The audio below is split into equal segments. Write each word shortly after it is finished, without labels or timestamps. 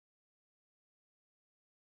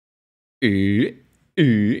ooh,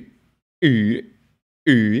 ooh, ooh,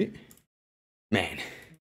 ooh. Man,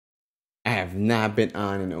 I have not been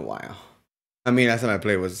on in a while. I mean, last time I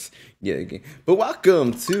played was again. But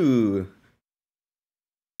welcome to.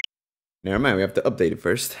 Never mind, we have to update it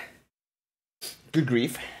first. Good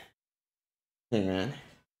grief. Hang on.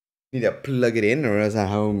 Need to plug it in, or else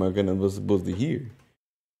how am I supposed to hear?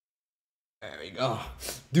 There we go.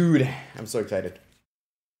 Dude, I'm so excited.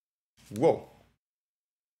 Whoa.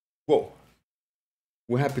 Whoa.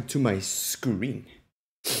 What happened to my screen?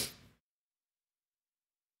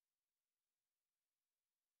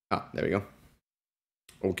 Ah, there we go.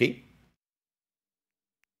 Okay.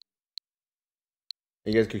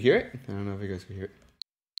 You guys could hear it? I don't know if you guys could hear it.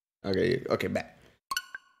 Okay, okay, back.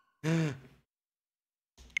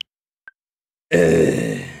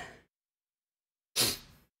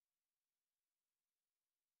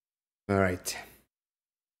 All right.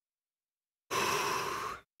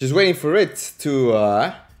 Just waiting for it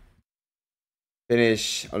to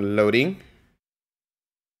finish loading.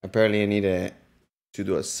 Apparently I need to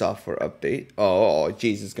do a software update. Oh,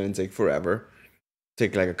 jeez, it's gonna take forever.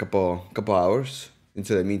 Take like a couple hours.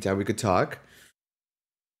 Until the meantime, we could talk.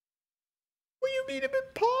 What do you mean a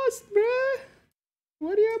bit paused, bruh?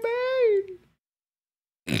 What do you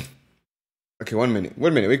mean? Okay, 1 minute.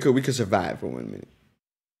 1 minute. We could survive for 1 minute.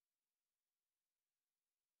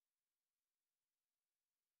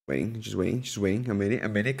 Just waiting. A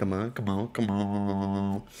minute. Come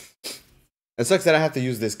on. It sucks that I have to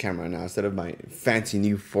use this camera now instead of my fancy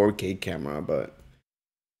new 4K camera, but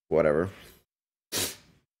whatever.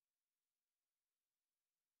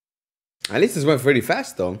 At least this went pretty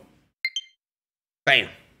fast though. Bam.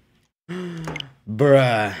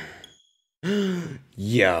 Bruh.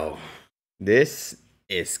 Yo. This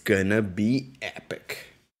is gonna be epic.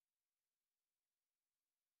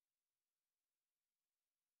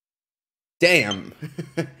 Damn.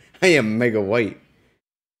 I am mega white.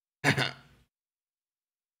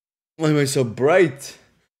 Why am I so bright?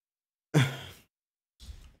 There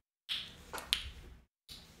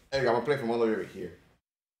you go. I'm gonna play from all over here.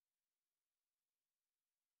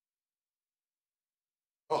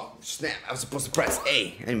 Oh, snap. I was supposed to press A.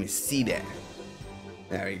 I didn't even see that.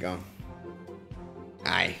 There we go.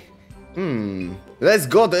 Aye. Let's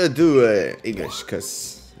go to do English,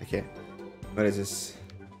 because I can't. What is this?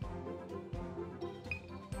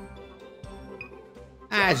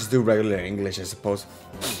 I just do regular English, I suppose.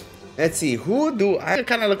 Let's see. Who do I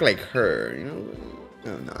kind of look like her? You know?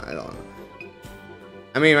 No, I don't know.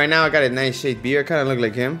 I mean, right now I got a nice shade beard. Kind of look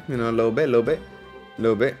like him. You know, a little bit.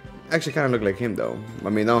 Actually, kind of look like him though. I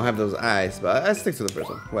mean, I don't have those eyes, but I stick to the first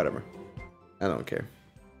one. Whatever. I don't care.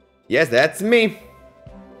 Yes, that's me.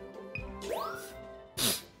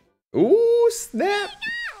 Ooh, snap.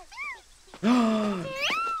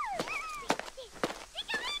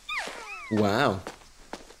 Wow.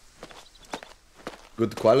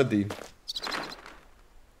 Good quality.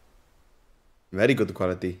 Very good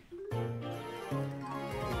quality.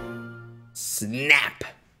 Snap.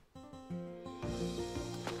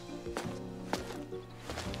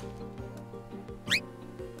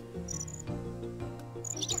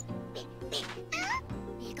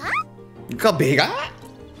 Bigger?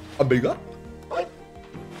 A bigger? What?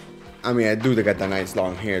 I mean, I do got that nice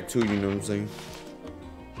long hair too, you know what I'm saying?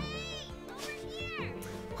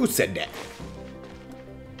 Who said that?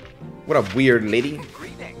 What a weird lady.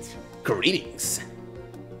 Greetings.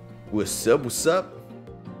 What's up?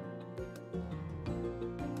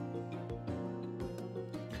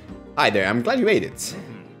 Hi there, I'm glad you made it.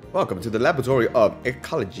 Welcome to the Laboratory of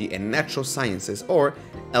Ecology and Natural Sciences, or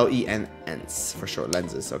LENS for short,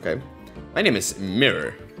 lenses, okay? My name is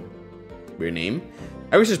Mirror. Weird name.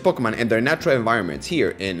 I research Pokemon and their natural environments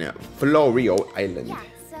here in Florio Island.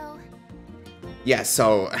 Yeah,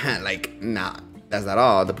 so, like, nah, that's not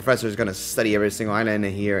all. The professor is gonna study every single island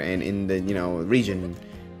here and in the, you know, region.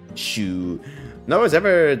 Shoo. No one's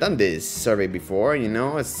ever done this survey before, you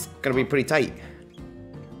know? It's gonna be pretty tight.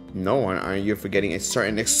 No one, are you forgetting a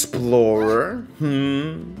certain explorer?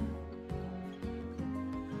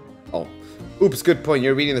 Oh. Oops, good point.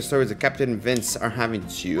 You're reading the stories that Captain Vince are having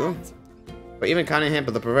to you. But even Cunningham,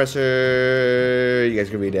 but the professor... You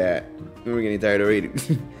guys can read that. We're getting tired of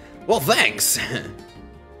reading. Well, thanks!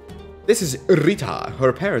 This is Rita.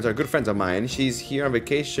 Her parents are good friends of mine. She's here on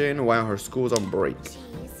vacation while her school's on break.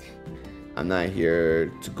 I'm not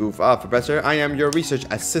here to goof off, Professor. I am your research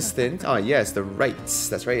assistant. Oh, yes, the rights.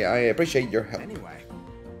 That's right. I appreciate your help. Anyway.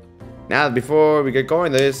 Now, before we get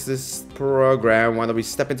going, there's this program. Why don't we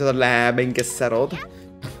step into the lab and get settled?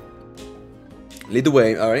 Lead the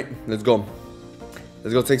way. All right, let's go.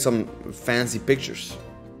 Let's go take some fancy pictures.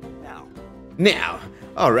 Now, Now,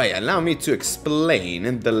 alright, allow me to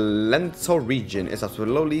explain. The lental region is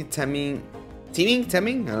slowly teeming? I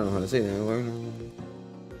don't know how to say that.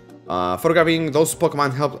 Photographing those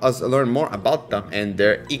Pokemon help us learn more about them and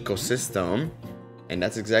their ecosystem. And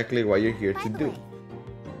that's exactly what you're here to do.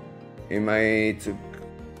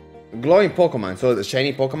 Glowing Pokemon, so the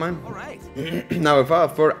shiny Pokemon? Alright. Now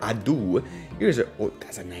without further ado, here's a... Oh,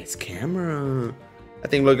 that's a nice camera. That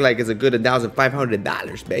thing looks like it's a good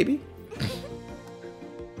 $1,500, baby.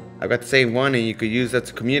 I've got the same one and you could use that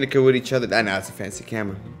to communicate with each other. Nah, it's a fancy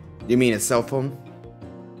camera. You mean a cell phone?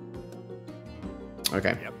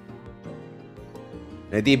 Okay. Yep.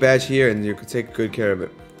 An ID badge here and you could take good care of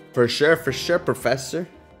it. For sure, Professor.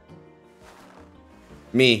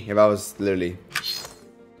 Me, if I was literally...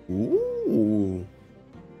 Ooh.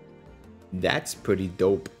 That's pretty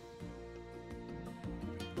dope.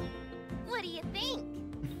 What do you think?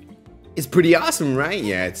 It's pretty awesome, right?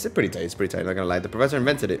 Yeah, it's pretty tight. It's pretty tight. Not gonna lie. The professor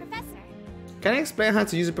invented it. Professor. Can I explain how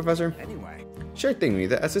to use it, Professor? Anyway. Sure thing, me.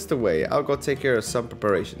 That's just the way. I'll go take care of some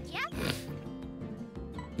preparations. Yeah.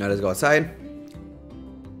 Now let's go outside.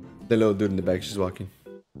 The little dude in the back, she's walking.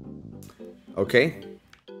 Okay.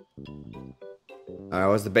 Alright,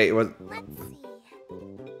 what's the bait? What? Let's see.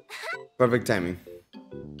 Perfect timing.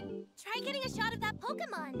 Try getting a shot of that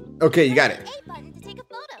Pokemon. Okay, you got it. A button to take a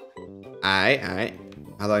photo. Alright.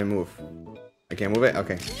 How do I move? I can't move it?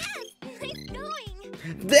 Okay. Yes, nice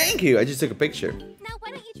going. Thank you. I just took a picture. Now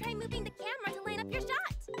why don't you try moving the camera to line up your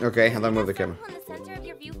shot? Okay, how do I move the camera? On the center of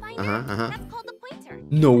your viewfinder. That's called the pointer.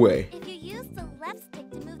 No way. If you use the left stick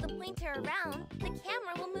to move the pointer around, the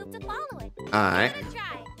camera will move to follow it. Alright. Give it a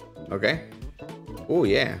try. Okay. Oh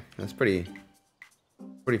yeah, that's pretty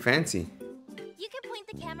fancy. You can point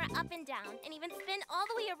the camera up and down and even spin all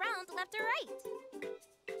the way around left or right.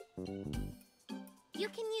 You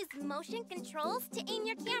can use motion controls to aim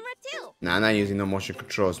your camera too. Nah, I'm not using no motion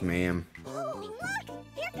controls, ma'am. Oh, look!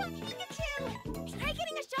 Here comes Pikachu! Try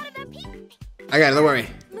getting a shot of that Pikachu. I got it, don't worry.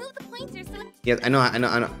 Move the pointer so... Yes, I know.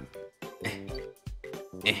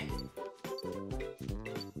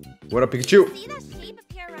 What up, Pikachu? See that shape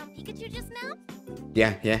appear around Pikachu just now?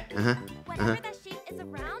 Yeah, Whatever that shape is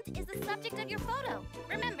around is the subject of your photo.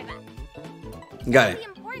 Remember that. Got it. It's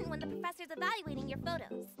really important when the professor's evaluating your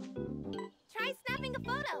photos. Try snapping a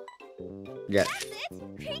photo. Yeah. That's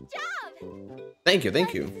it. Great job. Thank you.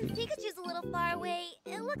 Since Pikachu's a little far away,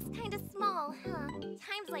 it looks kind of small, huh?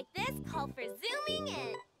 Times like this call for zooming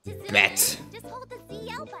in. To zoom in, just hold the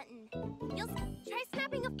ZL button. You'll try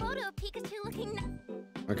snapping a photo of Pikachu looking...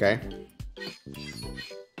 Okay.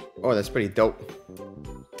 Oh, that's pretty dope.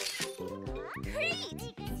 Great!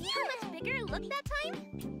 See how much bigger it looked that time?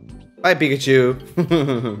 Bye, Pikachu.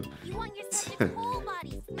 You want your subject's whole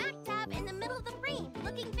body smack dab in the middle of the frame,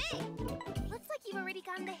 looking big. Looks like you've already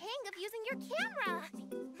gotten the hang of using your camera.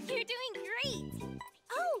 You're doing great.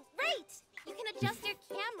 Oh, right! You can adjust your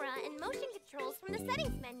camera and motion controls from the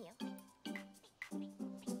settings menu.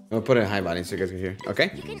 I'll put it in high volume so you guys can hear.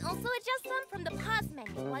 Okay. You can also adjust them from the pause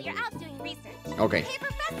menu while you're out doing research. Okay. Hey,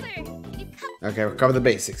 Professor! Okay, we'll cover the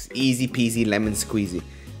basics. Easy peasy, lemon squeezy.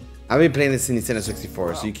 I've been playing this in Nintendo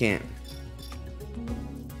 64, so you can't.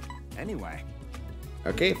 Anyway.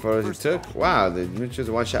 Okay, photos you took. Wow, the choose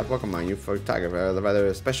a one-shot Pokemon. You photographer, rather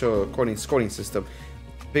a special scoring system.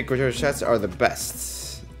 Picture shots are the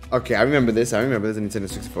best. Okay, I remember this. in Nintendo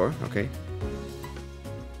 64. Okay.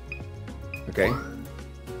 Okay.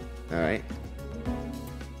 Alright.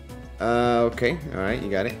 Okay. Alright, you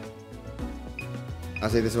got it. I'll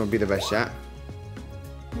say this one will be the best shot.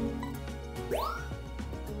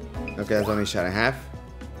 Okay, that's only a shot and a half.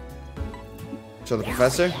 Show the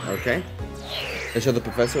professor. Okay. Let's show the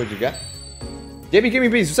professor what you got. JB, give me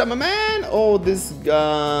peace. What's up, my man? Oh, this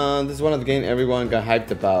is one of the games everyone got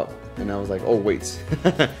hyped about. And I was like, oh, wait.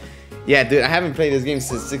 Yeah, dude, I haven't played this game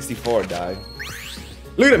since 64, dog.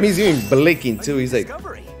 Look at him. He's even blinking, too. He's like...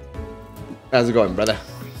 How's it going, brother?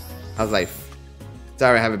 How's life?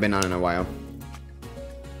 Sorry, I haven't been on in a while.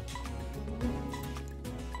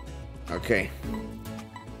 Okay.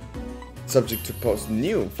 Subject to post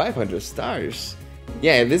new 500 stars.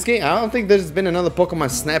 Yeah, this game, I don't think there's been another Pokemon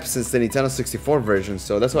Snap since the Nintendo 64 version,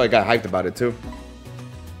 so that's why I got hyped about it too.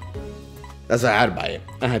 That's why I had to buy it.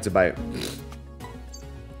 I had to buy it.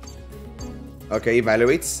 Okay,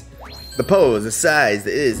 evaluates the pose, the size,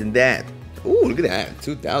 the is, and that. Ooh, look at that.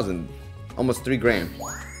 2,000. Almost 3 grand.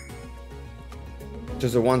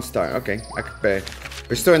 Just a 1 star. Okay, I could pay.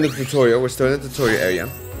 We're still in the tutorial. We're still in the tutorial area.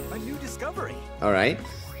 A new discovery. Alright.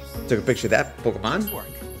 Took a picture of that Pokemon.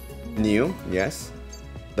 New, yes.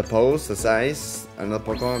 The pose, the size, another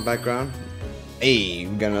Pokemon background. Hey,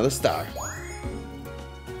 we got another star.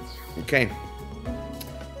 Okay.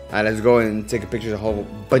 Alright, let's go and take a picture of a whole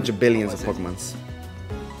bunch of billions of Pokemons.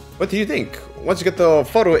 What do you think? Once you get the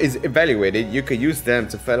photo is evaluated, you could use them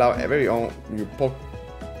to fill out every own your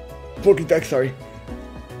Pokédex. Sorry.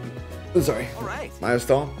 Alright.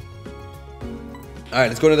 Milestone. Alright,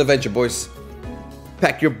 let's go to the adventure, boys.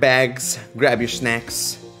 Pack your bags, grab your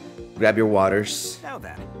snacks, grab your waters, Now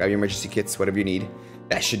then. grab your emergency kits, whatever you need.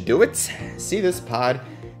 That should do it. See this pod?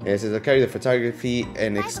 It says I carry the photography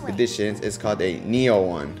and expeditions. It's called a Neo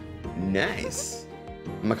one. Nice.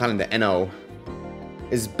 I'm gonna call it the NO.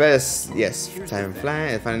 It's best, yes, time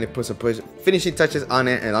flat. I finally put some finishing touches on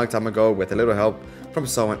it a long time ago with a little help from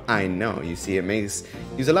someone I know. You see, it makes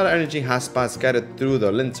use a lot of energy hotspots scattered through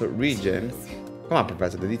the Linto region. Come on,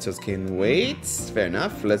 Professor, the details can wait. Fair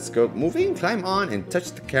enough. Let's go. Moving, climb on, and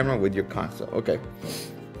touch the camera with your console. Okay.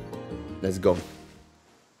 Let's go.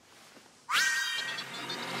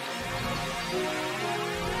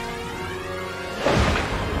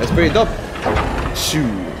 That's pretty dope. Shoot.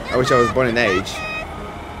 I wish I was born in that age.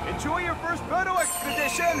 Enjoy your first photo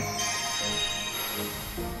expedition.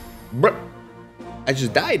 Bruh. I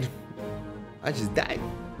just died. I just died.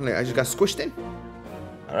 Like, I just got squished in.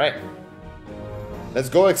 Alright. Let's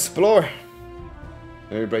go explore.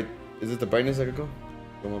 Very bright. Is it the brightness I could go?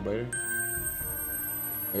 Go more brighter?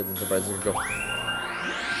 I guess it's the brightness I could go.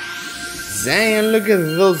 Dang, look at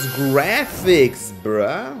those graphics,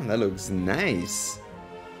 bruh. That looks nice.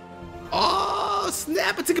 Oh,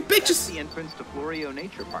 snap. I took a picture. That's the entrance to Florio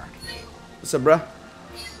Nature Park. What's up, bruh? A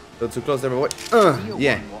little too close, everyone.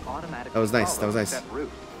 Yeah. That was nice. That was nice. That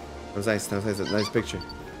was nice. That was nice. A nice picture.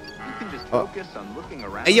 You can just focus on looking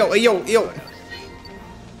around. Hey, yo, hey, yo, hey, yo.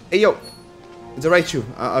 Hey, yo. It's a Raichu.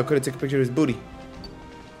 I couldn't take a picture of his booty.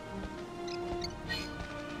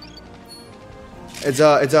 It's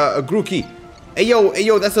a Grookey. Hey,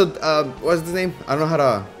 yo, that's a, what's his name? I don't know how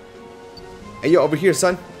to. Hey, yo, over here,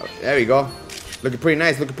 son. Oh, there we go. Looking pretty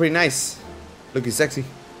nice, looking pretty nice. Looking sexy.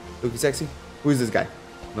 Looking sexy. Who is this guy?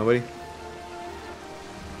 Nobody?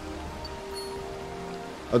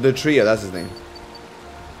 Oh, the trio, that's his name.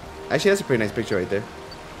 Actually, that's a pretty nice picture right there.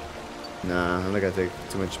 Nah, I'm not gonna take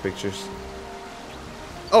too much pictures.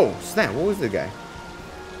 Oh, snap, what was the guy?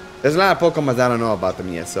 There's a lot of Pokemon I don't know about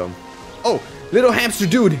them yet, so. Oh, little hamster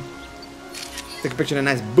dude. Take a picture of a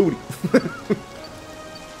nice booty.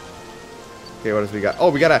 Okay, what else we got?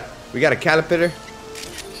 Oh, we got a caterpillar.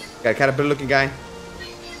 Got a caterpillar looking guy.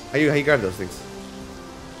 How you guard those things?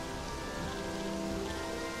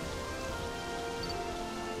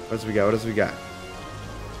 What else we got? What else we got?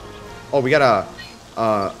 Oh, we got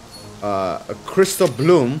a crystal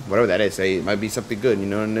bloom, whatever that is. Hey, it might be something good. You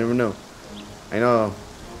know, never know. I don't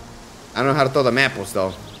know how to throw the apples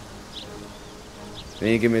though. Then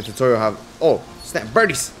you give me a tutorial how. Oh, snap!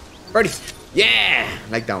 Birdies, birdies. Yeah,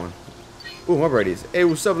 I like that one. Ooh, more birdies. Hey,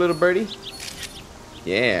 what's up, little birdie?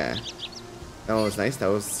 Yeah, that was nice. That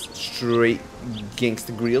was straight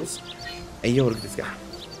gangsta grills. Hey, yo, look at this guy.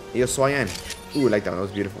 Hey, yo, Swayan. Ooh, I like that one. That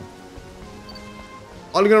was beautiful.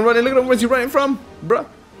 Oh, look at him running. Look at him. Where's he running from, bruh?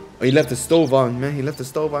 Oh, he left the stove on, man. He left the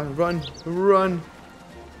stove on. Run, run.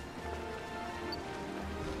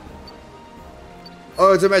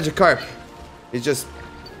 Oh, it's a Magikarp. It's just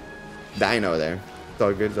dying over there. It's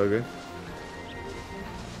all good. It's all good.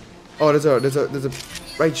 Oh, there's a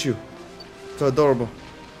Raichu. So adorable.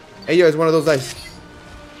 Hey, yo, it's one of those guys.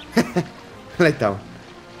 I like that one.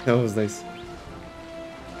 That was nice.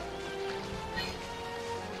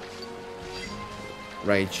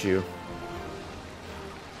 Raichu.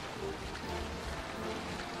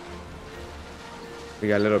 We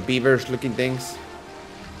got little beavers looking things.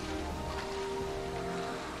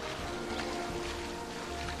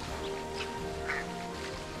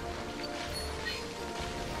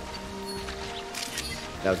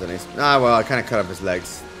 That was a nice. Ah, well, I kind of cut off his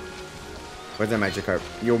legs. Where's that Magikarp?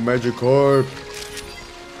 Yo, Magikarp.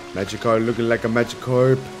 Magikarp looking like a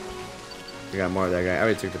Magikarp. We got more of that guy. I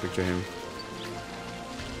already took the picture of him.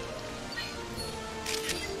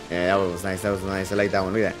 Yeah, that one was nice. That was nice. I like that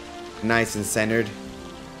one. Look at that. Nice and centered.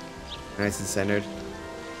 Nice and centered.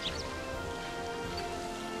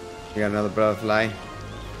 We got another butterfly.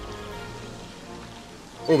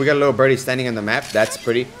 Oh, we got a little birdie standing on the map. That's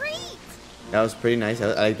pretty. That was pretty nice. I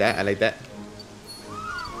like that. I like that.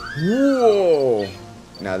 Whoa!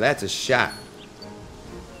 Now that's a shot.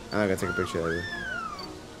 I'm not gonna take a picture of it.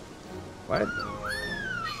 What?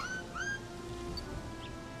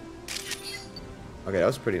 Okay, that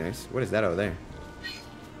was pretty nice. What is that over there?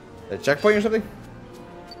 A checkpoint or something?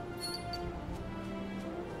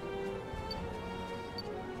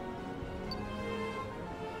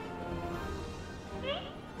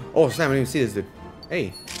 Oh snap, I didn't even see this dude.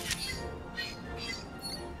 Hey.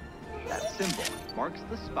 symbol marks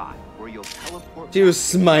the spot where you'll teleport. She was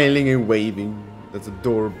smiling and waving. That's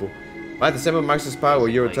adorable. Right, the symbol marks the spot where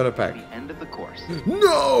you'll telepack. The end of the course.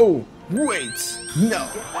 No! Wait! No!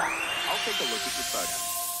 I'll take a look at your photo.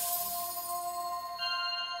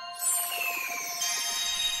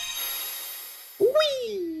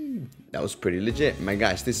 Whee! That was pretty legit. My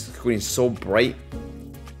gosh, this screen is so bright.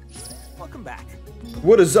 Welcome back.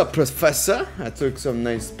 What is up, Professor? I took some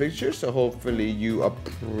nice pictures, so hopefully you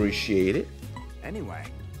appreciate it. Anyway.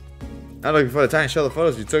 Not looking for the time to show the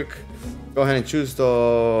photos you took. Go ahead and choose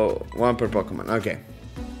the one per Pokemon. Okay.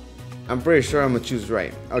 I'm pretty sure I'm gonna choose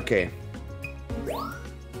right. Okay.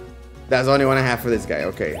 That's the only one I have for this guy.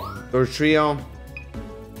 Okay. Third trio.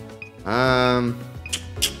 I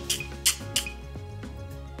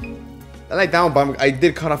like that one, but I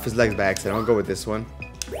did cut off his legs by accident. I'll go with this one.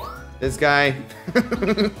 This guy.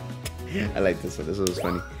 I like this one. This one was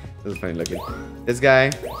funny. This is funny looking. This guy,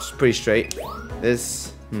 just pretty straight.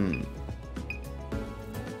 This, I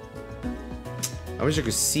wish I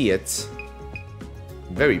could see it.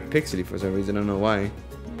 Very pixely for some reason. I don't know why.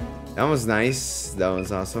 That one's nice. That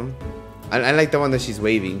one's awesome. I like the one that she's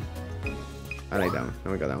waving. I like that one.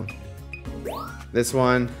 Oh, we got that one. This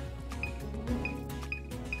one.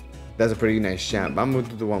 That's a pretty nice shot. But I'm gonna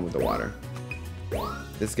do the one with the water.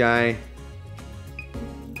 This guy.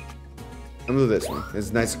 I'm gonna do this one.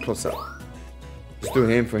 It's nice close up. Just do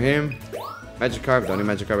him for him. Magikarp, the only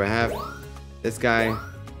Magikarp I have. This guy.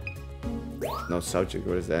 No subject.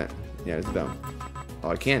 What is that? Yeah, it's dumb. Oh,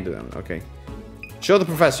 I can't do that one. Okay. Show the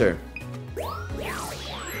professor.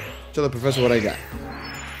 Show the professor what I got.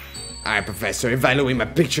 Alright, Professor. Evaluate my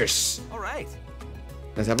pictures. Alright.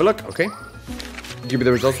 Let's have a look. Okay. Give me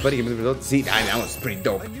the results, buddy. Give me the results. See, that was pretty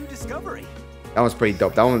dope. A new discovery. That was pretty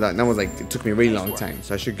dope. That one was like, it took me a really long time,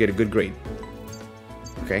 so I should get a good grade.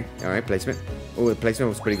 Okay, alright, placement. Oh, the placement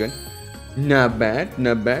was pretty good. Not bad,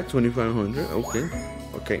 not bad. 2,500. Okay,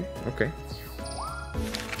 okay, okay.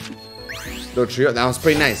 The trio, that was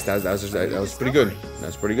pretty nice. That was pretty good. That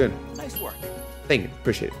was pretty good. Nice work. Thank you,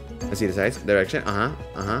 appreciate it. Let's see the size, direction.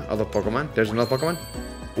 Other Pokemon. There's another Pokemon.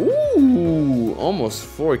 Ooh, almost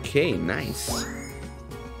 4K. Nice.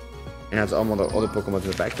 And has all the other Pokemon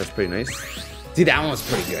to the back. That's pretty nice. See, that one was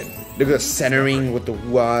pretty good. Look at the centering with the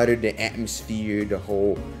water, the atmosphere, the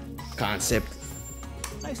whole concept.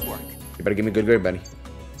 Nice work. You better give me a good grade, buddy.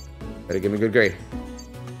 Better give me a good grade.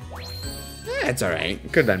 Yeah, it's alright.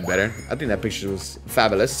 Could have done better. I think that picture was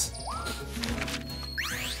fabulous.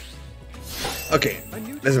 Okay,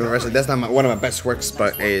 let's be honest. That's not one of my best works,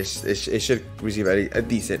 but it should receive a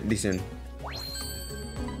decent.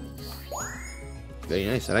 Very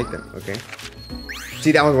nice. I like that. Okay.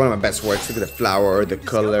 See, that was one of my best works. Look at the flower, the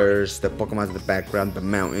colors, the Pokemon in the background, the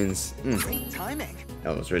mountains. Great timing.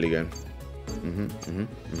 That was really good.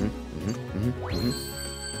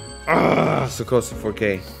 Ah, so close to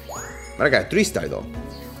 4K. But I got 3-star though.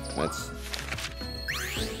 That's.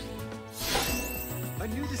 A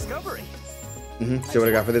new discovery. See what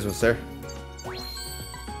I got for this one, sir.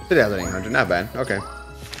 3,800. Not bad. Okay.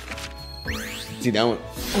 See that one.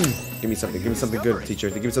 Give me something. Give me something good, teacher.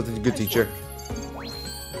 Give me something good, teacher.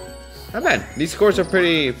 Not bad. These scores are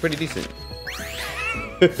pretty decent.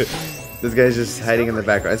 This guy's just hiding in the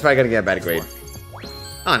background. It's probably gonna get a bad grade.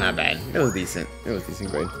 Oh, not bad. It was decent. It was a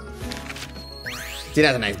decent grade. See,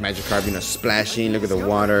 that's a nice Magikarp, you know, splashing. Look at the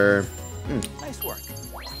water. Nice work.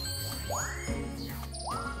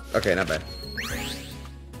 Okay, not bad.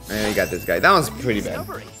 And you got this guy. That one's pretty bad.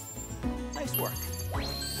 Nice work.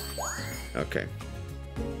 Okay.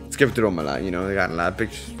 Skip through them a lot, you know. They got a lot of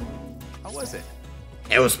pictures. How was it?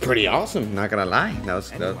 It was pretty awesome, not gonna lie. That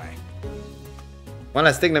was Anyway. one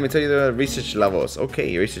last thing, let me tell you the research levels.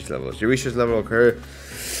 Okay, research levels. Your research level occur,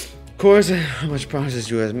 of course, how much progress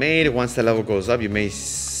you have made. Once the level goes up, you may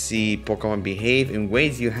see Pokemon behave in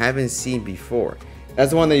ways you haven't seen before. That's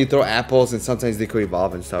the one that you throw apples and sometimes they could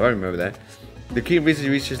evolve and stuff. I remember that. The key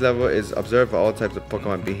research level is observe for all types of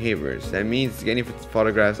Pokemon behaviors. That means getting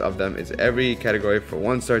photographs of them is every category from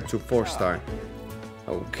 1-star to 4-star.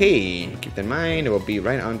 Okay, keep that in mind. It will be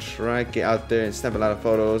right on track. Get out there and snap a lot of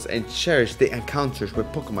photos and cherish the encounters with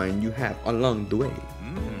Pokemon you have along the way.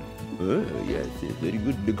 Oh, yes, it's very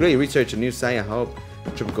good. The great research and new science. I hope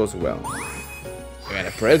the trip goes well. I got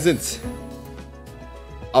a present.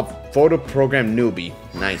 A photo program newbie.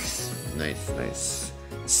 Nice, nice, nice.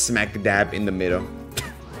 Smack dab in the middle.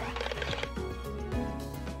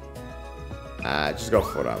 Just go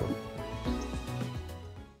for that one.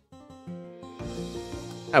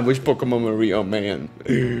 I wish Pokemon were real, man.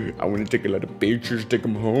 I want to take a lot of pictures, take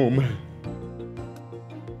them home.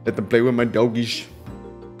 Let them play with my doggies.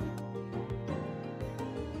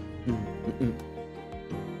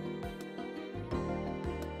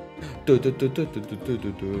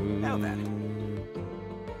 Now then.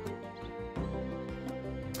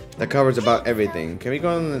 That covers about everything. Can we go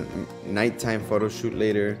on the nighttime photo shoot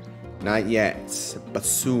later? Not yet, but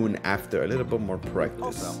soon after. A little bit more practice.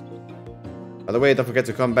 Also. By the way, don't forget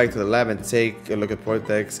to come back to the lab and take a look at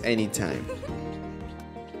Portex anytime.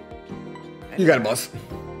 You got it, boss.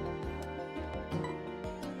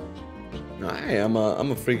 Alright, I'm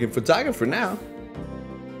a freaking photographer now.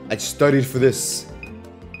 I studied for this.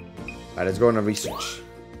 Alright, let's go on a research.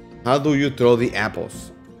 How do you throw the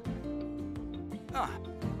apples?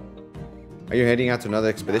 Are you heading out to another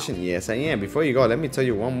expedition? Yes, I am. Before you go, let me tell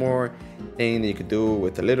you one more thing that you could do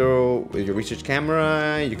with with your research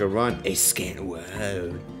camera. You can run a scan.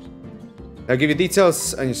 Whoa. I'll give you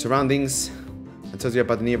details on your surroundings. It tells you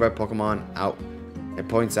about the nearby Pokemon out. It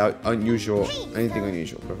points out anything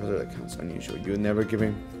unusual. Professor, that counts unusual. You never give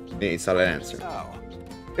him a solid answer. Oh.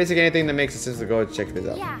 Basically anything that makes sense to go check this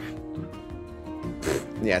out. Yeah.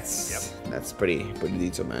 Yeah, that's pretty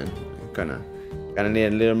detailed, man. Gotta need a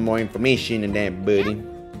little more information than that, buddy.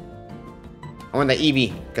 I want that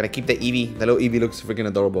Eevee. Gotta keep that Eevee. That little Eevee looks freaking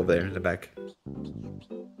adorable there in the back.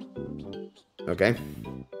 Okay.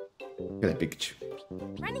 Look at that Pikachu.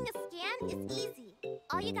 Running a scan is easy.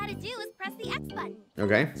 All you gotta do is press the X button.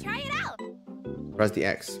 Okay. Try it out. Press the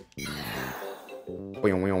X. You saw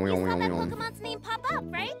that Pokemon's name pop up,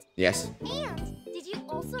 right? Yes. And did you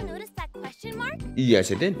also notice that question mark?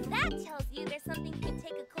 Yes, I did. That tells you there's something you can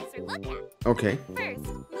take a closer look at. Okay. First,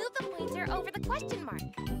 move the pointer over the question mark.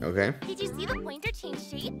 Okay. Did you see the pointer change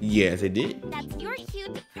shape? Yes, I did. That's your cue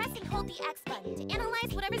to press and hold the X button to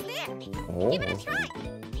analyze whatever's there. Oh. Give it a try.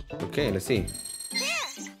 Okay, let's see.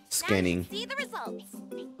 There. Scanning. Now you see the results.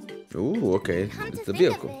 Ooh, okay. Come to It's a think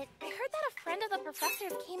vehicle. of it, I heard that a friend of the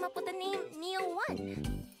professor's came up with the name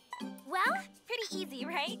Neo1. Well, pretty eeasy,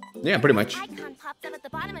 right? Yeah, pretty much. Icon pops up at the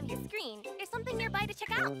bottom of your screen. There's something nearby to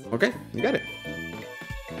check out. Okay, you got it.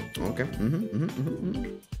 Okay.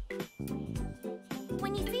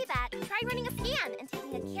 When you see that, try running a scan and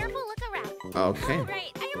taking a careful look around. Okay. Oh,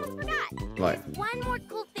 right, I almost forgot. What? There's one more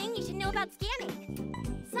cool thing you should know about scanning.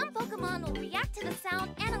 Some Pokemon will react to the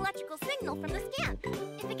sound and electrical signal from the scan.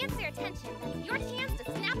 If it gets their attention, that's your chance to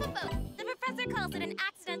snap a photo. The professor calls it an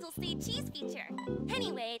accidental say cheese feature.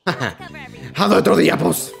 Anyway, that's to cover everything. How do I throw the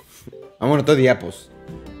apples? I want to throw the apples.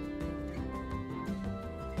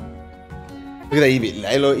 Look at that Eevee.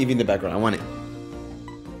 I love Eevee in the background. I want it.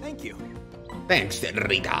 Thank you. Thanks,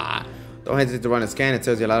 Rita. Don't hesitate to run a scan. It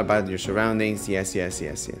tells you a lot about your surroundings. Yes.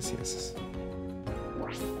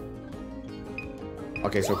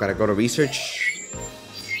 Okay, so gotta go to research.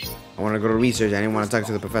 I want to go to research. I didn't want to talk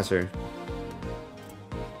to the professor.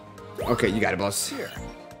 Okay, you got it, boss. Here.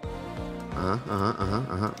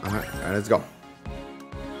 Alright, let's go.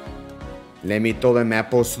 Let me throw them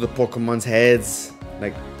apples to the Pokemon's heads.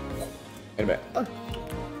 Like, wait a minute.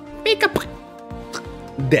 Pick up.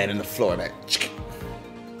 Dead on the floor, man.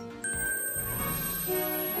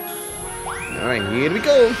 Alright, here we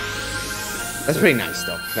go. That's pretty nice,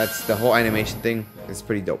 though. That's the whole animation thing. It's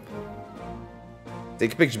pretty dope.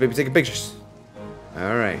 Take a picture, baby. Take a pictures.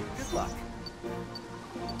 Alright. Good luck.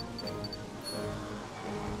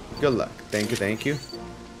 Good luck. Thank you.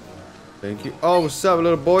 Oh, what's up,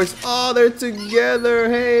 little boys? Oh, they're together.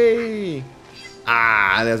 Hey.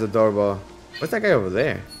 Ah, that's adorable. What's that guy over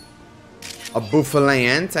there? A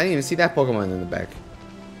Buffalant? I didn't even see that Pokemon in the back.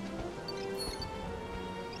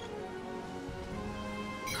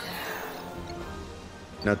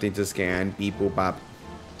 Nothing to scan. Beep, boop, bop.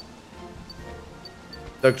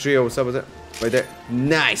 Duck Trio, what's up with it? Right there.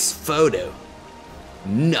 Nice photo.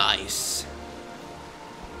 Nice.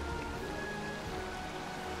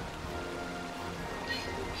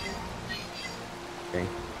 Okay.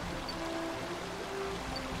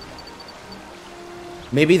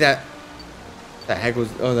 Maybe that heck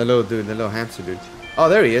was, oh, the little dude, the little hamster dude. Oh,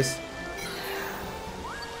 there he is.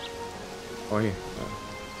 Oh, here. Oh.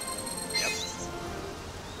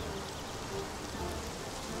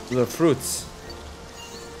 Little fruits.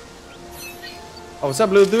 Oh, what's up,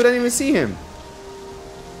 little dude? I didn't even see him.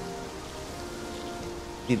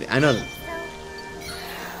 I know.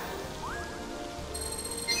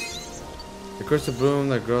 The crystal bloom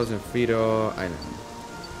that grows in Frito Island.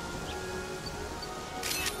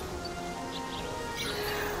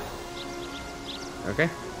 Okay.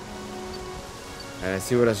 And let's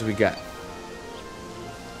see what else we got.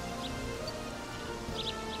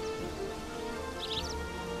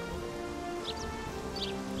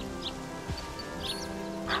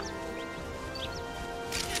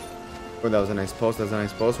 Oh, that was a nice post. That's a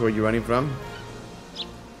nice post. Where are you running from?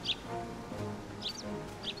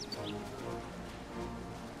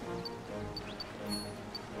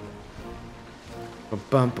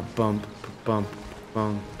 Bump, bump, bump,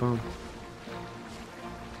 bump, bump.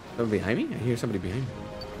 Somebody behind me? I hear somebody behind me.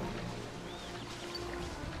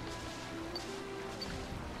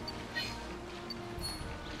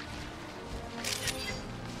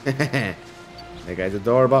 That guy's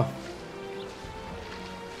adorable.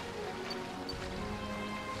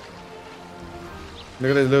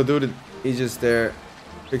 Look at this little dude. He's just there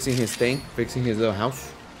fixing his thing, fixing his little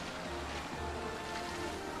house.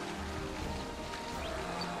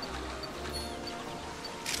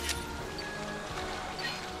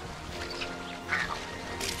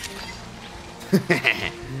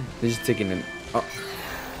 They're just taking an a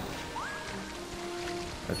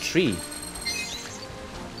tree.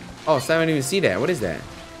 Oh, so I didn't even see that. What is that?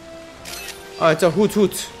 Oh, it's a hoot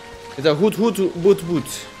hoot. It's a hoot hoot boot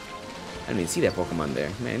boot. I didn't even see that Pokemon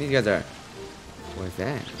there. Man, these guys are. What is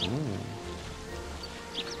that? Oh.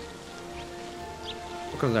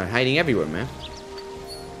 Pokemon are hiding everywhere, man.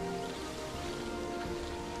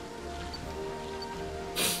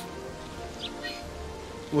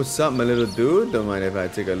 What's up, my little dude? Don't mind if I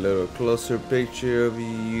take a little closer picture of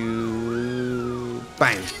you.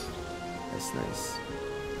 Bang! That's nice.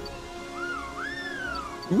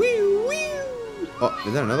 Wee wee! Oh,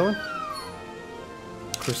 is that another one?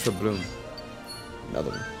 Crystal Bloom.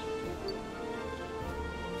 Another one.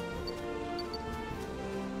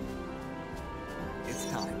 It's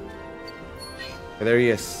time. Oh, there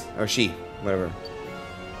he is. Or she. Whatever.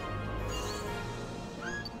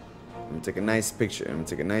 I'm gonna take a nice picture. I'm gonna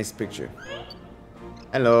take a nice picture.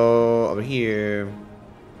 Hello, over here.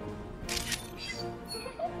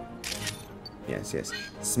 Yes, yes.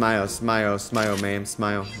 Smile, smile, smile, ma'am,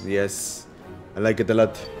 smile. Yes, I like it a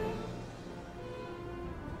lot.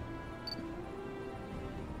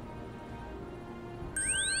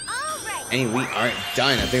 And we are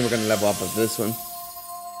done. I think we're gonna level up with this one.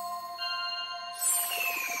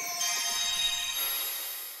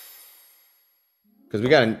 Because we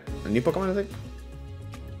got a new Pokemon, I think.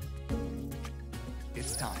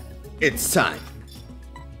 It's time. It's time.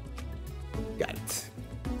 Got it.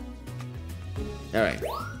 Alright.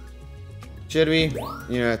 Should we?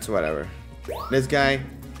 You know, it's whatever. This guy.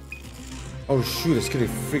 Oh shoot, it scared the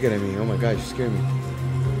freak out of me. Oh my god, you scared me.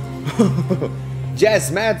 Jess,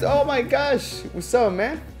 Matt. Oh my gosh. What's up,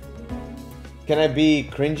 man? Can I be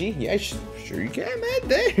cringy? Yeah, sure you can, man.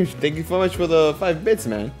 Damn. Thank you so much for the 5 bits,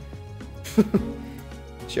 man.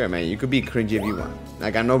 Sure, man. You could be cringy if you want.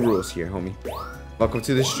 I got no rules here, homie. Welcome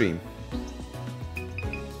to the stream.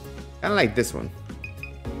 I like this one.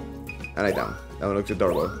 I like that one. That one looks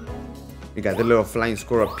adorable. We got the little flying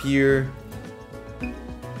squirrel up here.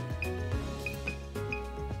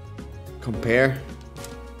 Compare.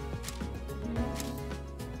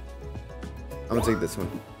 I'm gonna take this one.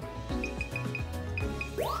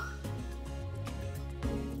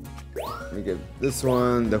 Let me get this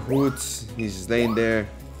one. The Hoots. He's just laying there.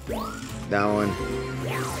 That one.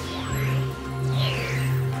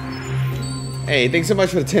 Hey, thanks so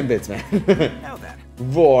much for the 10 bits, man. Now then.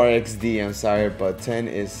 Roar XD, I'm sorry, but 10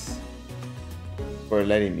 is for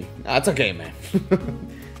letting me. That's okay, man.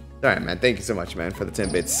 Alright, man. Thank you so much, man, for the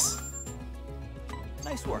 10 bits.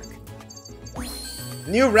 Nice work.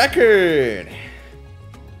 New record!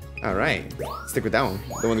 Alright. Stick with that one.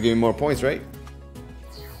 Don't want to give me more points, right?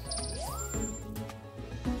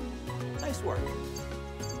 Nice work.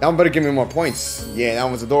 That one better give me more points. Yeah, that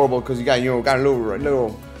one was adorable because you got, got a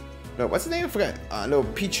little, what's the name? I forgot. Little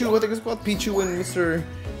Pichu, I think it's called. Pichu and Mr.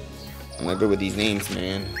 I'm not good with these names,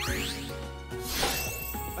 man.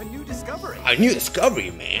 A new discovery. A new discovery,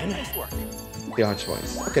 man. Nice work. 300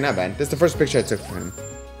 points. Okay, not bad. This is the first picture I took for him.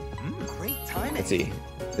 Great timing. Let's see.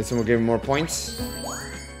 This one will give me more points.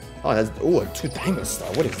 Oh, that's a 2 diamond star.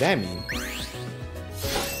 What does that mean?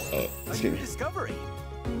 A Excuse new me. discovery.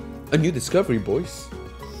 A new discovery, boys.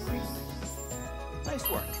 Nice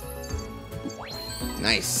work.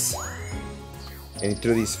 Nice. Getting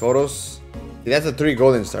through these photos. See, that's a 3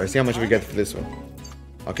 golden stars. See how much we get for this one.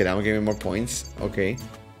 Okay, that will give me more points. Okay.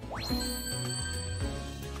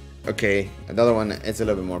 Okay, another one. It's a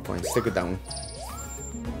little bit more points. Stick with that one.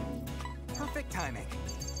 Perfect timing.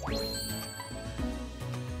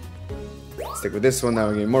 Stick with this one. That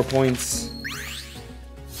will give me more points.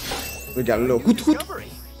 We got a little hoot hoot.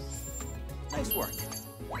 Discovery. Nice work.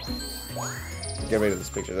 Get rid of this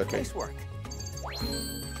picture. Okay. Nice work.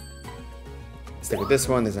 Stick with this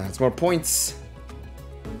one. This has more points.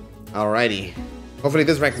 Alrighty. Hopefully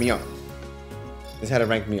this ranked me up. This had to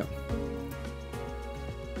rank me up.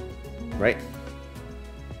 Right?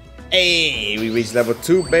 Hey, we reached level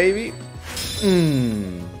 2, baby.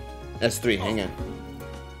 That's 3. Hang on.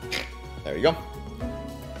 There we go.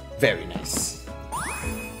 Very nice.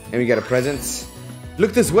 And we got a present.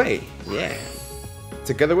 Look this way. Yeah.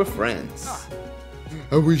 Together with friends.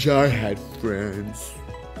 I wish I had friends.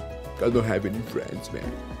 I don't have any friends,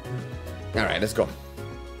 man. Alright, let's go.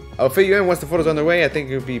 I'll fill you in once the photos are on the way. I think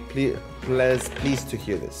you'll be pleased to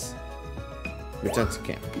hear this. Return to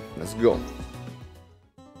camp. Let's go.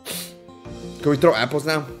 Can we throw apples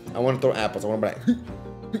now? I want to throw apples. I want to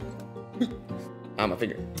be like... my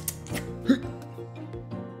finger.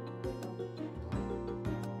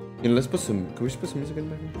 You know, let's put some... Can we just put some music in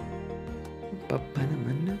the background?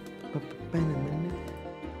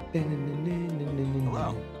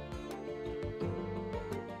 Hello.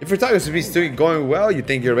 If your target is still going well, you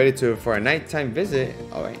think you're ready for a nighttime visit.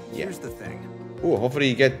 Alright, yeah. Here's the thing. Ooh, hopefully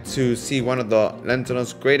you get to see one of the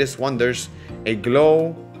Lantern's greatest wonders, a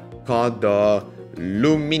glow called the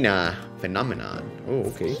Lumina phenomenon. Oh,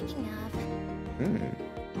 okay. Speaking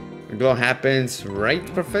of, The glow happens, right,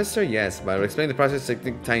 Professor? Yes, but I'll explain the process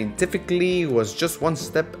scientifically was just one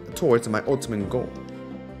step towards my ultimate goal.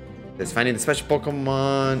 That's finding the special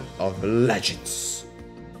Pokemon of Legends.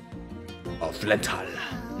 Of Lental.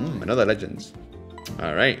 Another Legends.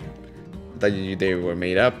 Alright. I thought they were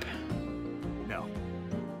made up. No.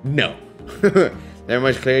 No. They're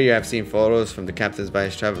much clearer. You have seen photos from the captain's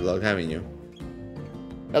biased travel log, haven't you?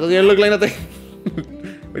 That doesn't even look like nothing.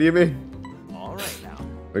 What do you mean? All right now.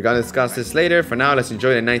 We're gonna discuss this later. For now, let's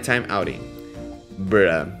enjoy the nighttime outing.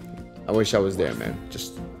 Bruh. I wish I was there, man.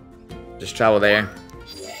 Just travel there.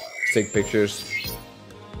 Take pictures.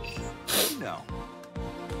 No.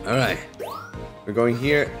 Alright. We're going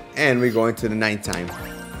here and we're going to the nighttime.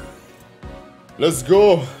 Let's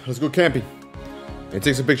go. Let's go camping. And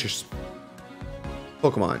take some pictures.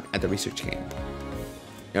 Pokemon at the research camp.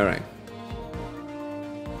 Alright.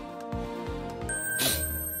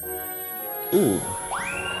 Ooh.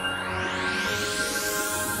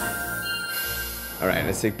 Alright,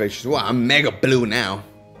 let's take pictures. Wow, I'm mega blue now.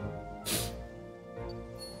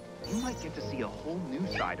 You might get to see a whole new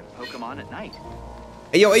side of Pokemon at night.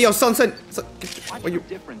 Hey yo, son. Watch What you? for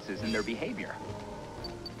differences in their behavior.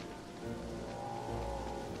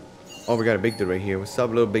 Oh, we got a big dude right here. What's up,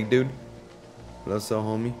 little big dude? What's up,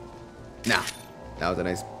 homie? Nah, that was a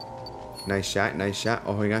nice shot. Nice shot.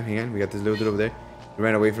 Oh, hang on. We got this little dude over there. He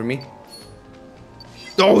ran away from me.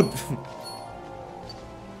 Don't.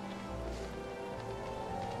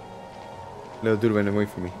 Little dude ran away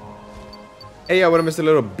from me. Hey, what up, Mr.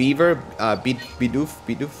 Little Beaver?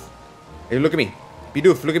 Bidoof. Hey, look at me.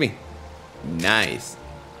 Bidoof, look at me. Nice.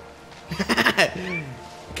 I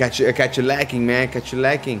catch you lacking, man. Catch you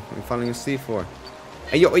lacking. I'm following your C4.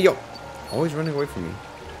 Hey, yo. Always running away from me.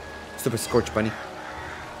 Stupid Scorch Bunny.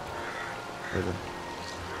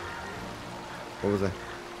 What was that?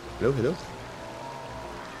 Hello?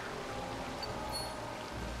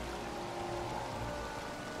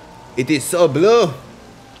 It is so blue.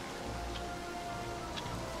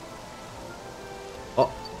 Oh.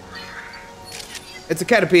 It's a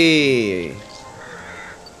Caterpie.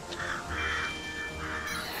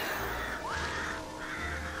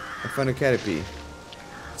 I found a Caterpie.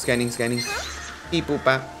 Scanning. Beep boop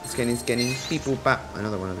bap. Scanning. Beep boop bap.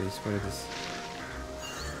 Another one of these. What is this?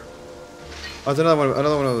 Oh, it's another one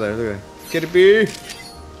over there. Look at that. Caterpie.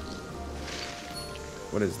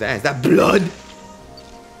 What is that? Is that blood?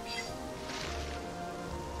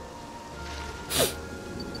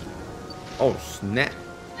 Oh, snap.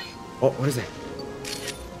 Oh, what is that?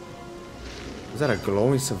 Is that a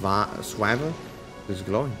glowing swabber? It's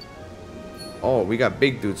glowing. Oh, we got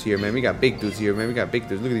big dudes here, man. Look at these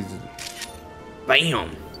dudes. Bam!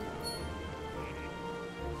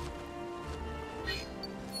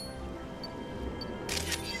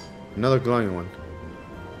 Another glowing one.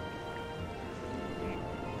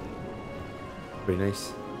 Pretty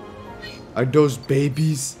nice. Are those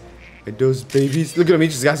babies? Look at me,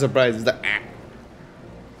 just got surprised. It's like,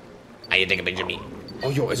 ah, you take a picture of me? Oh,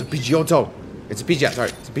 yo, it's a Pidgeotto. It's a Pidgeot, sorry.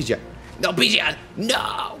 It's a Pidgeot. No, Pidgeot!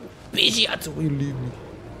 No! Pidgeot! Will you leave me?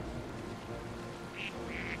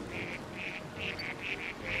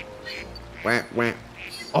 Wah.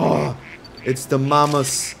 Oh, it's the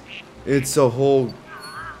mamas. It's a whole...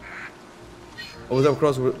 Oh, was that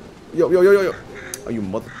across? Yo. Oh, you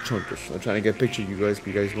mother chunkers. I'm trying to get a picture of you guys.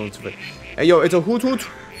 You guys want to... Hey, yo, it's a Hoot.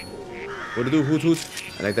 What to do, Hoot?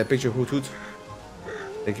 I like that picture, Hoot.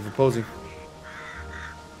 Thank you for posing.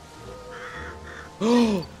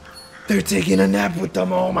 Oh, they're taking a nap with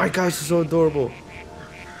them. Oh my gosh, it's so adorable.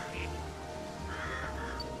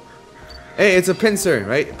 Hey, it's a Pinsir,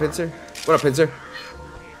 right? Pinsir? What up, Pinsir?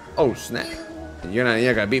 Oh, snap. You're not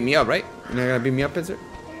gonna beat me up, right? You're not gonna beat me up, Pinsir?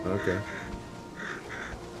 Okay.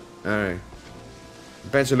 Alright.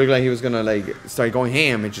 Spencer looked like he was gonna like start going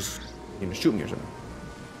ham and just, you know, shoot me or something.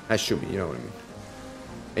 Not shoot me, you know what I mean.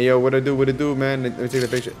 Hey yo, what it do, man? Let me take the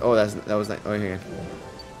picture. Oh, that was nice. Oh, hang on.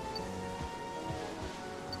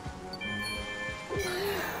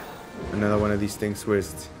 Another one of these things. Where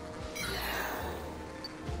is it?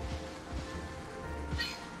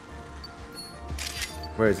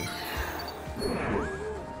 Where is it?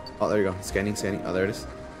 Oh, there you go. Scanning. Oh, there it is.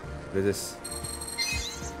 What is this?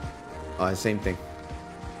 Oh, the same thing.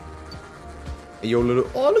 Hey, yo, little.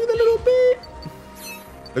 Oh, look at the little bit.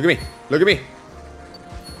 Look at me. Look at me.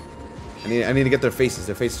 I need to get their faces.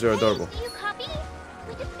 Their faces are adorable. Hey, do you copy?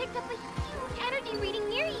 We just picked up a huge energy reading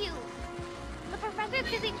near you. The professor's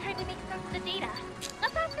busy trying to make sense of the data.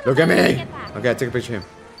 Let's ask him Look at about it when we me. get back. Okay, I take a picture of him.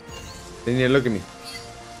 They need to look at me.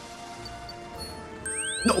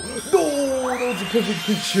 No, that was a perfect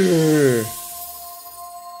picture.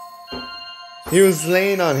 He was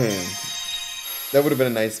laying on him. That would have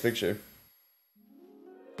been a nice picture.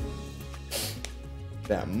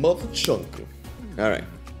 That mother chunk. All right.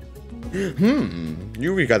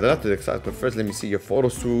 You got a lot to decide, but first let me see your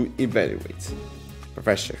photos to evaluate.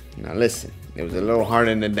 Professor, now listen. It was a little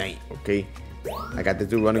harder than that, okay? I got the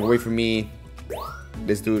dude running away from me.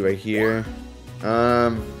 This dude right here.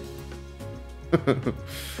 I'll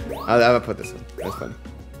put this one. That's fun.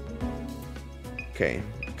 Okay,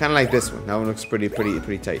 kind of like this one. That one looks pretty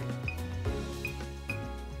tight.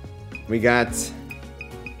 We got.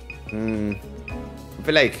 I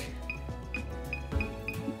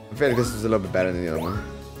feel like this is a little bit better than the other one.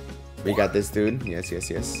 We got this dude. Yes.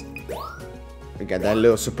 We got that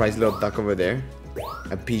little surprise little duck over there.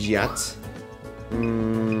 A Pidgeot. I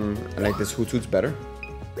like this Hoot Hoots better.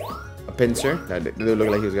 A Pinsir. That dude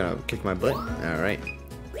looked like he was gonna kick my butt. Alright.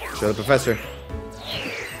 Show the professor.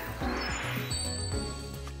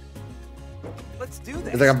 Let's do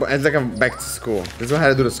this. It's like I'm back to school. This is what I had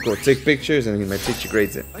to do to school. Take pictures and my teacher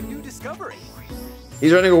grades it. A new discovery.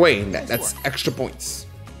 He's running away. That's extra points.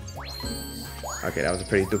 Okay, that was a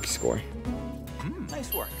pretty dookie score.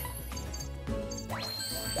 Nice work.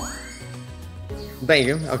 Thank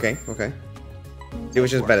you. Okay. It was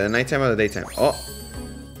just better. The nighttime or the daytime? Oh,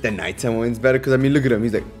 the nighttime one's better because I mean, look at him.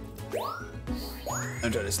 He's like,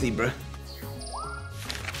 I'm trying to sleep, bro.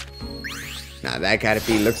 Now that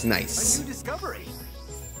Caterpie looks A nice. new discovery.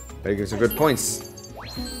 But it gives some good points.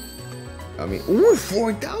 I mean, ooh,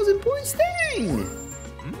 4,000 points. Dang.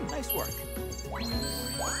 Nice work.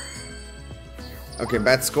 Okay,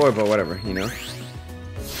 bad score, but whatever, you know.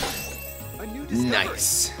 A new discovery.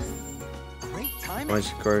 Nice. Great timing. Much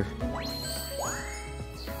score.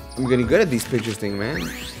 I'm getting good at these pictures thing, man.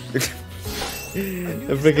 The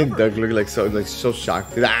freaking duck looked like so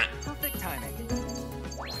shocked. Ah! Perfect timing.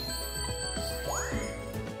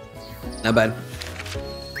 Not bad.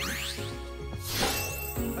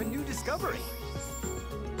 A new discovery.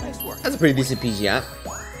 Nice work. That's a pretty decent Pidgeot.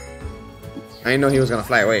 I didn't know he was gonna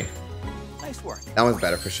fly away. Nice work. That one's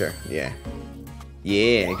better for sure. Yeah.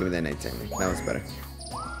 Yeah, give me that nighttime. That one's better.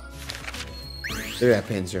 Look at that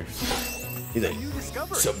Pinsir. He's A like, new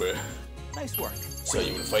discovery. bro? Nice work. So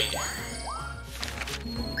you wanna fight?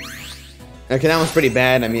 Okay, that one's pretty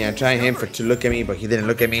bad. I mean, I tried him to look at me, but he didn't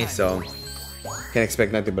look at me, so can't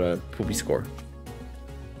expect nothing but a poopy score.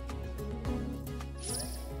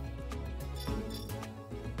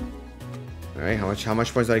 All right, how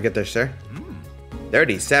much points did I get there, sir?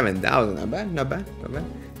 37,000. Not bad.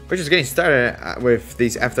 We're just getting started with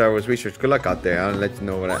these after-hours research. Good luck out there. I'll let you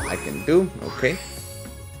know what I can do. Okay.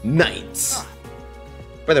 Nice.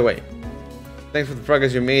 By the way, thanks for the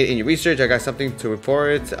progress you made in your research. I got something to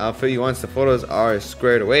report. I'll fill you once the photos are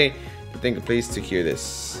squared away. I think please secure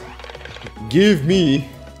this. Give me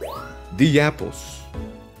the apples.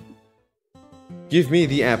 Give me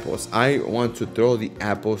the apples. I want to throw the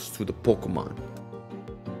apples to the Pokemon.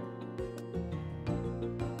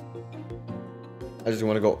 I just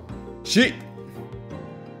want to go. Shit.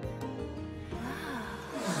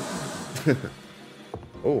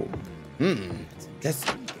 Oh. That's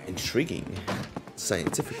intriguing.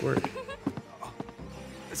 Scientific word.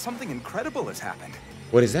 Something incredible has happened.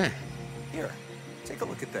 What is that? Here, take a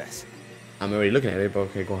look at this. I'm already looking at it, but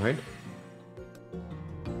okay, go ahead.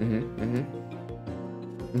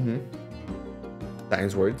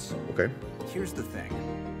 Science words. Okay. Here's the thing.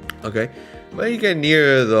 Okay. When you get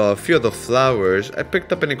near the field of flowers, I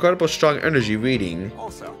picked up an incredible strong energy reading.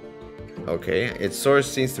 Also, Okay. Its source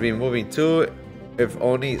seems to be moving too, if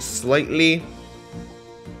only slightly.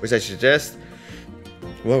 Which I suggest.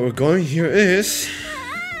 What we're going here is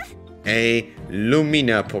a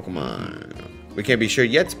Lumina Pokemon. We can't be sure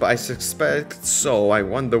yet, but I suspect so. I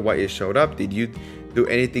wonder why it showed up. Did do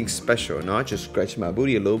anything special. No, I just scratch my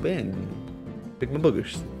booty a little bit and pick my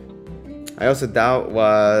boogers. I also doubt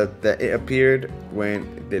that it appeared when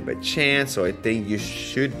it did by chance, so I think you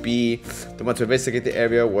should be the one to investigate the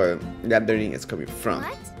area where lab learning is coming from.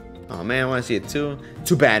 What? Oh man, I want to see it too.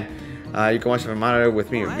 Too bad. You can watch the monitor with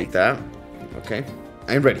me and read that. Okay,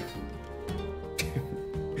 I'm ready.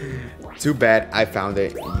 Too bad I found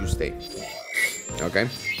it and you stay. Okay.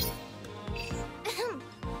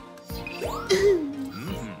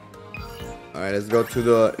 Alright, let's go to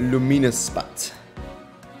the luminous spot.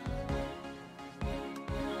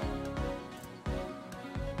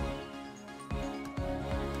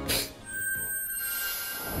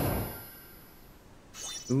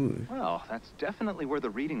 Ooh. Well, that's definitely where the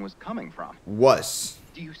reading was coming from. Was.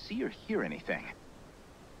 Do you see or hear anything?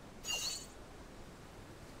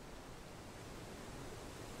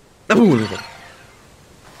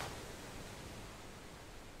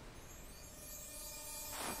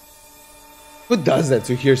 What does that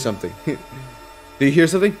to hear something? Do you hear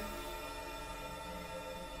something?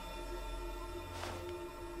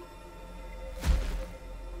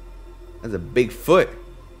 That's a big foot.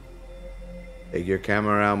 Take your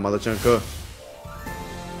camera out, mother chunker.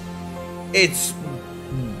 It's...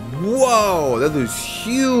 Whoa! That is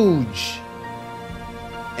huge!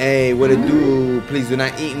 Hey, what it do? Please do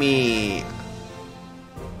not eat me.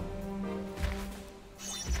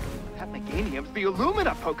 That Meganium's the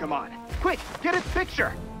Illumina Pokemon. Quick, get its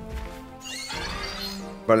picture.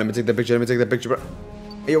 Bro, let me take the picture. Let me take the picture, bro.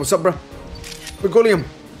 Hey, yo, what's up, bro? Megolium.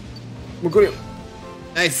 Megolium.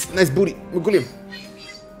 Nice, nice booty. Megolium.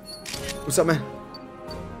 What's up, man?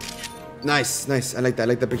 Nice, nice. I like that. I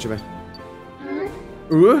like that picture, man.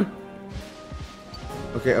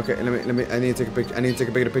 Okay, okay. Let me. I need to take a picture. I need to take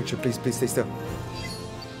a bigger picture. Please, please stay still.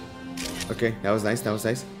 Okay, that was nice. That was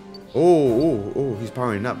nice. Oh, he's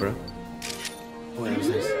powering up, bro. Oh, that was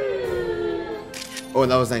nice. Oh,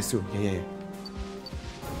 that was nice too. Yeah.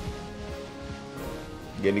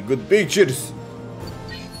 Getting good pictures.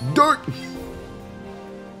 Dirt.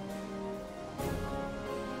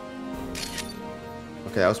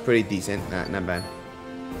 Okay, that was pretty decent. Not bad.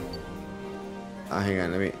 Hang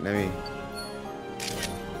on. Let me.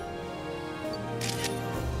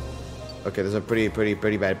 Okay, those are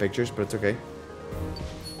pretty bad pictures, but it's okay.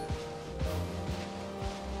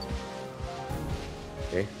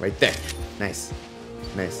 Okay, right there. Nice.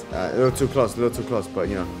 Nice. A little too close, but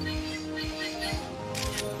you know.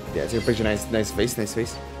 Yeah, take a picture. Nice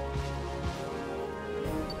face.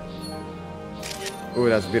 Oh,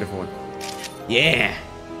 that's a beautiful one. Yeah.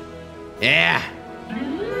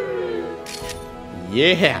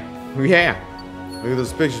 Look at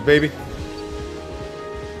those pictures, baby.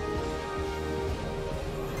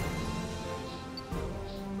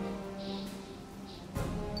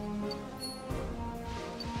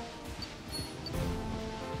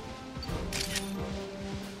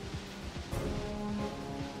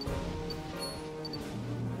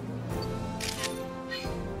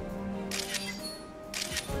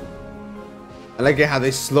 I like it how they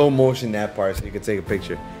slow motion that part so you can take a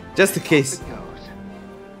picture. Just in case.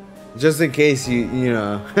 Just in case you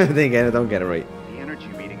know, don't get it right. The energy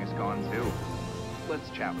meeting is gone too. Let's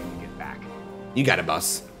chat when you get back. You got it,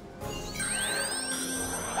 boss.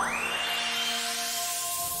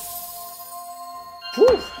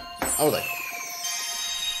 Whew. I was like...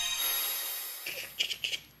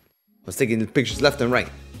 I was taking the pictures left and right.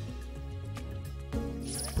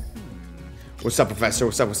 What's up, Professor?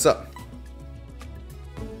 What's up?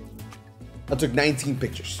 I took 19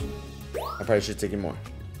 pictures. I probably should take more.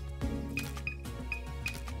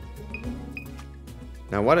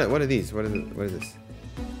 Now, what are these? What is this?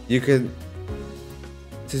 You can...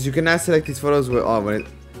 Says you cannot select these photos with all...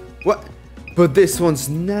 What? But this one's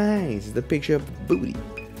nice. The picture of booty.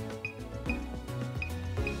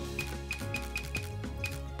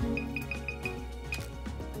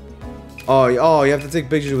 Oh, you have to take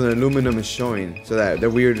pictures when aluminum is showing. So that the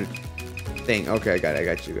weird thing. Okay, I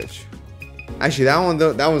got you. Actually, that one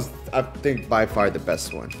though, that was, I think, by far the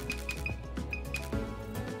best one.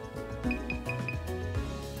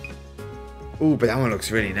 Ooh, but that one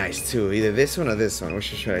looks really nice too. Either this one or this one. Which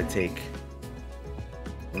should I take?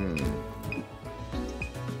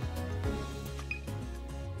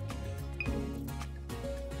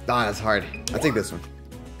 Ah, that's hard. I'll take this one.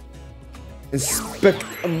 Inspect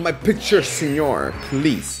my picture, senor,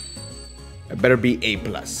 please. I better be A+.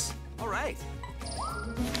 All right.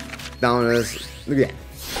 That one is, look at that.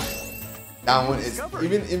 That one is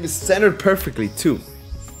even centered perfectly too.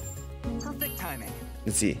 Perfect timing.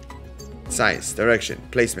 Let's see. Size, direction,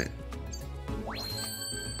 placement.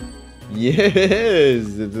 Yes,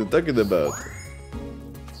 that's what I'm talking about.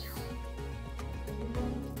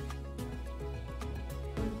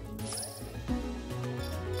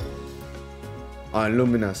 Oh,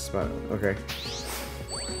 Luminous. Okay.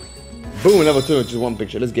 Boom, level 2, just one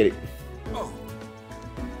picture. Let's get it.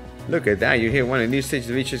 Look at that. You hit one of these stages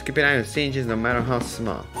of each. Keep an eye on changes no matter how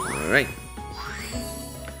small. Alright.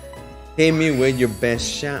 Hit me with your best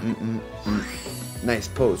shot. Nice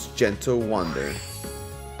pose. Gentle wonder.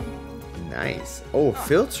 Nice. Oh,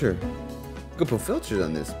 filter. You could put filters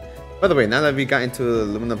on this. By the way, now that we got into the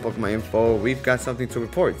Lumina Pokemon info, we've got something to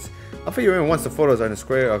report. I'll fill you in once the photos are in the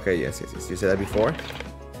square. Okay, yes. You said that before.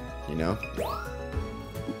 You know.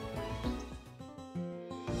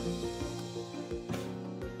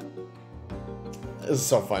 This is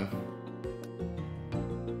so fun.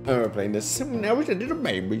 I remember playing this when I was a little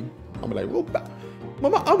baby. I'm like, well,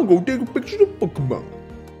 Mama, I'm gonna go take a picture of Pokemon.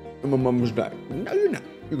 And my mom was like, no, you're not.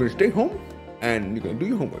 You're gonna stay home and you're gonna do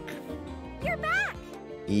your homework. You're back!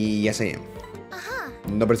 Yes, I am. Uh-huh.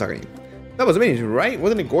 Nobody's talking to you. That was amazing, right?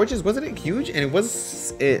 Wasn't it gorgeous? Wasn't it huge? And it was...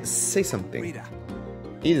 say something. Rita.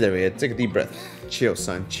 Either way, take a deep breath. Chill,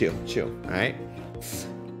 son. Chill. Alright?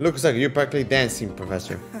 Looks like you're practically dancing,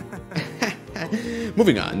 Professor.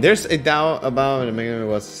 Moving on. There's a doubt about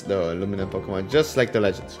what's the Lumina Pokemon, just like the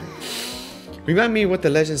legends. Remind me what the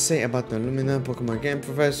legends say about the Lumina Pokemon again,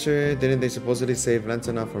 Professor. Didn't they supposedly save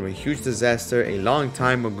Lantana from a huge disaster a long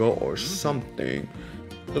time ago or something?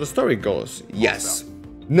 So the story goes, yes.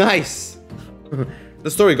 Nice!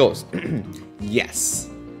 The story goes, yes.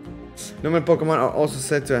 Lumina Pokemon are also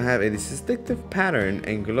said to have a distinctive pattern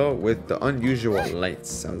and glow with the unusual lights.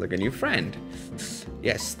 Sounds like a new friend.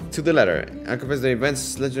 Yes, to the letter. Accompanies the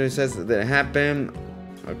events, legendary says that it happened.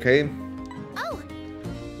 Okay. Oh.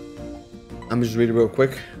 I'm just reading real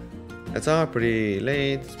quick. That's all, pretty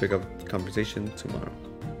late. Let's pick up the conversation tomorrow.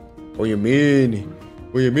 What you mean?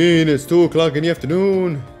 What you mean? It's 2 o'clock in the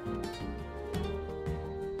afternoon.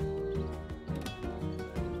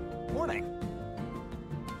 Morning.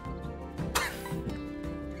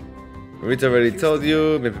 Rita already told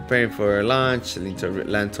you. Been preparing for lunch.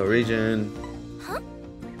 Lanto region.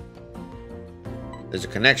 There's a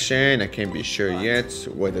connection. I can't be sure yet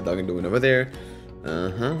what the dog is doing over there.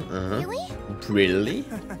 Really?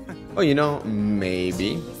 Oh, you know,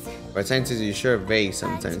 maybe. But scientists are sure vague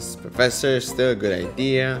sometimes. Professor, still a good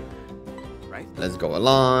idea. Right. Let's go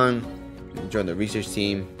along. Join the research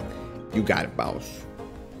team. You got it, boss.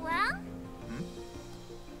 Well?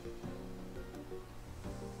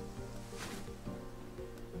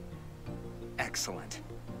 Excellent.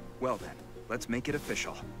 Well then, let's make it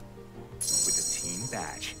official. With a team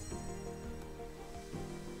badge.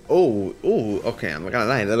 Oh, okay, I'm not gonna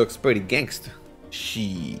lie, that looks pretty gangster.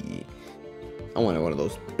 She. I wanted one of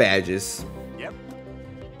those badges. Yep.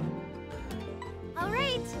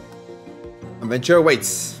 Alright. Adventure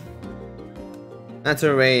awaits. Not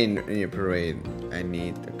to rain in your parade. I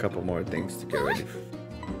need a couple more things to get ready.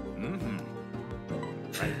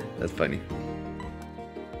 That's funny.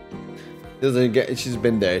 Doesn't get. She's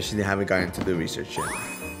been there. She haven't gotten to the research yet.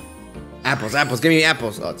 Apples, give me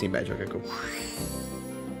apples. Oh, team badge. Okay, cool.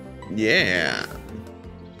 Yeah.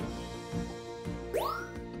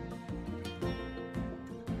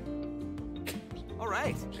 All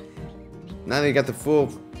right. Now that you got the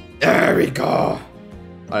full. There we go. Oh,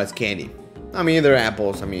 that's candy. I mean, they're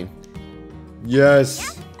apples. I mean,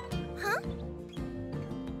 yes. Huh?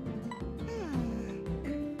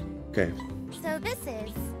 Okay. So this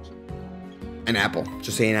is... An apple.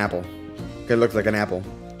 Just say an apple. Okay, it looks like an apple.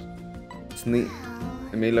 It's neat.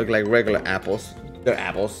 It may look like regular apples. They're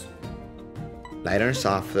apples. Lighter and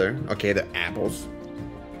softer. Okay, they're apples.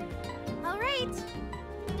 Alright.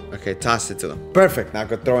 Okay, toss it to them. Perfect. Now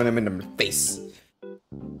go throwing them in the face.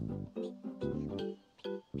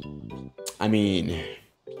 I mean...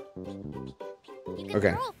 You can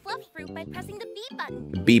Okay. throw a fluff fruit by pressing the B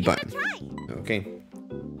button. The B Give it a button. try. Okay.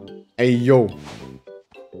 Hey, yo.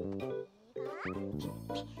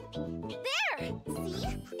 There! See?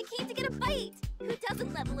 It came to get a bite. Who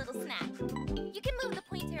doesn't love a little snack? You can move the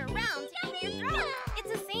pointer around to aim your throw.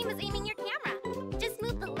 It's the same as aiming your camera. Just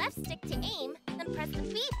move the left stick to aim, then press the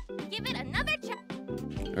B. Give it another try.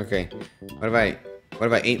 Okay. What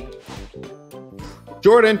if I aim?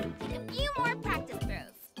 Jordan! A few more practice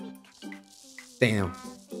throws. Damn.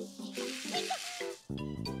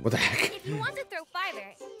 What the heck? If you want to throw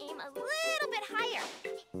farther, aim a little bit higher.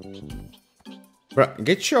 Bro,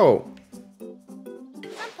 get your...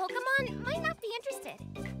 Some Pokemon might not be interested.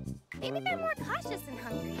 Maybe they're more cautious and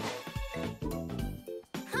hungry.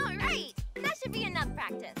 Alright, that should be enough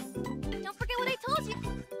practice. Don't forget what I told you.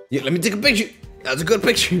 Yeah, let me take a picture. That was a good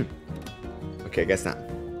picture. Okay, I guess not.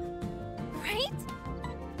 Right?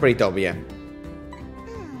 Pretty dope, yeah.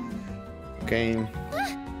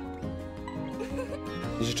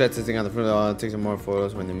 You should try testing out the fruit. Take some more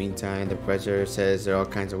photos. But in the meantime, the professor says there are all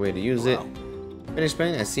kinds of ways to use it. Finish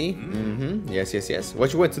playing? I see. Yes, yes, yes.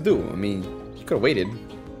 What you want to do? I mean, you could have waited.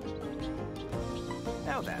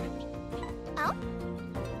 Now then. Oh?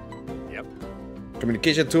 Yep.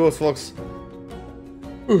 Communication tools, folks.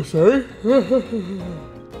 Oh, sorry.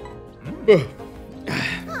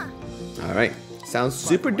 All right. Sounds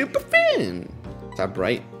super duper fun. Top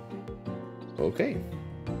right. Okay.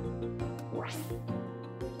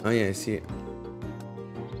 Oh yeah, I see it.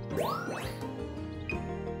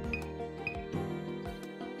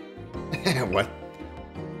 What?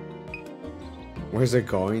 Where's it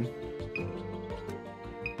going?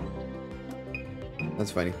 That's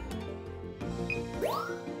funny.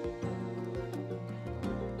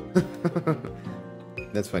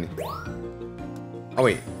 That's funny. Oh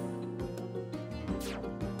wait.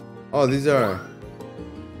 Oh, these are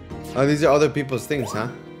other people's things, huh?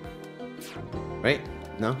 Right?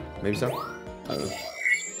 No? Maybe so? I don't know.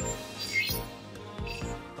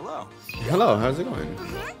 Hello. Hello, how's it going?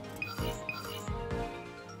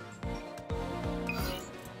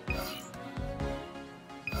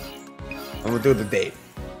 I'm gonna do the date.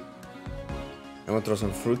 I'm gonna throw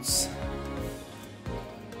some fruits.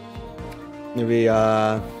 Maybe,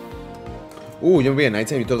 ooh, you know, be a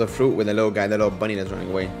nighttime. You throw the fruit with the little guy, the little bunny that's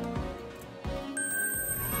running away.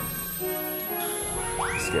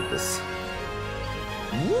 Skip this.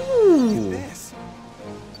 Ooh. This.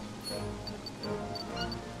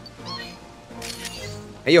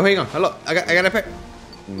 Hey, yo, hang on. Hello. I got a pack.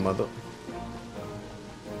 Mother.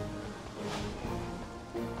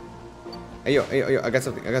 Hey, yo, I got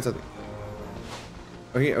something.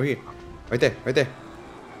 Oh, here. Right there.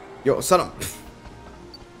 Yo, son of...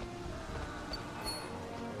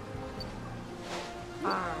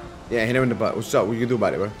 Yeah, hit him in the butt. What's up? What you can do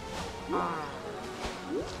about it, bro?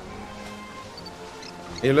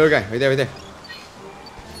 Hey, little guy. Right there.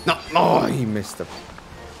 No. Oh, he missed him.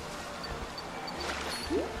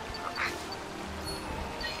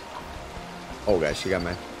 Oh, gosh, she got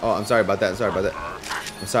mad. Oh, I'm sorry about that. I'm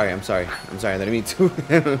sorry. I didn't mean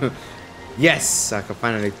to. Yes, I can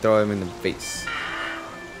finally throw him in the face.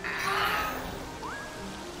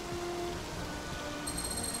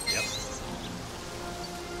 Yep.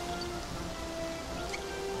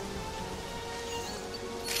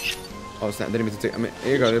 Oh snap! Didn't mean to take. I mean,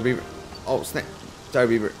 here you go, little beaver. Oh snap! Sorry,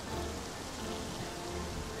 beaver.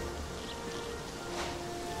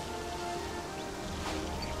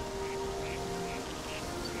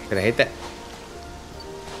 Did I hit that?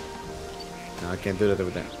 No, I can't do that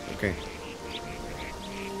with that. Okay.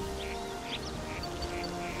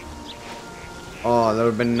 Oh, that would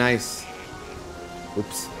have been nice.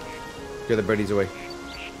 Oops. Get the birdies away.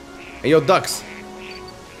 Hey, yo, ducks.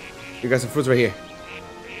 You got some fruits right here.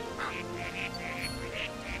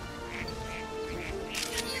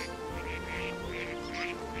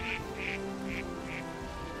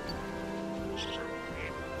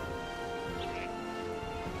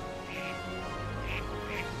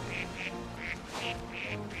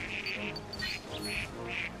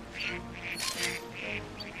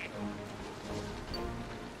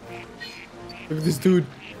 Look at this dude.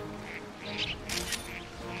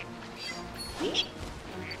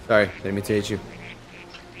 Sorry, didn't mean to hit you.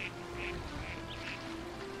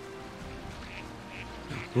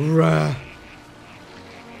 Rah.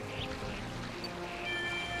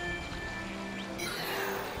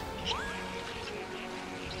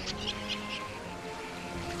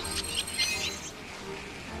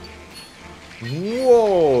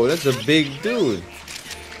 Whoa, that's a big dude.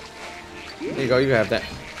 There you go, you can have that.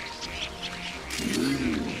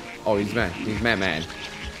 Oh, he's mad. He's mad.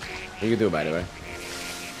 What you can do about it, right?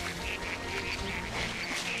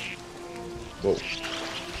 Whoa.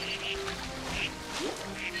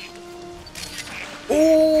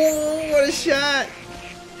 Oh, what a shot!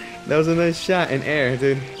 That was a nice shot in air,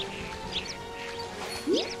 dude.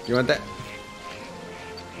 You want that?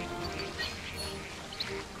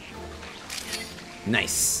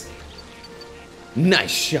 Nice.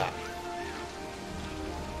 Nice shot.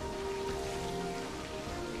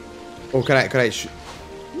 Oh, can I shoot?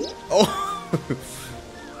 Oh.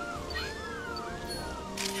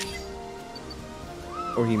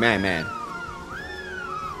 Oh, he mad.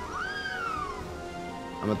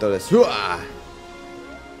 I'm gonna throw this.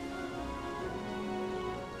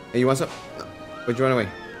 Hey, you want some? No. Why'd you run away?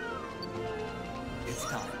 It's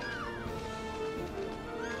time.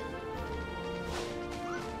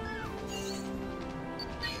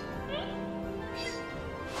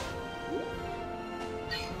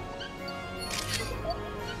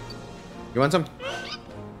 You want some?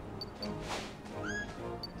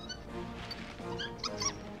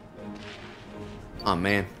 Oh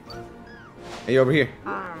man. Hey, over here.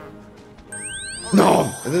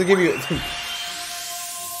 No! It doesn't give you.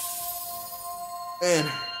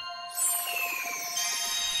 Man.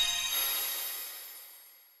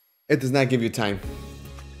 It does not give you time.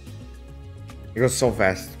 It goes so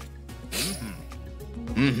fast.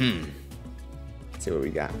 Mm-hmm. Let's see what we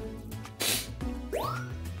got.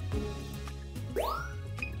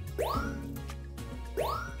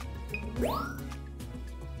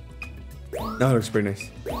 That looks pretty nice.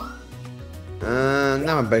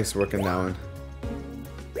 Now my base working that one.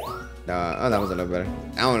 Oh, that was a little better.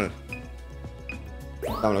 That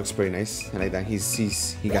one looks pretty nice. I like that. He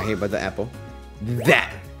got hit by the apple.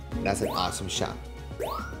 That's an awesome shot.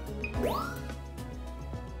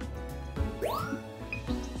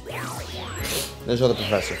 Let's show the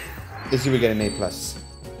professor. Let's see if we get an A+. Let's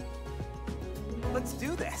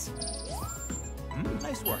do this.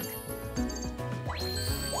 Nice work.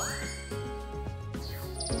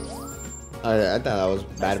 I thought that was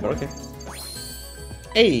bad, but okay.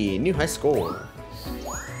 Hey, new high score.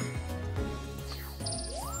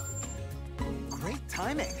 Great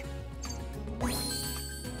timing.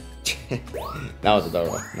 That was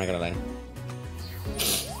adorable, I'm not gonna lie.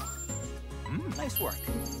 Nice work.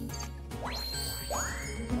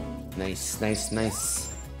 Nice, nice,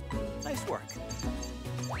 nice. Nice work.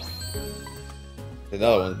 The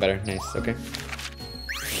other one's better. Nice, okay.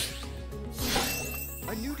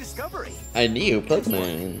 A new discovery. A new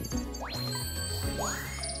Pokemon.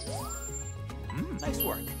 Nice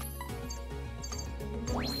work.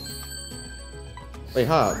 Wait,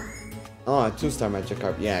 huh? Oh, a 2-star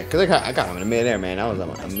Magikarp. Yeah, because I got him in the midair, man. That was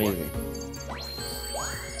amazing.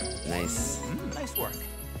 Nice. Nice work.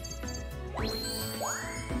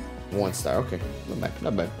 1-star, okay. Not bad,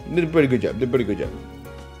 not bad. Did a pretty good job. Did a pretty good job.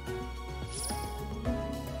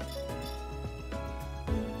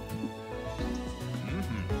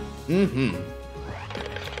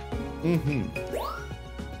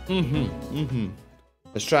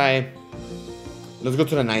 Let's try. Let's go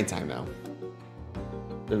to the nighttime now.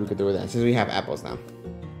 Then we could do that since we have apples now.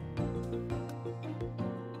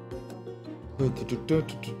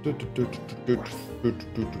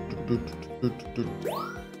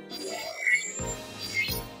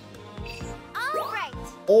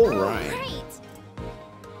 All right.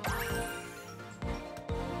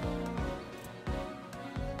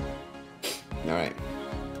 All right.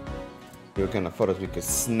 What kind of photos we could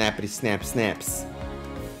snappity snap snaps.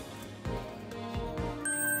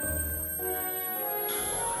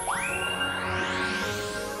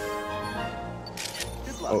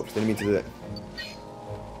 Oh, didn't mean to do that.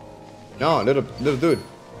 No, little dude.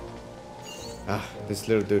 Ah, this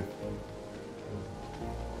little dude.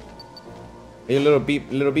 Hey, little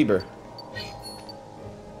Bieber.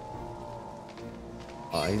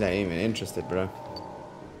 Oh, he's not even interested, bro.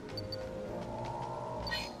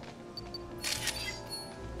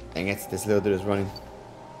 Dang it, this little dude is running.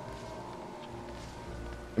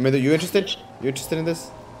 Amanda, you interested? You interested in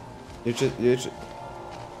this? You interested?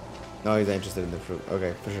 No, he's not interested in the fruit.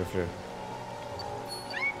 Okay, for sure.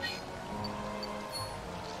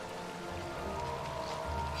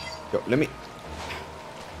 Yo, let me.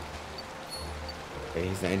 Okay,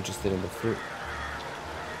 he's not interested in the fruit.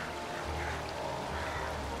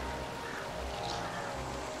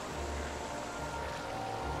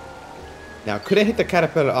 Now, could I hit the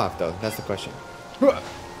caterpillar off though? That's the question.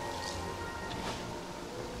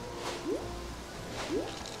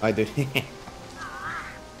 I did.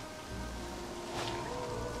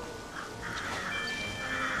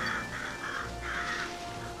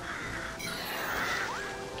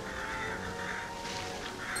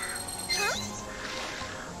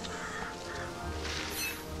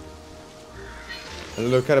 The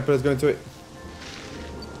little caterpillar's going to it.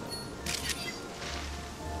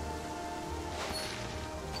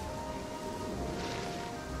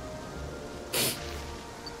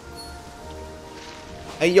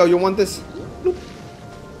 Hey, yo, you want this? Nope.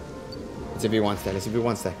 Let's see if he wants that. Let's see if he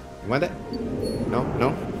wants that. You want that?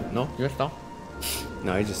 No? You just don't?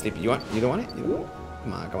 No, he's just sleeping. You don't want it? You don't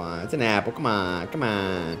want it? Come on. It's an apple. Come on.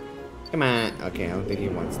 Okay, I don't think he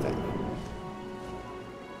wants that.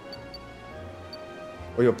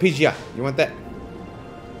 Oh, yo, PGI. You want that?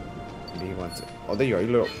 Maybe he wants it. Oh, there you are.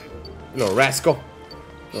 You little rascal.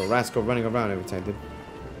 Little rascal running around every time, dude.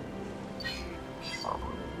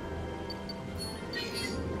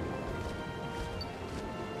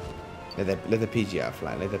 Let the PGI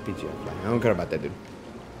fly. Let the PGI fly. I don't care about that, dude.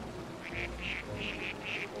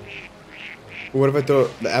 What if I throw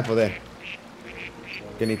the apple there?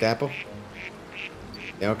 Can you eat the apple?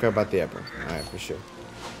 They don't care about the apple. Alright, for sure.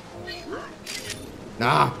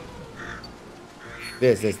 Nah!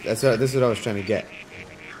 This is what I was trying to get.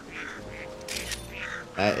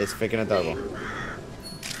 That is freaking adorable.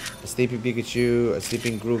 A sleeping Pikachu, a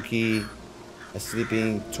sleeping Grookey, a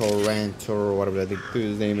sleeping Torrent, whatever I think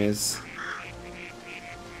his name is.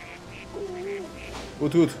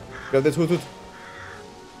 Hoot hoot. Grab this hoot hoot.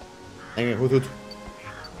 Hang on, hoot hoot.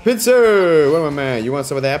 Pincer! What am I, man? You want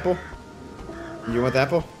some of the apple? You want the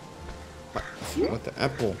apple? What? You want the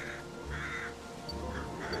apple?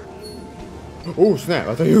 Oh snap!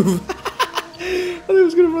 I thought you. I thought he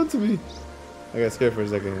was gonna run to me. I got scared for a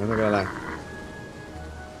second. I'm not gonna lie.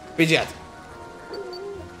 Pidgeot.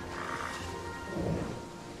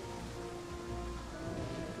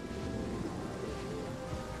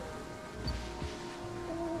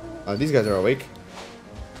 Oh, these guys are awake.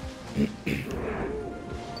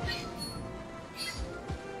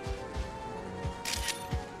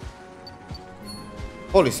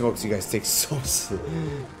 Holy smokes, you guys take so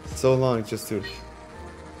long just to.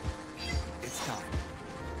 It's time.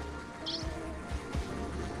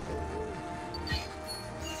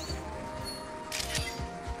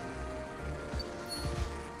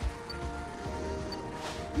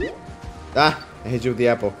 Ah! I hit you with the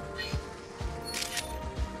apple.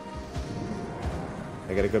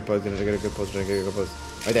 I got a good pose, I got a good pose, I got a good pose.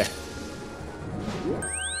 Right there.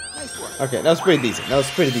 Nice work. Okay, that was pretty decent. That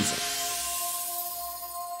was pretty decent.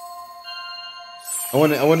 I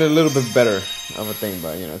wanted a little bit better of a thing,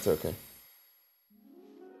 but you know, it's okay.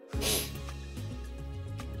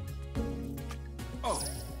 Oh.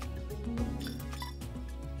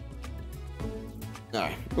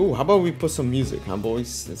 Alright. Ooh, how about we put some music, huh,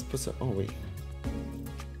 boys? Let's put some. Oh, wait.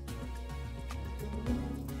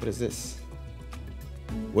 What is this?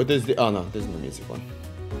 What is the. Oh, no, there's no music one.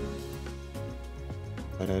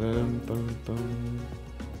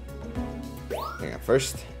 Hang on,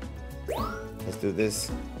 first. Let's do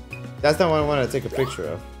this. That's not what I wanted to take a picture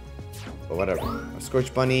of. But whatever. A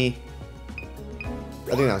Scorch Bunny. I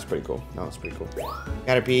think that was pretty cool. That was pretty cool.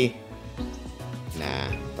 Caterpie.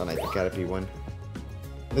 Nah, don't like the Caterpie one.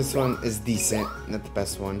 This one is decent, not the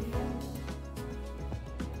best one.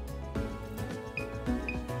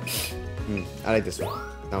 I like this one.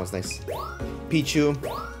 That was nice. Pichu.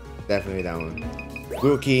 Definitely that one.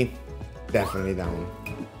 Grookey. Definitely that one.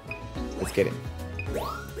 Let's get it.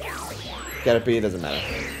 Caterpie, doesn't matter.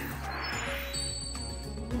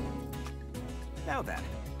 Now then.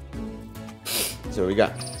 So we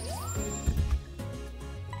got.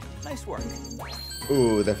 Nice work.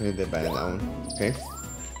 Ooh, definitely did better that one. Okay.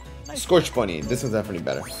 Nice. Scorch Bunny. This one's definitely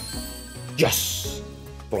better. Yes!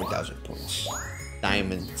 4,000 points.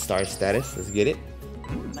 Diamond star status. Let's get it.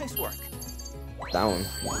 Nice work. That one.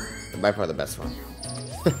 By far the best one.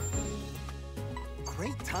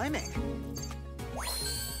 Great timing.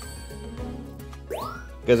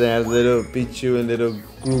 Because it has little Pichu and little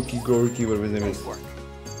Grookey, whatever his name Nice is. work.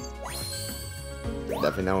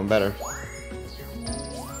 Definitely that one better.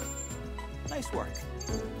 Nice work.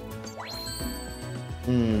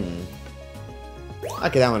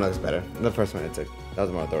 Okay, that one looks better. The first one I took. That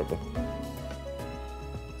was more adorable.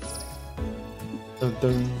 Dun,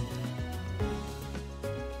 dun.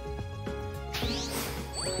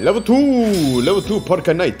 Level 2! Level 2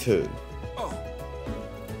 Porca Knight. Oh.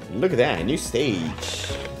 Look at that, new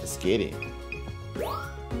stage. Let's get it.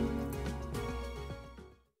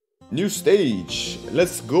 New stage.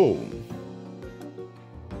 Let's go.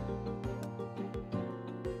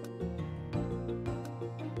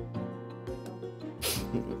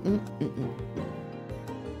 Turning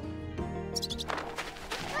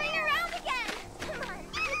around again! Come on,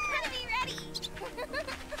 you gotta be ready!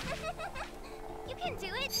 You can do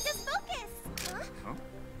it, just focus!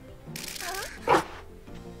 Huh?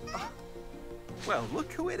 Well,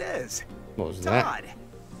 look who it is. What was that? Todd.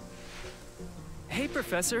 Hey,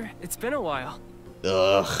 Professor. It's been a while.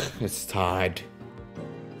 Ugh, it's Todd.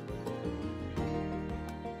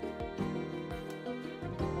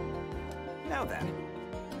 Now then.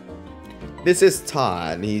 This is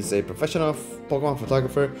Todd. He's a professional Pokemon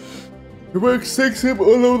photographer who works takes him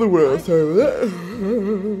all over the world. Sorry about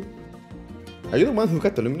that. Are you the one who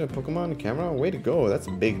got the Lumina Pokemon camera? Way to go. That's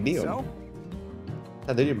a big deal. So,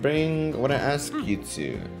 Did you bring what I asked you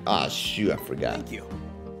to? Ah, shoot, I forgot. thank you.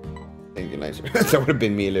 Thank you, nicer. That would have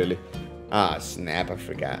been me, literally. Ah, snap, I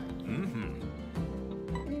forgot.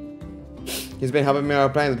 He's been helping me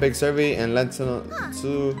out planning the big survey and led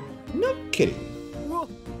to no kidding. Whoa.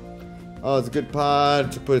 Oh, it's a good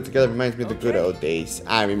pod to put it together. Reminds me of the good old days.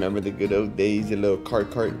 I remember the good old days. Your little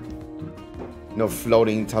cart. No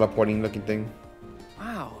floating, teleporting looking thing.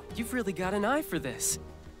 Wow, you've really got an eye for this.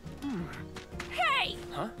 Hey!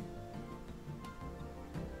 Huh?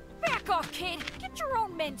 Back off! off, kid. Get your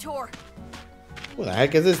own mentor. Who the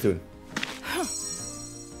heck is this dude?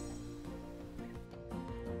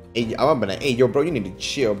 Hey, I'm gonna. Hey, yo, bro, you need to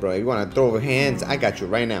chill, bro. If you wanna throw over hands, I got you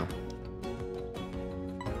right now.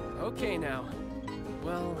 Okay now.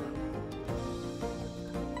 Well,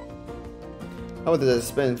 How about the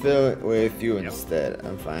spin fill with you instead?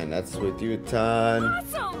 I'm fine. That's with you, Ton.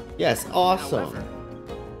 Awesome. Yes, awesome. however,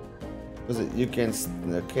 Was it you can?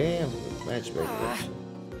 Okay, match badge.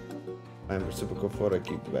 I'm reciprocal photo.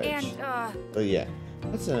 Keep the badge. And Oh yeah,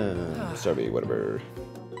 that's sorry, whatever.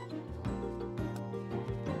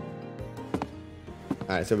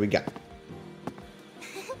 All right, so we got.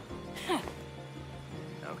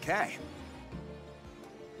 Okay.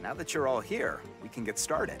 Now that you're all here, we can get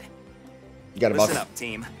started. You got a Listen boss. up,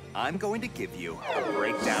 team. I'm going to give you a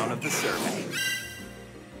breakdown of the survey.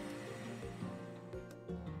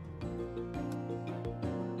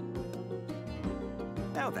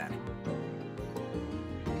 Now then,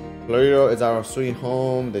 Florido is our sweet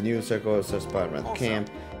home. The new circle is a spot around the camp.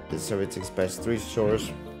 This survey takes past 3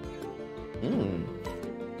 shores.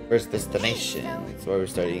 First destination. That's why we're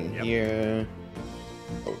starting here.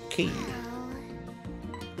 Okay.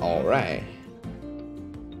 All right.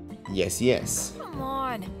 Yes, yes. come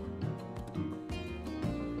on.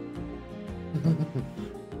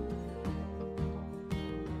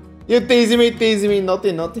 You're teasing me,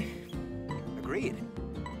 nothing. agreed.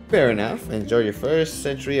 Fair enough. Enjoy your first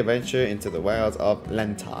century adventure into the wilds of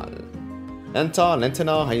Lental.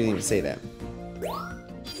 Lental, how do you even say that?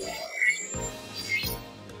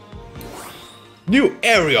 New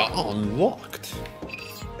area unlocked.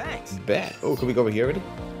 Thanks. Bet. Oh, can we go over here already?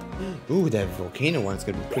 Ooh, that volcano one's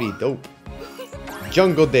gonna be pretty dope.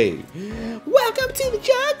 Jungle Day. Welcome to the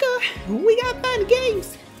jungle. We got fun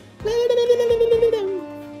games.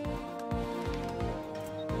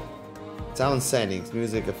 Sound settings,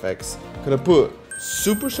 music effects. Could I put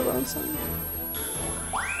super surround sound?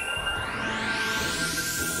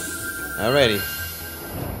 Alrighty.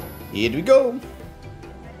 Here we go.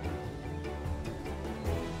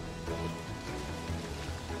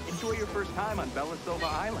 Enjoy your first time on Belisova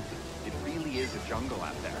Island. It really is a jungle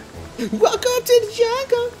out there. Welcome to the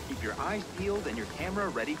jungle. Keep your eyes peeled and your camera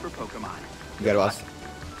ready for Pokemon. You got us.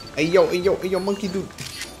 Hey yo, monkey dude.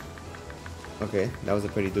 Okay, that was a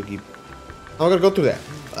pretty dookie. I'm gonna go through that.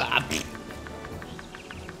 Ah.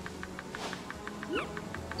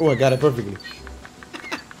 Oh, I got it perfectly.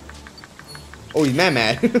 Oh, he's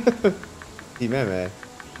mad. He's mad.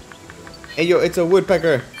 Hey yo, it's a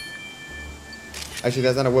woodpecker. Actually,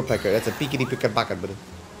 that's not a woodpecker. That's a peekity picker bucket, buddy.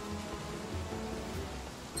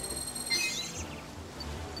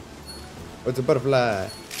 Oh, it's a butterfly.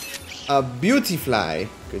 A beauty fly.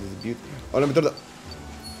 Because it's beauty. Oh, let me throw the.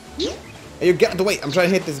 Hey, you get out of the way. I'm trying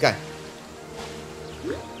to hit this guy.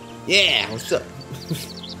 Yeah, what's up?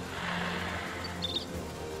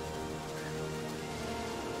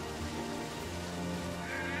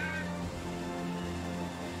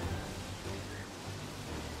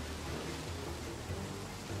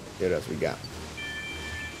 What else we got?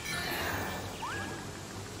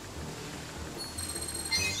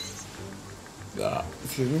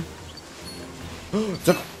 Excuse me.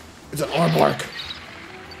 It's an aardvark.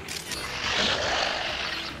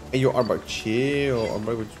 Hey, yo, aardvark, chill.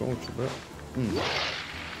 Aardvark, what's wrong with you, bro?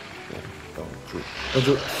 Yeah, don't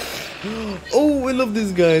shoot. Oh, I love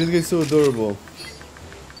this guy. This guy's so adorable.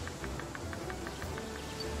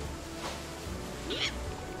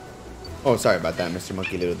 Oh, sorry about that, Mr.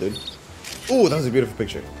 Monkey Little Dude. Oh, that was a beautiful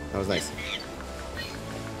picture. That was nice.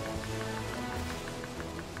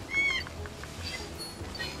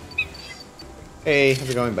 Hey, how's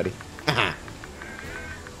it going, buddy? Haha.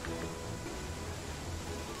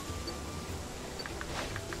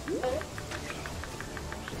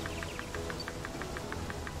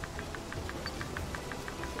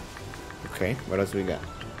 Okay, what else we got?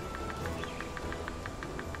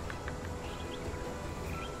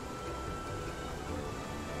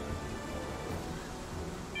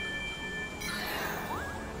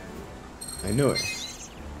 I knew it.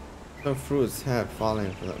 Some fruits have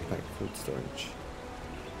fallen from the packed food storage.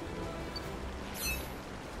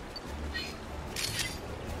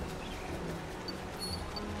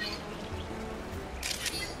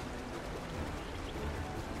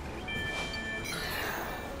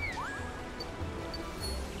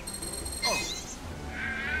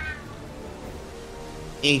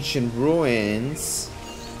 Ancient ruins.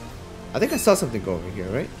 I think I saw something go over here,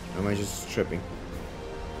 right? Or am I just tripping?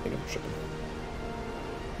 I think I'm tripping.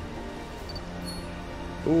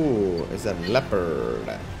 Ooh, it's a leopard.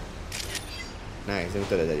 Nice, let me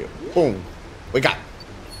tell that you. Boom! Wake up!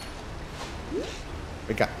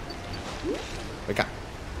 Wake up! Wake up.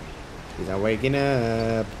 He's not waking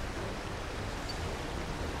up.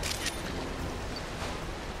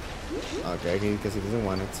 Okay, because he doesn't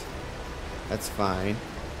want it. That's fine.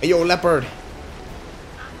 Hey, yo, leopard!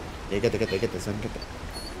 Yeah, get this, son. Get that.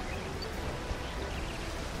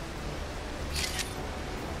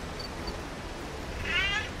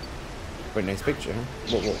 Very nice picture, huh?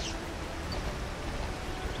 Whoa.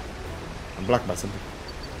 I'm blocked by something.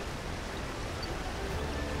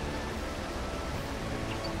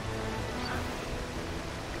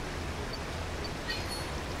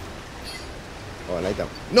 Oh, I like that.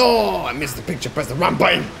 No! I missed the picture. Press the wrong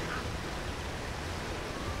button.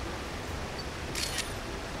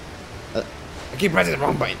 I keep pressing the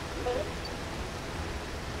wrong button.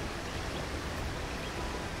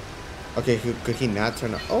 Okay, could he not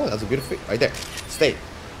turn on? Oh, that's a beautiful. Right there. Stay.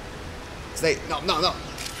 Stay. No.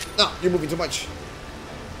 No, you're moving too much.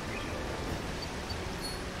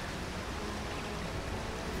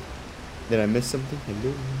 Did I miss something?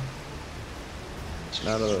 Hello?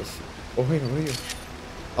 None of those. Oh, hang on, what are you?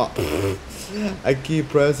 Oh, I keep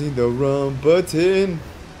pressing the wrong button,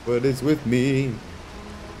 but it's with me.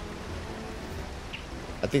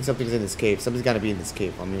 I think something's in this cave. Something's gotta be in this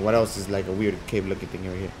cave. I mean, what else is like a weird cave-looking thing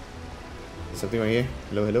right here? Something right here?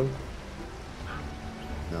 Hello?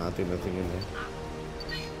 No, I think nothing in there.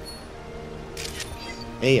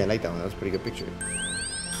 Hey, I like that one. That was a pretty good picture.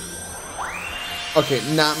 Okay,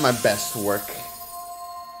 not my best work.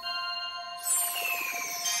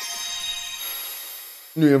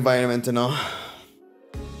 New environment and all.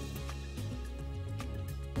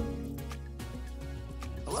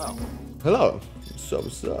 Hello.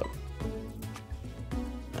 What's up?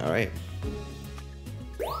 Alright.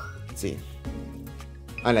 Let's see.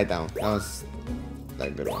 I like that one. That was a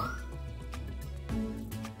good one.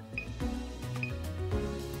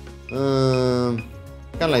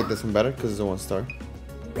 Kinda like this one better because it's a 1 star.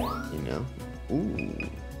 You know. Ooh.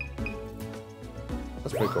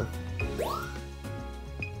 That's pretty cool.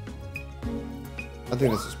 I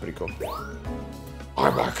think this is pretty cool.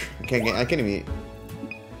 Arbok. I can't even.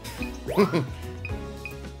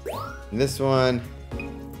 This one.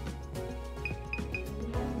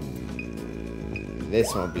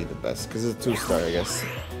 This one would be the best because it's a 2 star, I guess.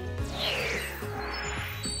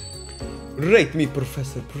 Rate me,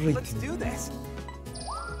 Professor. Rate Let's do this.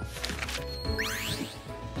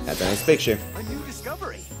 That's a nice picture. A new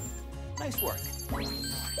discovery. Nice work.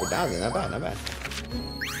 4,000. Not bad.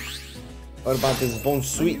 What about this bone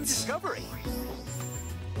sweet? Discovery.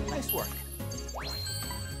 Nice work.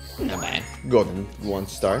 Not bad. Golden 1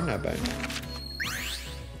 star. Not bad.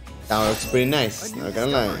 That one looks pretty nice. Not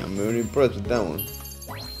gonna lie. I'm really impressed with that one.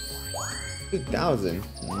 2,000.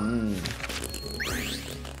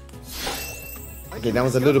 Okay, that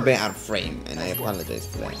was a little bit out of frame, and I apologize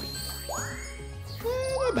for that.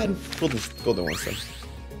 Not bad. Golden 1 star.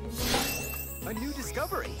 A new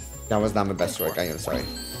discovery. That was not my best work. I am sorry.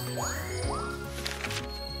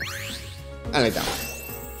 I like that one.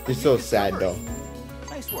 He's so sad though.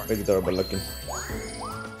 Nice work. Very adorable looking.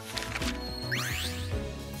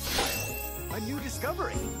 A new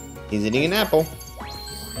discovery. He's eating an apple.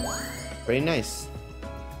 Pretty nice.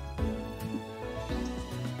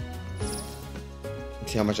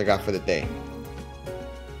 Let's see how much I got for the day.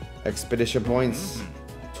 Expedition points.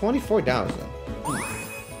 24,000.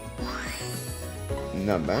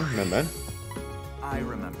 Not bad. I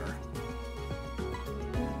remember.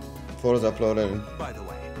 Photos uploaded. By the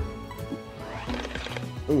way.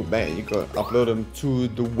 Oh, man, you could upload them to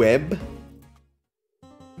the web.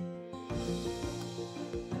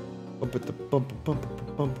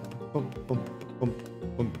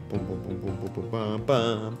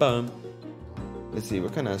 Let's see,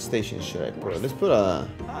 what kind of station should I put? Let's put a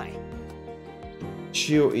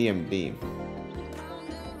Chill EMD.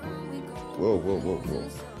 Whoa.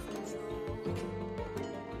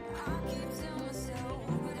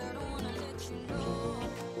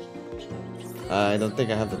 I don't think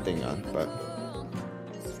I have the thing on, but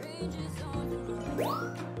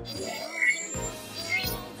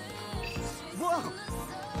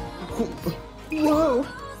whoa!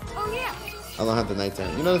 Oh yeah. I don't have the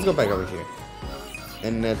nighttime. You know, let's go back over here,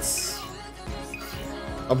 and let's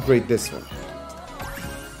upgrade this one.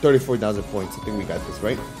 34,000 points. I think we got this,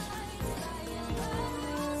 right?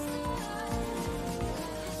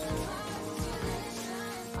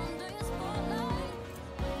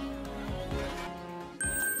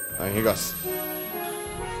 Alright, here goes.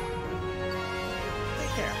 Take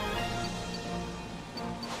care.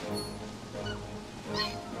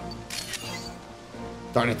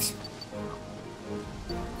 Darn it.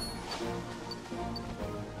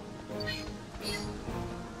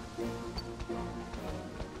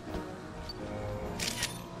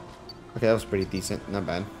 Okay, that was pretty decent. Not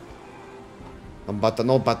bad.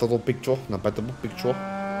 No battle picture. Not battle picture.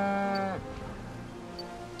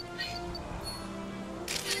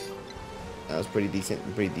 That was pretty decent.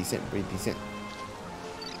 Pretty decent. Pretty decent.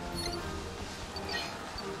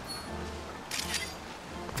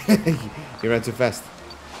 He ran too fast.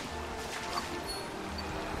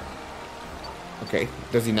 Okay.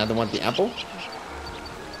 Does he not want the apple?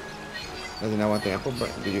 Does he not want the apple? But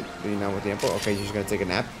do you not want the apple? Okay, you're just gonna take a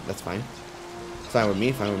nap. That's fine. Fine with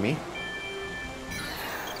me. Fine with me.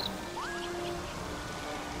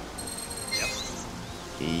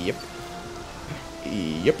 Yep.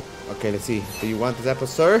 Yep. Okay, let's see. Do you want this apple,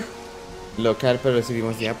 sir? Little caterpillar, let's see if he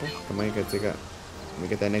wants the apple. Come on, you gotta take a... Let me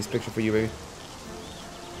get that next picture for you, baby.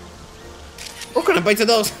 What kind of bites are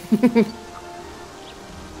those? It's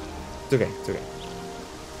okay, it's okay.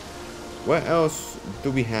 What else do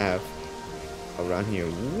we have around here?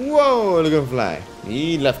 Whoa, look at him fly.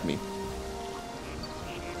 He left me.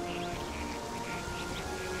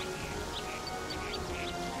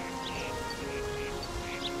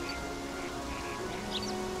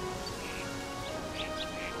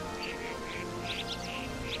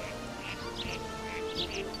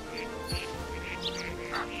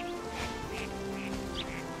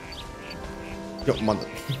 Yo, mother.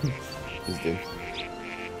 He's dead.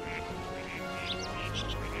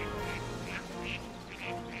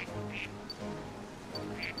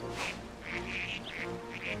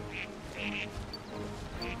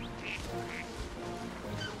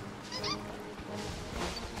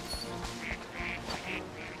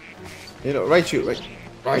 You know, right you.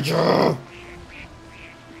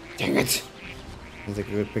 Dang it. Let's take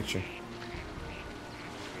a good picture.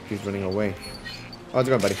 He's running away. Oh, how's it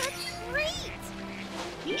going, buddy?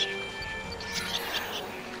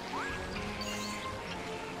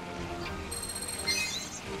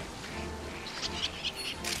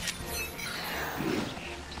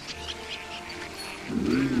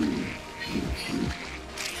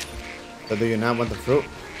 So do you not want the fruit?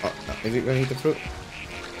 Oh, is it gonna eat the fruit?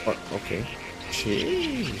 Oh, okay.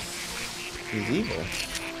 Jeez. He's evil.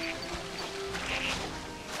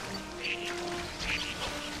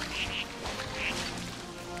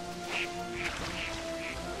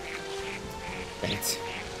 Thanks.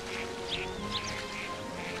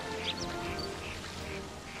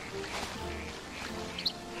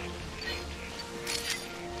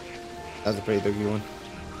 That's a pretty doggy one.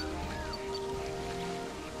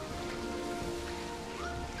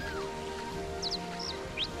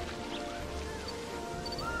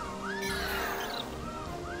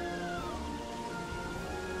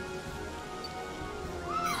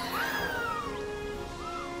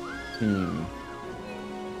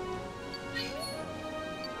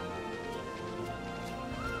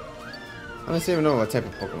 I don't even know what type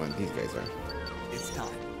of Pokemon these guys are. It's time.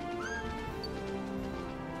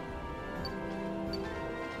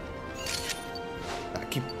 I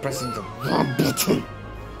keep pressing the wrong button.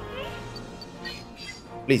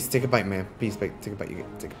 Please take a bite, man. Please take a bite. You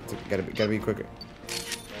gotta be quicker.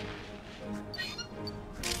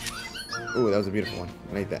 Ooh, that was a beautiful one.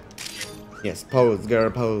 I like that. Yes, pose,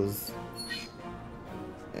 girl, pose.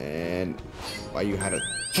 And why you had to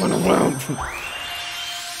turn around?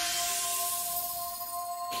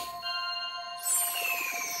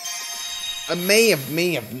 I may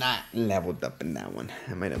have not leveled up in that one.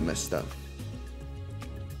 I might have messed up.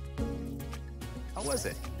 How was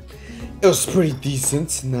it? It was pretty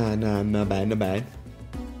decent. Nah, not bad, not bad.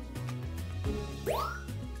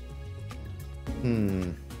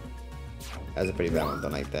 That was a pretty bad one.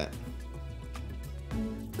 Don't like that.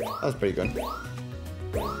 That was pretty good.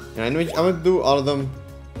 And I know I'm gonna do all of them.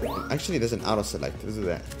 Actually, there's an auto select. Let's do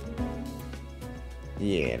that.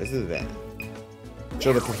 Yeah, let's do that.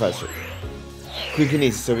 Show the professor. Quick and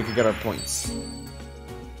easy so we can get our points.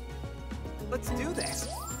 Let's do this.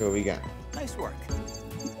 See what we got. Nice work.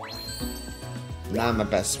 Not my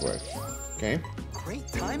best work. Okay. Great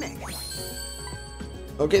timing.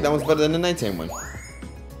 Okay, that one's better than the nighttime one.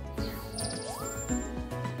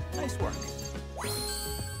 Nice work.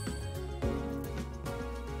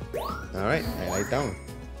 Alright, I like that one.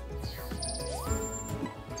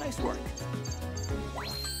 Nice work.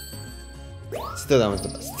 Still, that one's the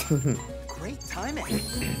best. Great timing.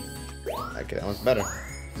 Okay, that one's better.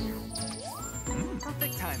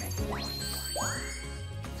 Perfect timing.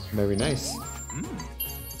 Very nice.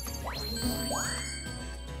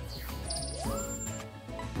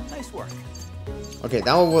 Nice work. Okay,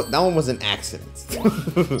 that one was an accident.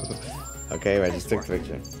 Okay, I just took the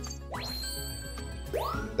picture.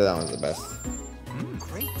 That one's the best.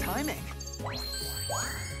 Great timing.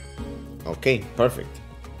 Okay, perfect.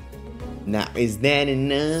 Now is that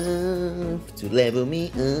enough to level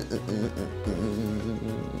me up?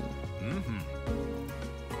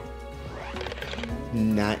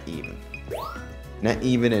 Not even. Not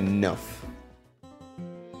even enough.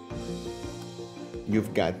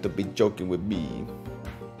 You've got to be joking with me.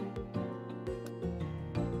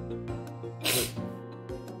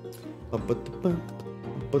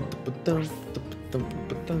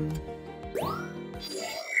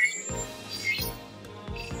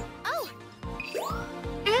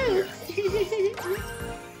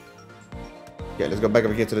 Okay, let's go back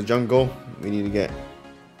up here to the jungle. We need to get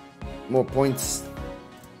more points.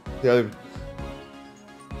 The other,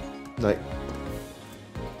 like,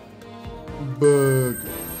 bug.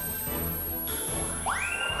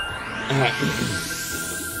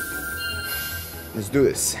 Let's do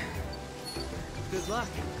this. Good luck.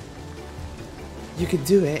 You can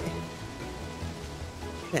do it.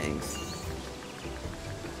 Thanks.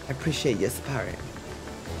 I appreciate your spirit.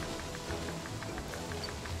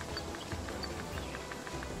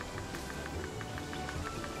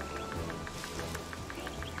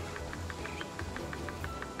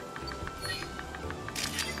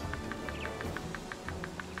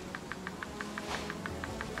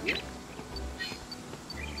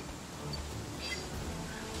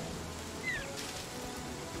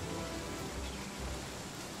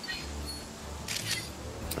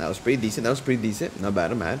 That was pretty decent. That was pretty decent. Not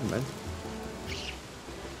bad. I'm mad. I'm mad.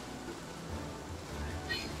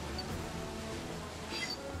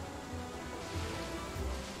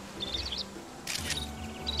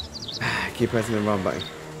 Keep pressing the wrong button.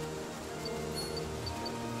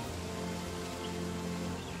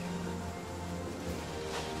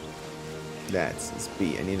 It's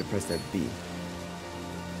B. I need to press that B.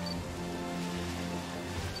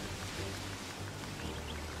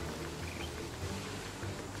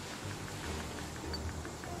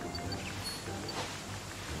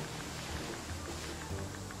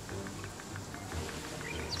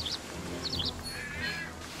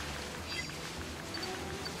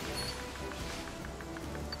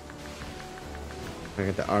 I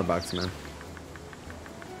get the R box, man.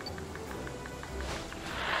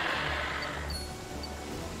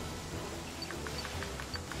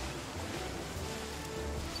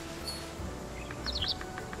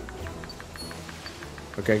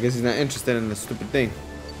 Okay, I guess he's not interested in the stupid thing.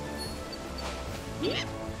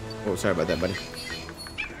 Oh, sorry about that, buddy.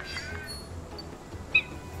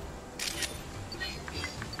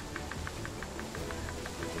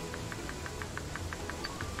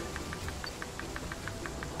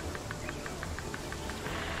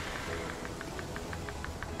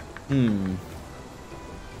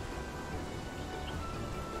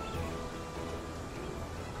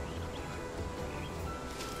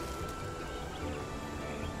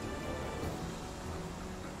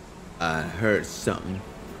 I heard something.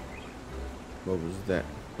 What was that?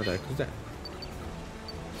 What the heck was that?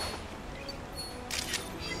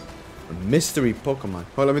 A mystery Pokemon.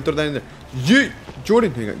 Oh, let me throw that in there. Yeet!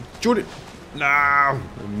 Jordan! Hang on. Jordan! No! I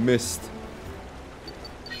missed.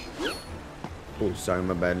 Oh, sorry,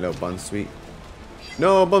 my bad, little Bunsweet.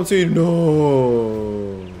 No, Bunsweet,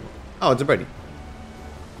 no! Oh, it's a birdie.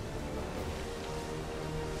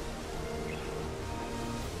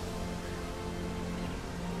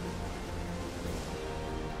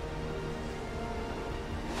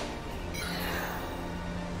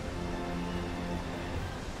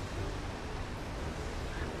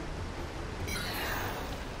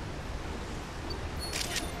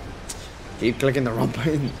 Keep clicking the wrong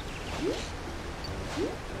button.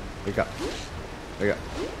 Wake up. Wake up.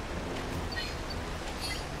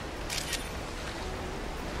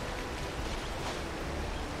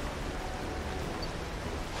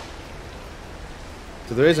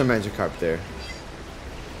 So there is a Magikarp there.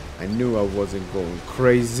 I knew I wasn't going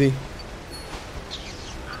crazy.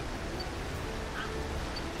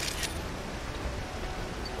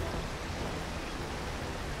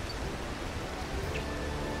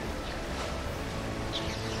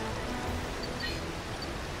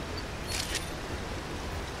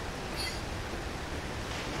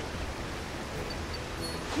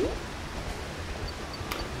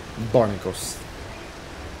 Barnacles.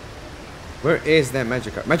 Where is that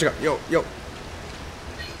Magikarp? Magikarp, yo, yo.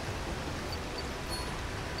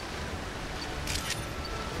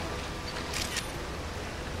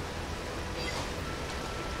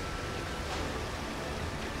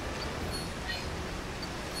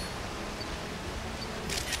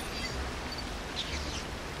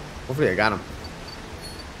 Hopefully I got him.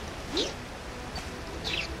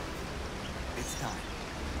 It's time.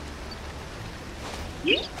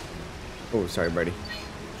 Oh, sorry, buddy.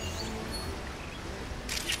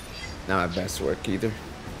 Not my best work either.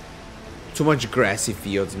 Too much grassy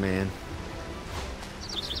fields, man.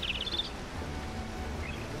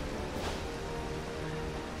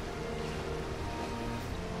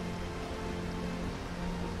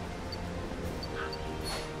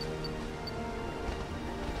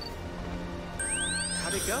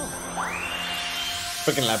 How'd it go?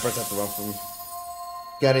 Freaking leopards have to run from me.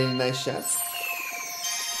 Got any nice shots?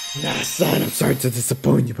 Nah, son, I'm sorry to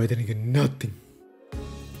disappoint you, but I didn't get nothing.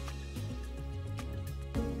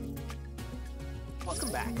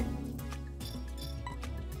 Welcome back.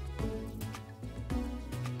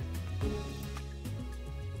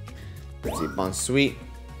 Let's see, Bon Sweet.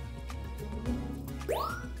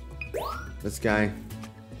 This guy.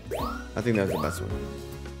 I think that's the best one.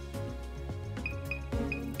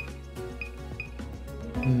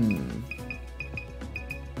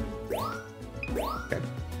 Okay.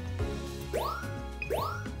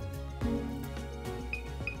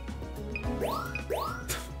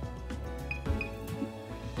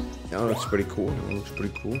 That one looks pretty cool. That one looks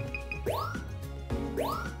pretty cool.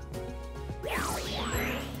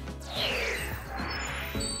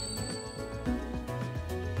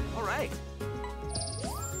 All right.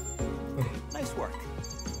 Nice work.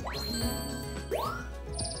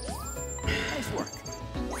 Nice work.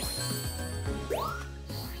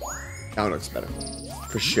 That one looks better.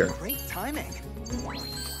 For sure. Great timing.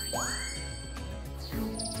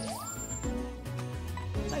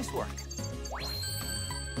 Nice work.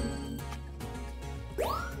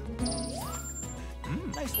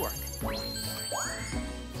 Nice work.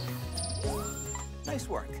 Nice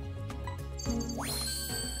work.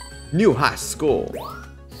 New high school.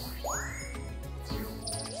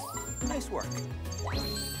 Nice work.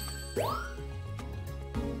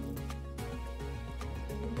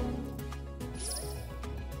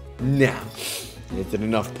 Now, is it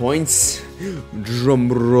enough points? Drum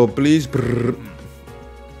roll, please. Brrr.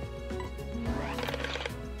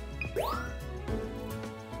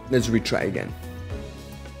 Let's retry again.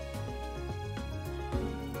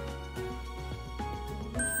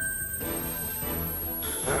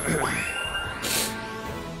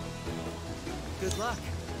 Good luck.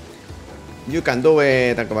 You can do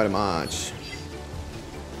it. Thank you very much.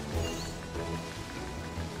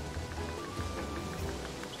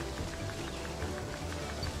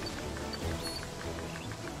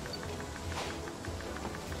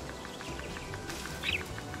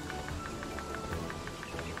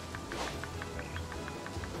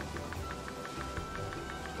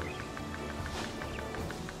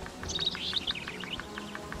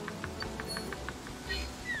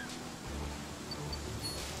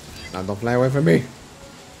 Now don't fly away from me.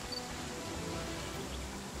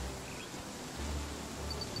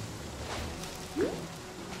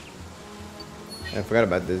 I forgot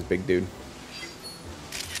about this big dude.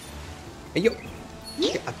 Hey yo,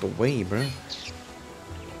 get out the way, bro.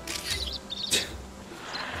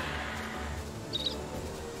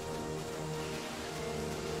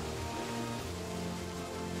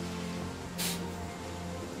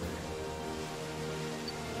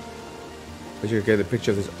 I should get a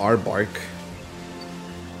picture of this aardvark.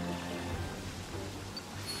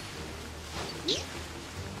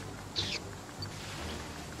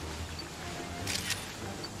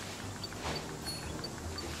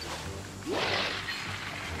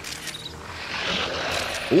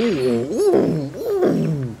 Ooh.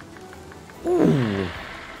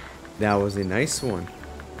 That was a nice one.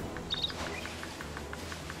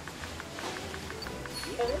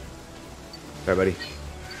 Sorry, buddy.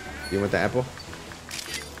 You want the apple?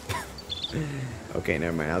 Okay,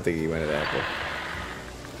 never mind. I'll take you wanted the apple.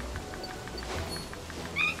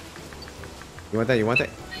 You want that? You want that?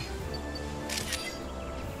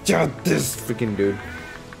 God, this freaking dude.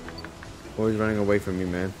 Always running away from me,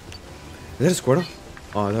 man. Is that a Squirtle?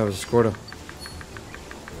 Oh, that was a Squirtle.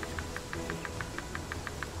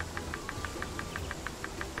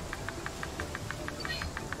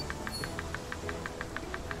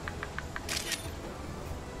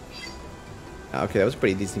 Okay, that was a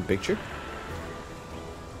pretty decent picture.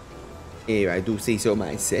 If I do say so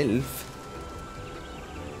myself.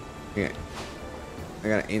 Okay. I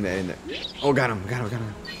gotta aim that in there. Oh, got him, got him, got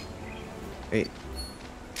him. Hey.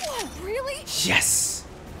 Whoa, really? Yes!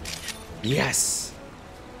 Yes!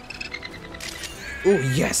 Oh,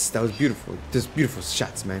 yes! That was beautiful. Just beautiful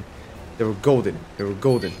shots, man. They were golden. They were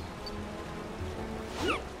golden.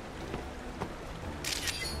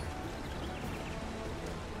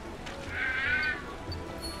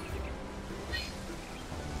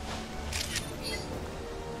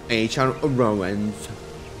 A channel of Romans.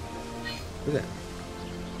 What's that?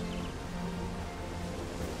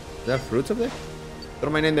 Is that fruits up there? Throw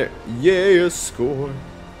my name there. Yeah, score.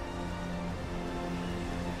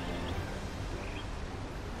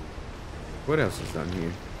 What else is down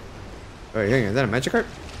here? Alright, hang on. Is that a Magikarp?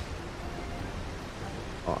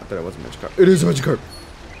 Oh, I thought it was a Magikarp. It is a Magikarp.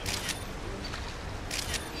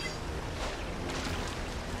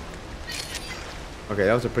 Okay,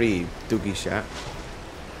 that was a pretty dookie shot.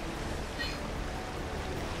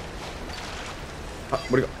 Oh,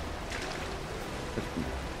 where'd it go?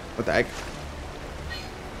 What the heck?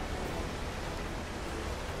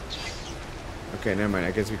 Okay, never mind.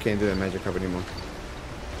 I guess we can't do the Magikarp anymore.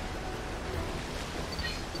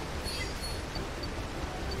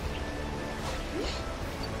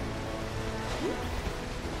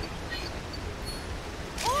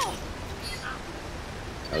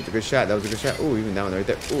 That was a good shot. That was a good shot. Ooh, even that one right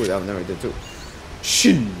there. Ooh, that one right there too.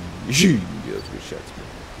 Shee. That was a good shot.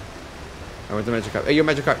 I want the Magikarp. Hey, your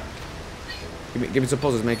Magikarp. Give me some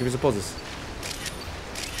poses, man. Give me some poses.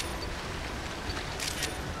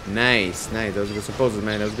 Nice, nice. Those were good poses,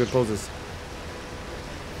 man. Those were good poses.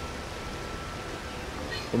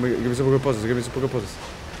 Give me some good poses. Give me some good poses.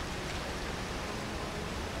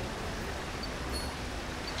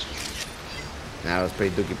 Nah, that was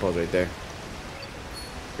pretty dookie pose right there.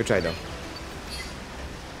 Good try, though.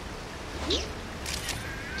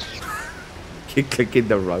 Keep clicking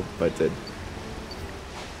the wrong button.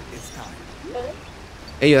 It's time.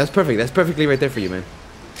 Hey, that's perfect. That's perfectly right there for you, man.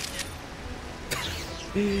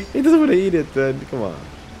 He doesn't want to eat it, man. Come on.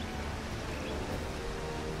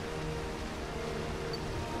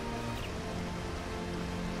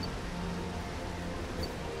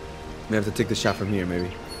 We have to take the shot from here,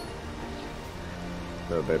 maybe. A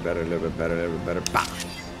little bit better, a little bit better, a little bit better. Bah!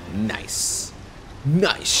 Nice.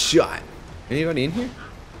 Nice shot. Anybody in here?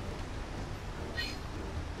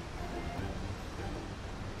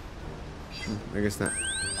 I guess not.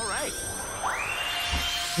 All right.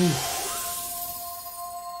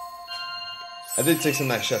 I did take some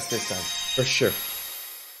nice shots this time, for sure.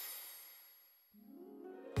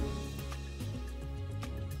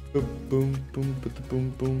 Boom, boom, boom, boom, boom,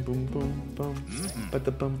 boom, boom, boom, boom.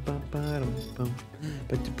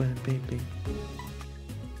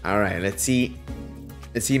 All right, let's see.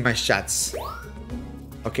 Let's see my shots.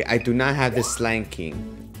 Okay, I do not have this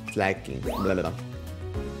slanking. Blah, blah, blah.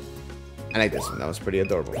 I like this one. That was pretty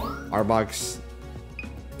adorable. Arbok.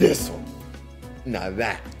 This one. Now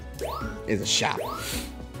that is a shot.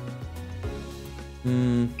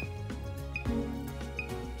 Kind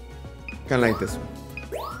of like this one.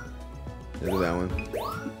 Let's do that one.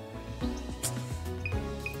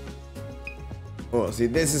 Oh, see,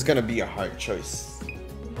 this is gonna be a hard choice.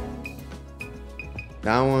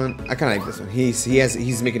 That one, I kind of like this one.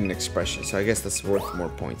 He's making an expression, so I guess that's worth more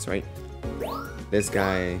points, right? This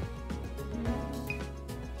guy.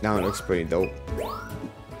 That one looks pretty dope.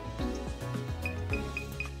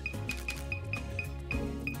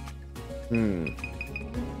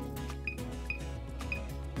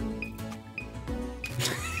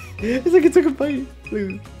 It's like it took a bite.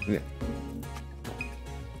 Yeah.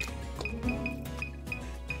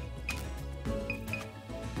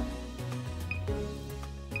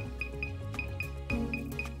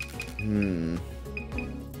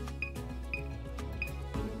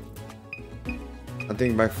 I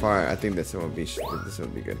think by far, I think this one would be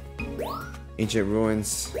good. Ancient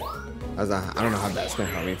ruins. I don't know how that's gonna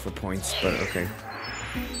help me for points, but okay.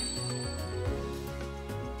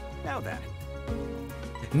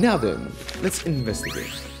 Now then, let's investigate.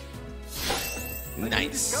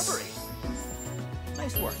 Nice. Discovery.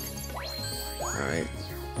 Nice work. All right.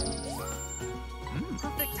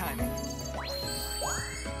 Perfect timing.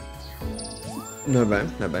 Not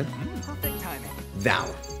bad, not bad. Perfect timing. That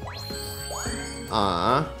one.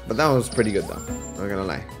 But that was pretty good though. Not gonna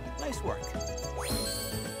lie. Nice work.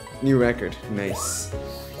 New record. Nice.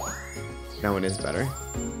 That one is better.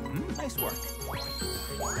 Nice work.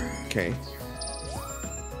 Okay.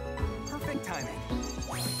 Perfect timing.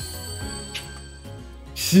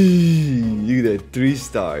 You get 3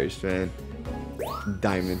 stars, man.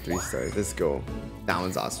 Diamond 3 stars. Let's go. That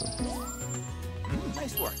one's awesome.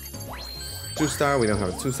 Nice work. 2-star. We don't have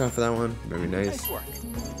a 2-star for that one. Very nice. Nice work.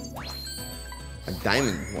 A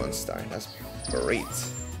diamond 1-star. That's great.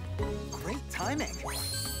 Great timing.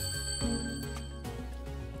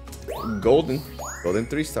 Golden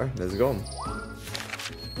 3-star. Let's go.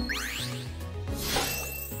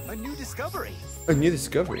 A new discovery. A new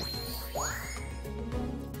discovery.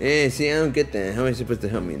 Eh, see, I don't get that. How am I supposed to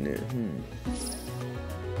help me in there?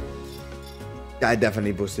 That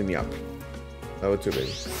definitely boosted me up. Level 2,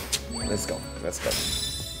 baby. Let's go. Let's go.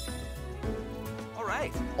 All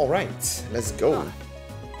right. All right. Let's go.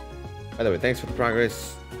 By the way, thanks for the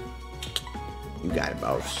progress. You got it,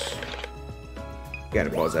 boss. You got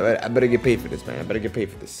it, boss. I better get paid for this, man. I better get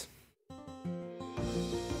paid for this.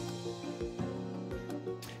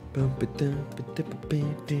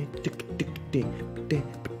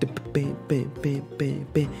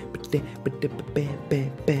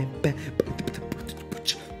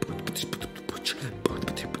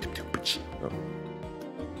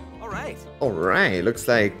 Alright, looks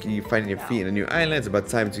like you finding your feet in a new island. It's about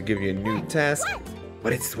time to give you a new task.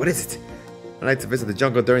 What is it? What is it? I like to visit the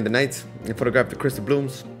jungle during the night and photograph the crystal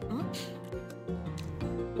blooms.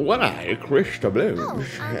 Why crystal blooms?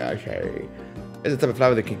 Okay. It's a type of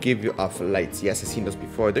flower that can give you off lights. Yes, I've seen those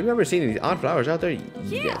before. Have you ever seen any odd flowers out there?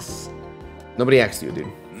 Yes. Nobody asked you,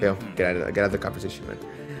 dude. Phil, get out of the conversation, man.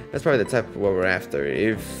 That's probably the type of what we're after.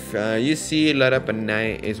 If you see it light up at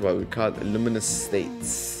night, is what we call luminous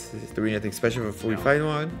states. Is there anything special before we find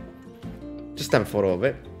one? Just snap a photo of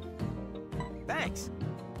it. Thanks.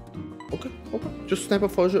 Okay. Just snap a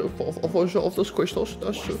photo of those crystals.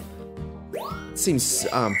 That's true. Seems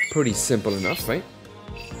pretty simple enough, right?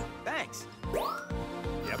 Thanks.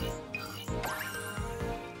 Yep.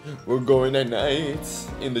 We're going at night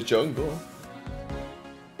in the jungle.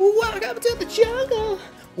 Welcome to the jungle.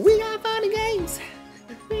 We got fun and games.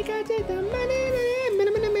 We got to take the money.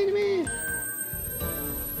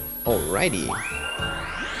 Alrighty.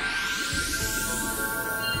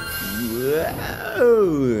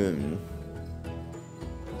 Whoa.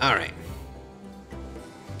 Alright.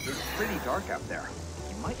 It's pretty dark out there.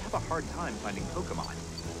 You might have a hard time finding Pokemon.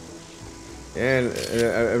 Yeah,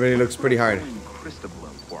 it really looks pretty hard. Crystal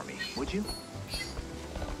bloom for me, would you?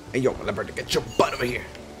 Hey, yo, Leopard, get your butt over here.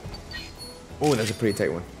 Oh, that's a pretty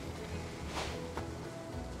tight one.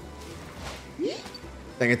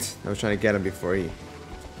 Dang it. I was trying to get him before he...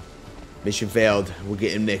 Mission failed. We'll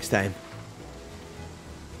get him next time.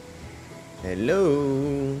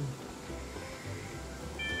 Hello.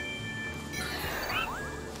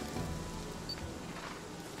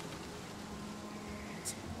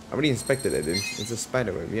 I already inspected it, dude. It's a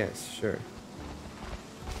spider web. Yes, sure.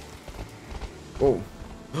 Oh.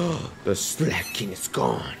 The Slaking is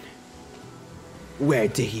gone. Where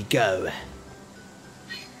did he go?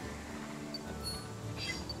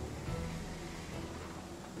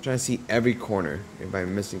 I'm trying to see every corner if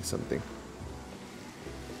I'm missing something.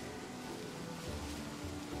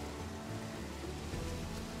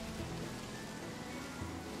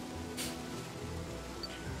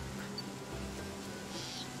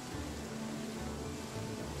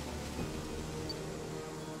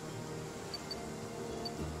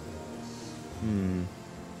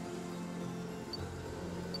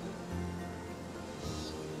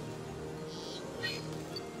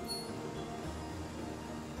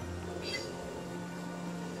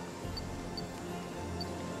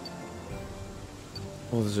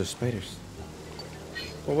 Oh, those are spiders.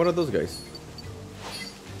 Well, what are those guys?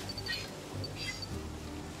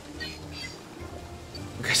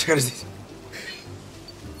 Guys, I gotta see.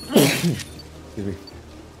 Excuse me.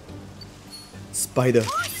 Spider.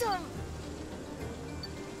 Awesome.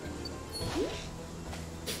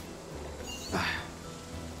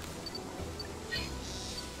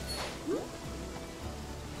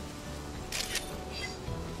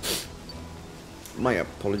 My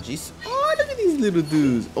apologies. Oh, look at these little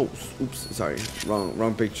dudes. Oh, oops, sorry.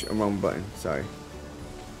 Wrong picture, wrong button. Sorry.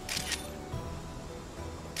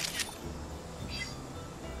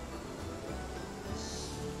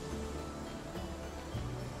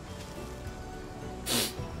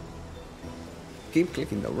 Keep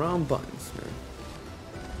clicking the wrong buttons, man.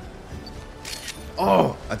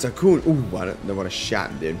 Oh, that's a cool. Ooh, what a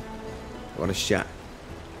shot, dude. What a shot.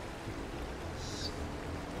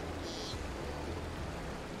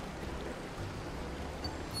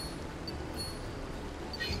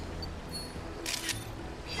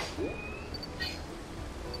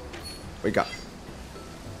 Wake up.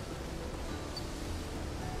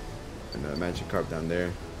 Another magic carp down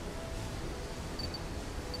there.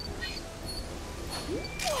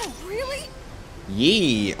 Oh, really?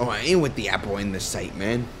 Yeah. Oh, I ain't with the apple in the sight,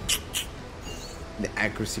 man. The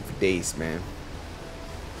accuracy for days, man.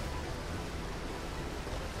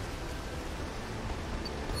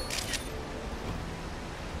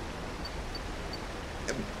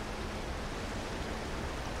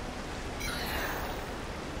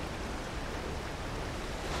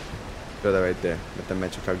 Throw that right there. Let the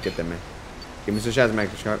magic carp get them, man. Give me some shots,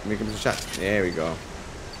 magic carp. Make him some shots. There we go.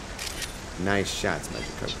 Nice shots,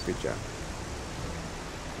 magic carp. Good job.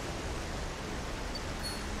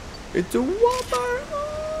 It's a whopper!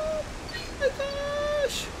 Oh my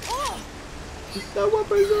gosh! Oh, That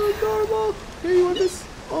whopper is so adorable! Here, you want this?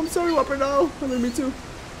 Oh, I'm sorry, Whopper. No, I mean, me too.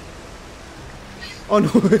 Oh no,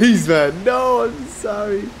 he's mad. No, I'm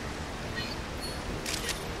sorry.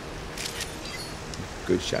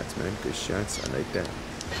 Good shots, man. Good shots. I like that.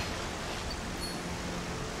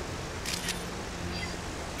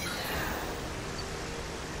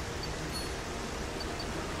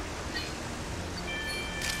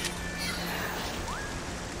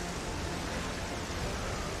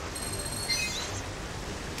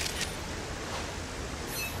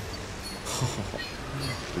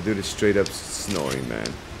 The dude is straight up snoring, man.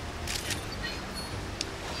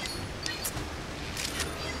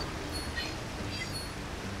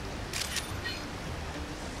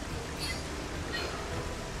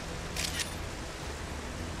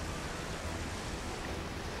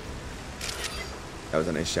 That was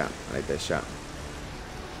a nice shot. I like that shot.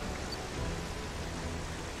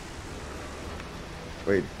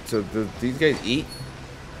 Wait, so do these guys eat?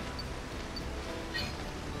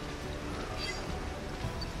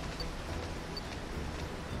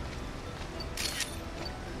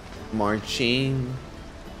 Marching.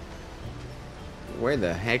 Where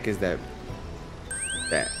the heck is that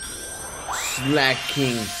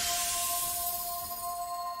slacking?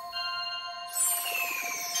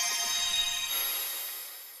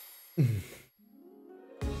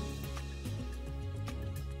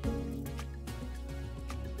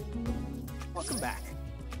 Welcome back.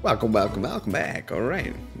 Welcome back. All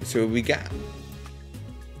right, let's see what we got.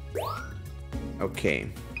 Okay.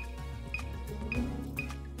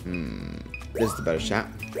 This is the better shot.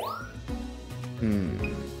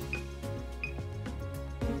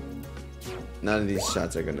 None of these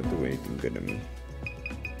shots are gonna do anything good to me.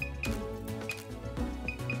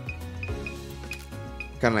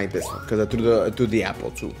 Kind of like this one, because I threw the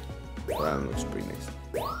apple too. So that one looks pretty nice.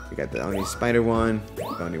 We got the only spider one,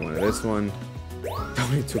 the only one of this one, the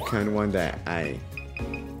only two kind one that I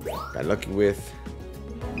got lucky with.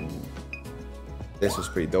 This was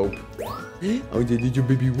pretty dope. Oh, yeah, did your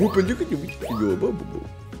baby whoop? Look at you.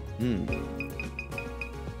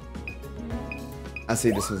 I say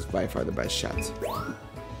this was by far the best shot.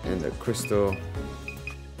 And the crystal.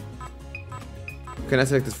 Can I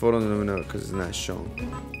select this photo? No, because it's not shown.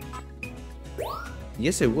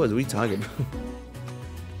 Yes, it was. What are you talking about?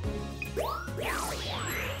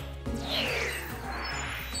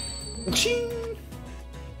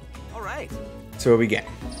 All right. So what we get?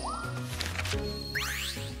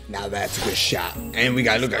 Now that's a good shot. And we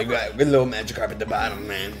got, look, I got a good little magic carpet at the bottom,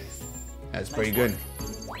 man. That's pretty good.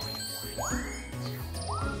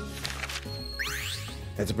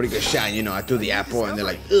 That's a pretty good shot, you know. I threw the apple and they're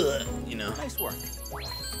like, ugh, you know. Nice work.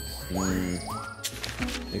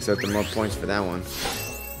 Accepted more points for that one.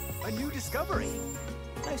 A new discovery.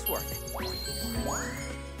 Nice work.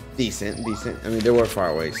 Decent. I mean, they were far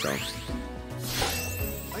away, so.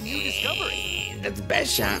 A new discovery. That's a bad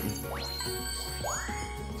shot.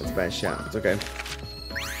 That's a bad shot. It's okay.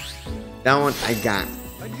 That one I got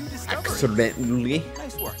A new discovery. accidentally,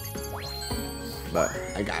 Nice work. but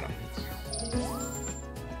I got him.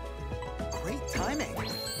 Great timing.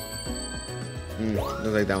 Looks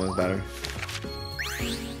like that one's better.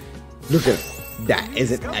 Look at it. That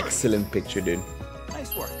is an excellent picture, dude.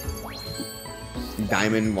 Nice work.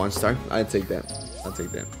 Diamond 1 star. I'd take that. I'll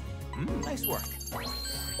take that. Nice work.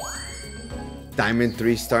 Diamond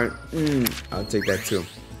 3 star. I'll take that too.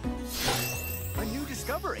 A new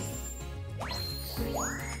discovery.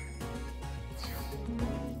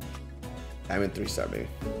 Diamond 3 star, baby.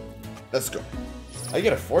 Let's go. I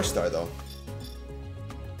get a 4 star though.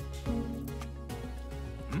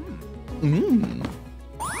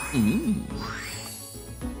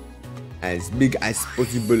 As big as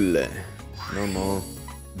possible. Normal.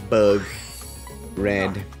 Bug.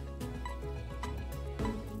 Red.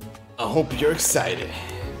 I hope you're excited.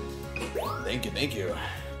 Thank you.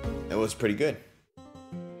 That was pretty good.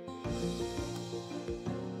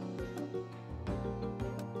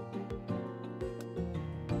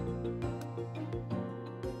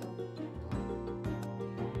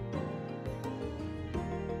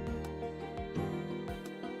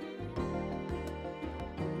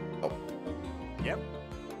 Yep.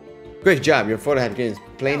 Great job. Your photo had games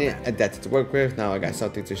playing it, adapted to work with. Now I got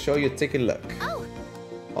something to show you. Take a look.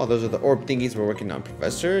 Oh, those are the orb thingies we're working on.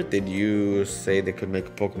 Professor, did you say they could make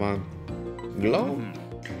a Pokemon glow?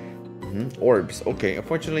 Orbs. Okay.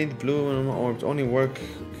 Unfortunately, the blue orbs only work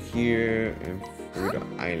here in Fruta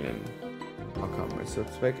Island. How come? I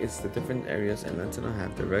suspect it's the different areas and let's not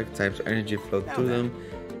have direct types of energy flow through them.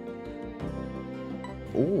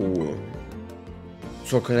 Ooh.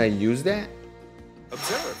 So could I use that?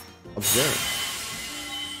 Observe.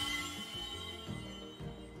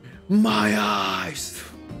 My eyes.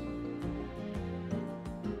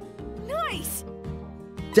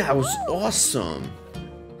 That was awesome.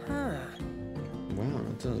 Huh. Wow,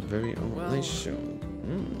 that was very nice show.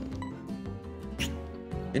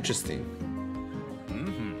 Interesting.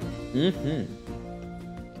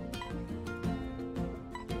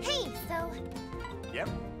 Hey, so Yep.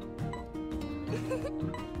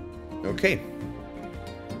 Okay.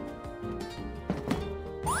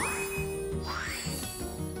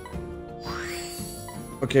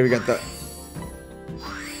 Okay, we got that.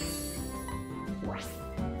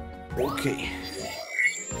 Okay.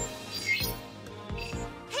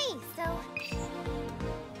 hey, so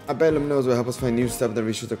Abellum knows will help us find new stuff that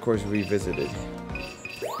we should, of course, revisit it.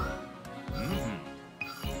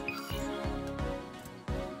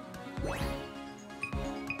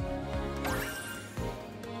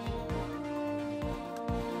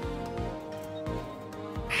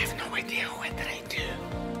 I have no idea what did I do.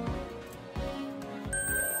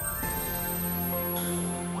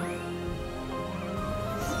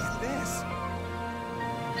 Who's this?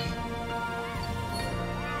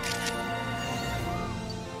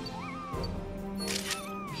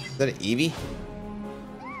 Is that an Eevee?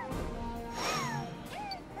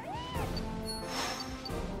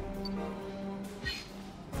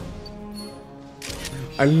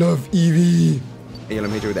 I love Eevee. Hey, let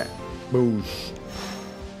me hit you with that. Boosh.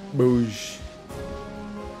 Boosh.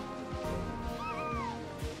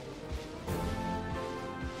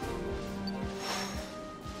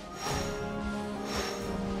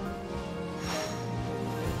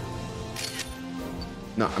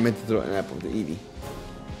 No, I meant to throw an apple to Eevee.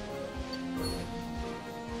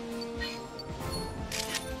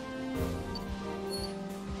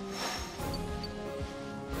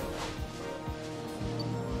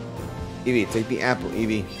 Eevee, take the apple,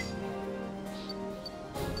 Eevee.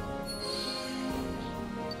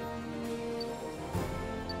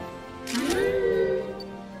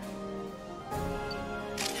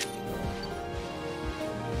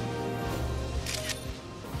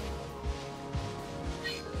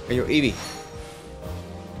 Hey, yo, Eevee.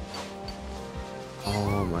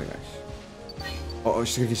 Oh my gosh. Oh,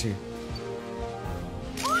 she's gonna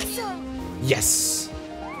awesome. Yes!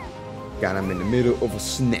 Got him in the middle of a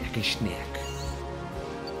snack.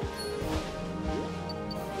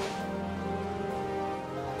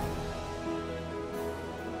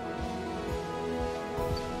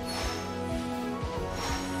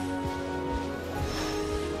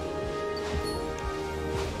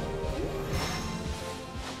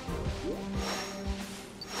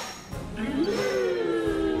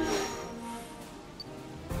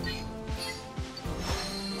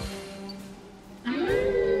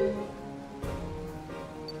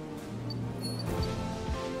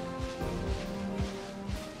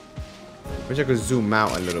 Wish I could zoom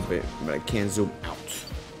out a little bit, but I can't zoom out.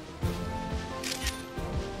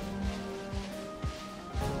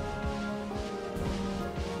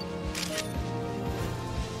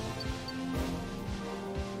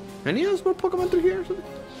 Any else more Pokemon through here or something?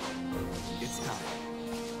 It's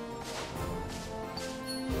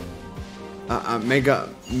time. Mega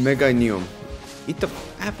Neum. Eat the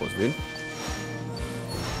apples, dude.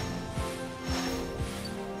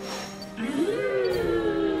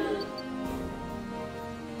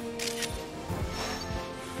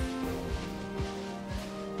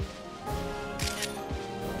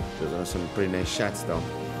 Those are some pretty nice shots, though.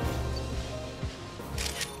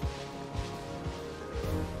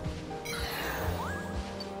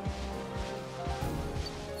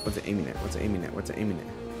 What's it aiming at? What's it aiming at? What's it aiming at?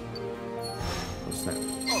 Oh, snap.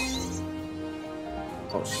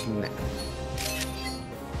 Oh, snap.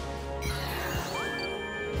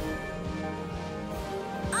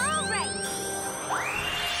 All right.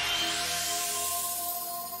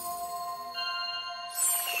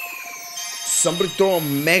 Somebody throw a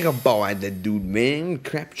Mega Ball at that dude, man.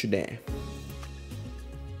 Capture that.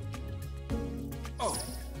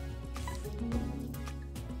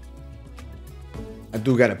 I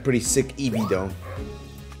do got a pretty sick Eevee, though.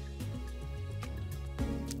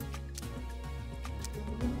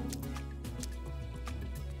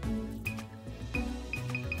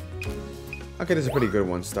 Okay, this is a pretty good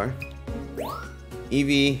 1-star.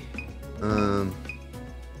 Eevee. No,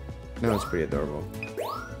 it's pretty adorable.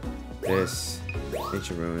 This.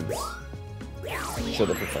 Nature Ruins. Show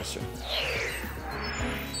the professor.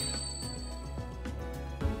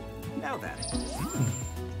 Now then.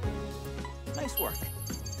 Nice work.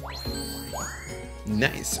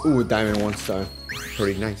 Nice. Ooh, diamond 1-star.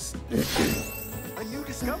 Pretty nice. A new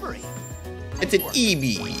discovery. It's an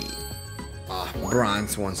Eevee.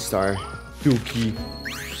 Bronze 1-star. Dookie.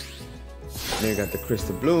 Then you got the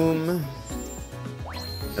Crystal Bloom.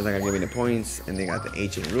 That's not gonna give me the points. And they got the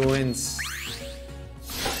Ancient Ruins.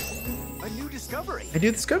 discovery. I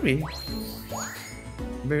do discovery.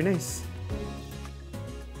 Very nice.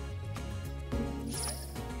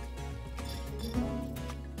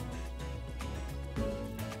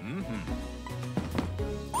 Mm-hmm.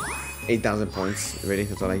 8,000 points. Ready?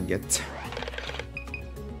 That's all I can get.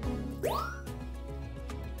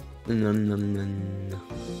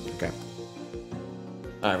 Okay.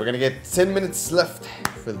 Alright, we're gonna get 10 minutes left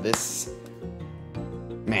for this.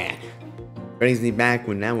 Man. Brings me back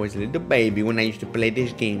when I was a little baby when I used to play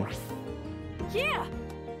this game. Yeah.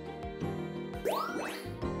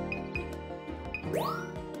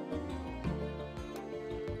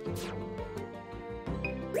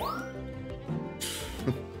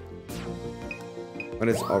 What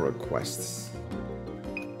is all requests?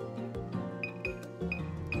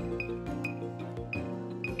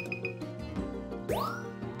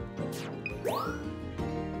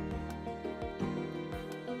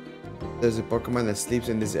 There's a Pokemon that sleeps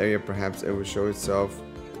in this area. Perhaps it will show itself.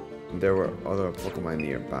 There were other Pokemon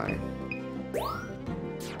nearby.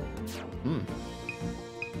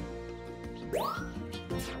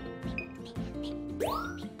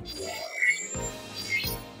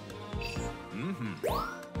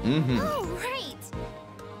 Oh, right.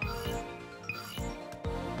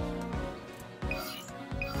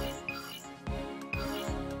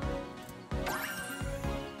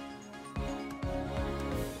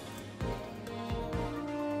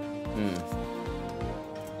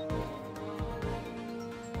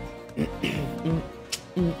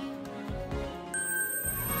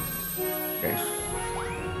 Okay.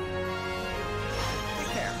 Take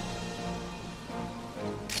care.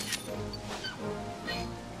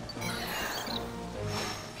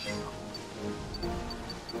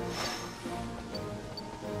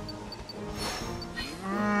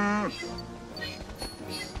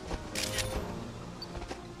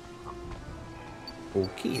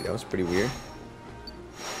 Okay, that was pretty weird.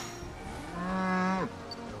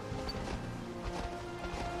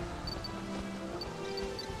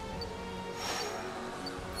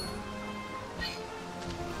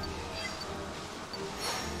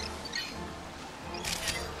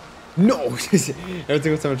 No! Every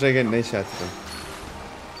single time I try to get a nice shot to them.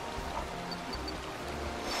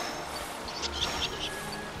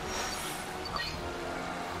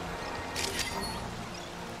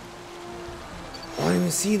 Oh, I didn't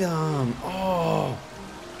even see them. Oh!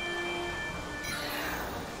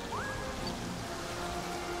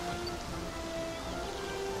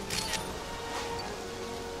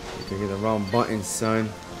 You can get the wrong button, son.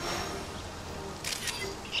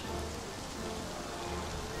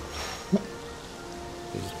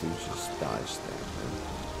 This dude just dodged that, man.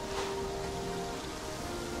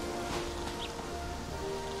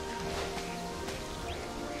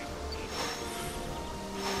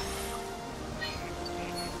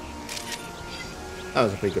 That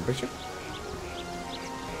was a pretty good picture.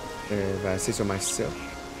 If I say so myself.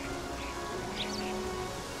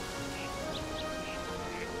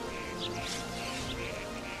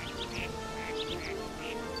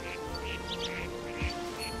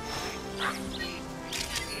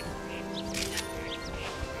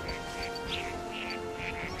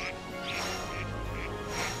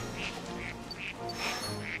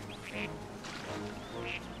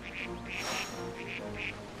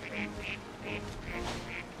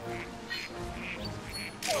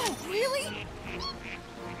 Oh, really?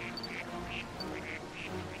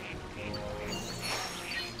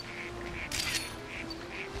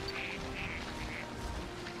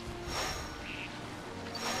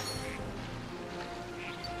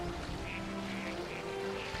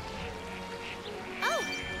 Oh,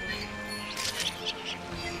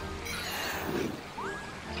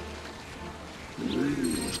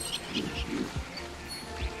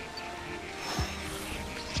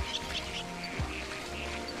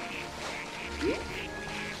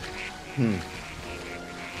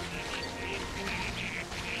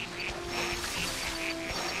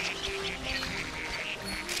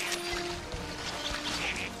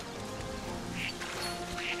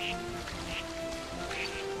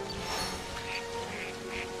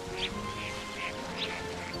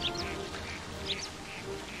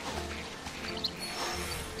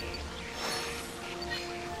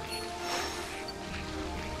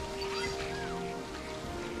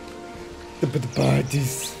 The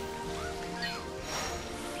parties.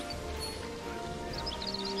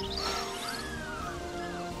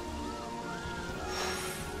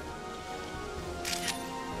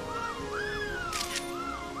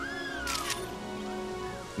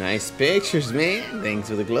 Nice pictures, man. Thanks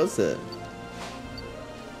for the close-up.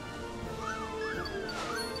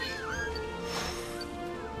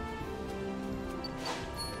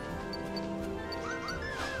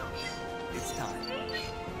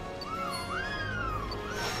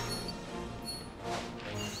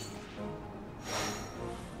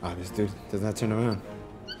 Wow, this dude does not turn around.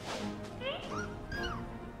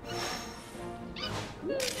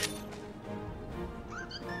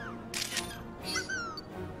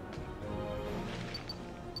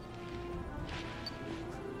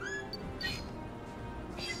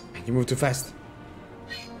 You move too fast.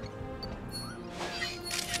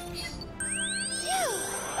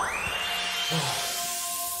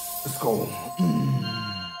 Let's go.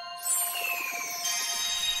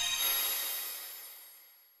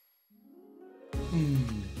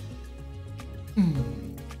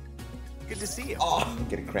 Good to see you. Oh, I'm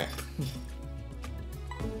getting cramp.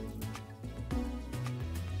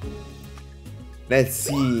 Let's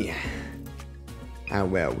see how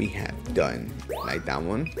well we have done. Like that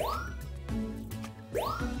one.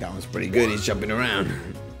 That one's pretty good. He's jumping around.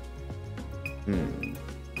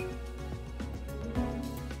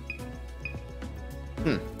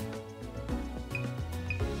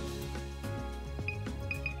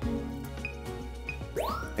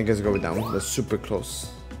 I guess go with that one. That's super close.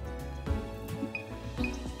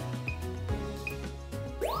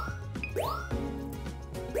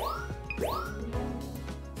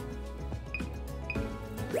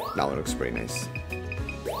 That one looks pretty nice.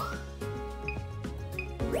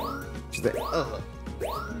 She's like, ugh.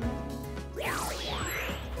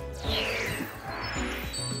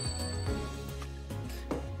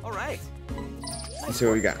 All right. Let's see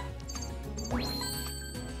what we got.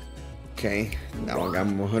 Okay, that one got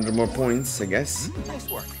 100 more points, I guess. Nice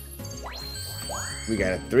work. We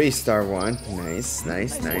got a 3-star one. Nice,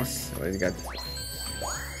 nice, nice. We got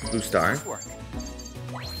 2-star. Nice work.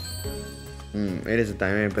 It is a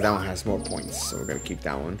diamond, but that one has more points, so we're gonna keep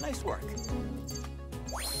that one. Nice work.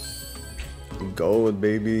 Gold,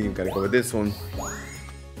 baby. You gotta go with this one.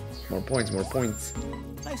 More points, more points.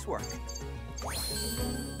 Nice work.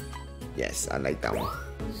 Yes, I like that one.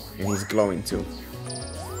 And he's glowing too.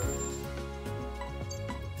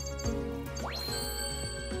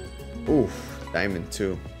 Oof, diamond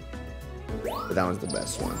 2. But that one's the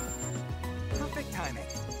best one. Perfect timing.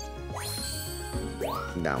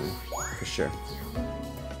 That one, for sure.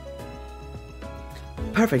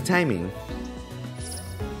 Perfect timing.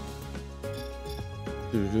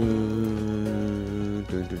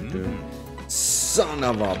 Son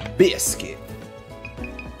of a biscuit.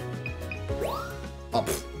 Up.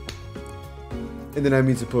 And then I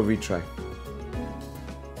mean to put retry.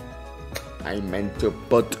 I meant to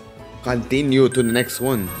put continue to the next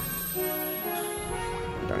one.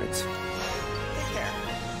 Darn it. Take care.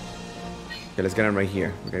 Okay, let's get him right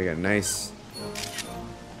here. We gotta get a nice.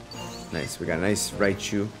 Nice. We got a nice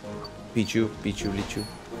Raichu. Pichu, Pichu, Lichu.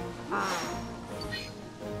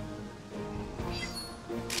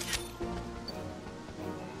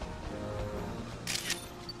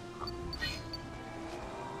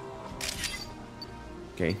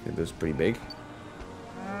 Okay, that was pretty big.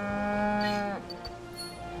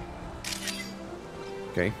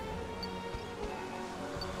 Okay.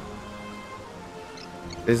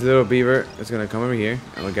 This little beaver is gonna come over here.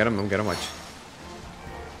 I'm gonna get him. I'm gonna watch.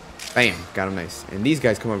 Bam! Got him nice. And these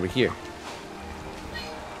guys come over here.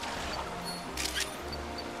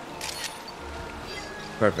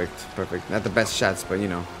 Perfect, perfect. Not the best shots, but you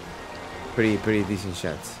know, pretty decent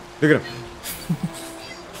shots. Look at him.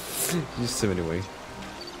 Just swim it away.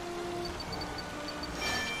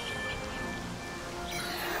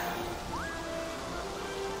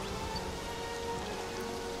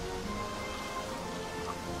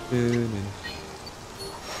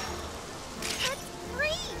 That's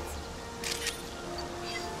great!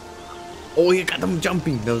 Oh, you got them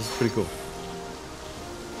jumping. That was pretty cool.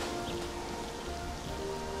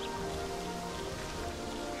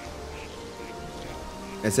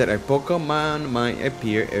 I said a Pokemon might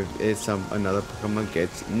appear if another Pokemon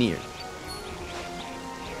gets near.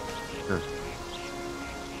 Huh.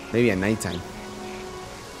 Maybe at nighttime.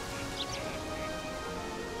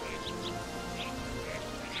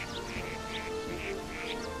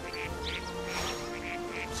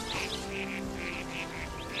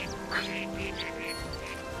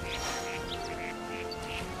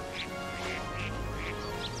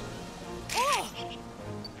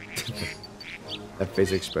 That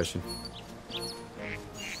face expression.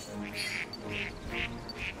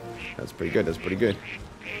 That's pretty good. That's pretty good.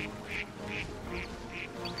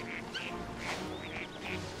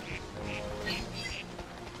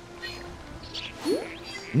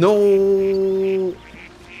 No!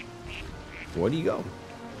 Where do you go?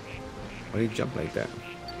 Why do you jump like that?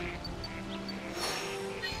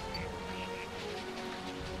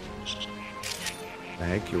 The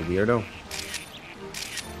heck, you weirdo.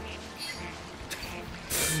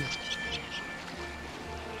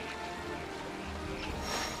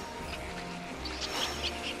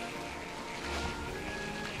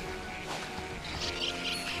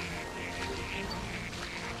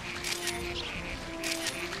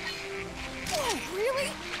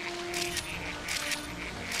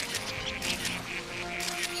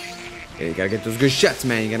 Yeah, you gotta get those good shots,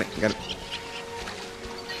 man. You gotta.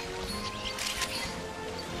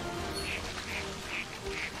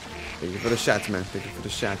 Thank you for the shots, man. Thank you for the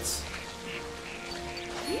shots.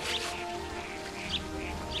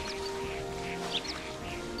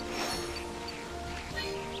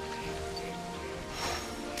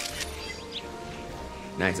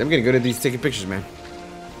 Nice. I'm getting good at these taking pictures, man.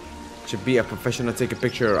 Should be a professional take a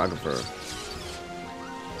picture-ographer.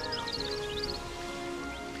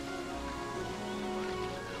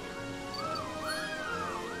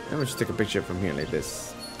 I'm gonna just take a picture from here like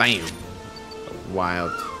this. Bam!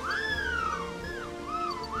 Wild.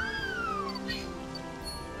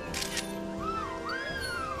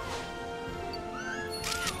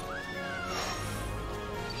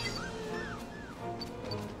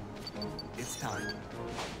 It's time.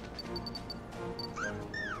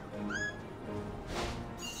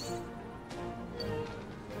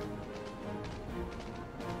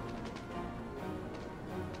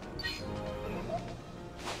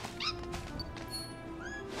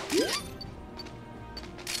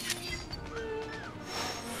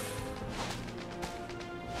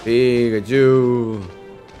 Pikachu.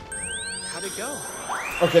 How'd it go?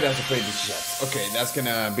 Okay, that's a pretty good shot. Okay, that's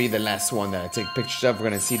gonna be the last one that I take pictures of. We're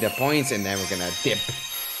gonna see the points and then we're gonna dip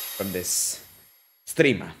from this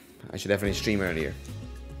stream. I should definitely stream earlier.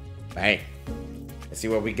 But hey, let's see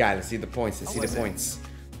what we got. Let's see the points. Let's see the points.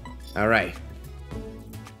 All right.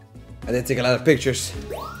 I didn't take a lot of pictures.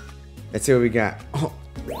 Let's see what we got. Oh,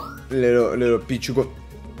 little Pichu.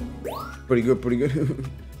 Pretty good, pretty good.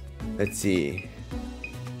 Let's see.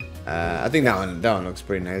 I think that one looks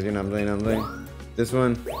pretty nice. You know what I'm saying? This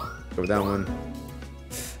one, go with that one.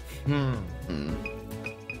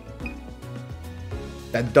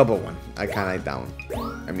 That double one, I kind of like that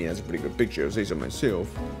one. I mean, that's a pretty good picture. I'll say so myself.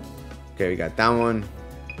 Okay, we got that one.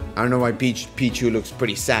 I don't know why Pichu looks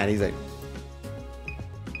pretty sad. He's like,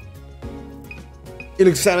 he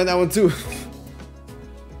looks sad on that one too.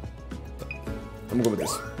 I'm gonna go with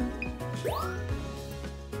this.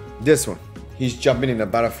 This one. He's jumping in a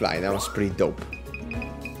butterfly. That was pretty dope.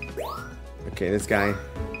 Okay, this guy.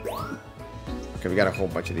 Okay, we got a whole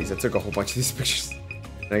bunch of these. I took a whole bunch of these pictures.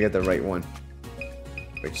 And I got the right one.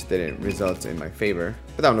 Which didn't result in my favor.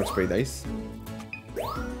 But that one looks pretty nice. We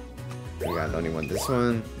got the only one. This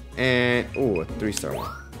one. And, ooh, a 3-star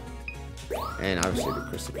one. And obviously the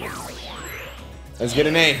crystal. Let's get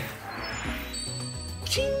an A.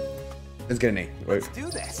 Let's get an A. Wait. Let's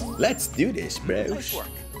do this. Let's do this, bro. Nice work.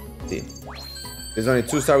 See. There's only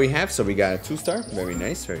 2-star we have, so we got a 2-star. Very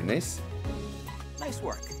nice, very nice. Nice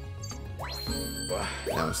work. That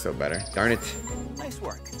one's still better. Darn it. Nice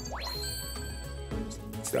work.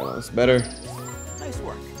 That one's better. Nice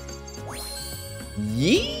work.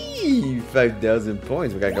 Yee! 5,000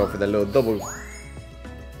 points. We gotta go for that little double.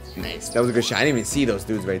 Nice. That was a good shot. I didn't even see those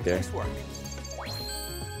dudes right there. Nice work.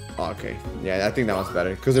 Oh, okay. Yeah, I think that one's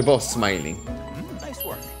better. Because they're both smiling. Nice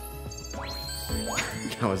work.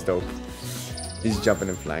 That was dope. He's jumping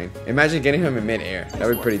and flying. Imagine getting him in mid-air. That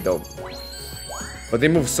would be pretty dope. But they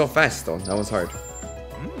move so fast though. That was hard.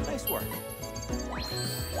 Nice work.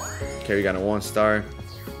 Okay, we got a 1-star.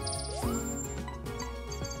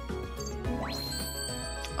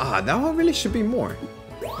 Ah, that one really should be more.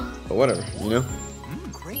 But whatever, you know?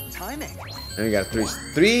 Great timing. And we got a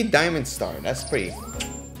 3 diamond star. That's pretty.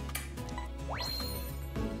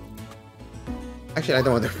 Actually, I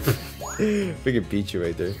don't want to. Freaking Pichu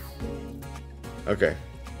right there. Okay.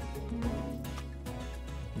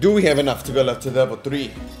 Do we have enough to go up to level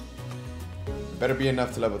 3? Better be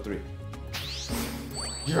enough to level 3.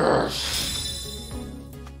 Yes!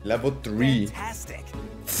 Level 3. Fantastic.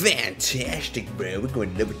 Fantastic, bro. We're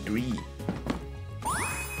going to level 3.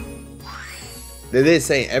 They did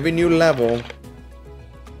say every new level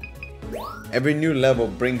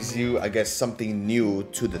brings you, I guess, something new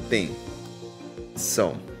to the thing.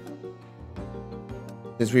 So,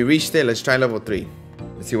 since we reached it, let's try level 3.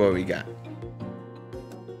 Let's see what we got.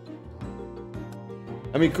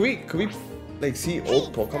 I mean, could we like see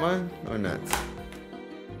old Pokemon or not?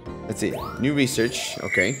 Let's see. New research.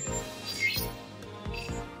 Okay.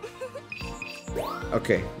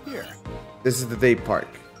 Okay. Here. This is the day park.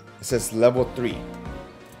 It says level 3.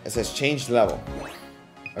 It says change level.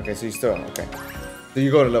 Okay, so you still okay. So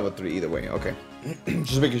you go to level 3 either way. Okay.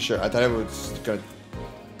 Just making sure. I thought it was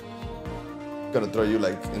gonna throw you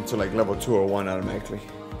like into like level 2 or 1 automatically.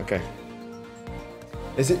 Okay.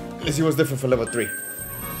 Let's see what's different for level 3.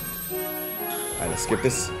 Alright, let's skip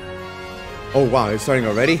this. Oh wow, it's starting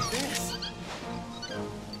already?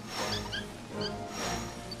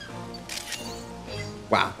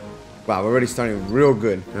 Wow. Wow, we're already starting real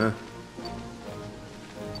good, huh?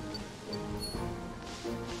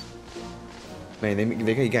 Man,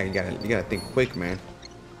 you gotta think quick, man.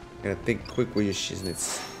 You gotta think quick with your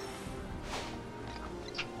shiznits.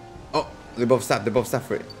 Oh, they both stopped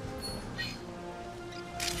for it.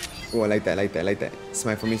 Oh, I like that.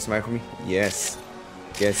 Smile for me. Yes.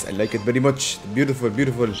 Yes, I like it very much. Beautiful.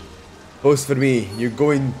 Pose for me. You're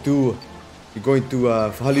going to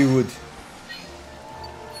Hollywood.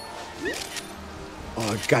 Oh,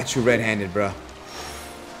 I got you red-handed, bro.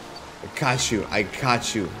 I caught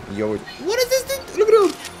you. Yo, what is this thing? Look at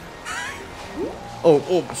him.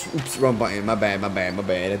 Oh, oops, wrong button. My bad.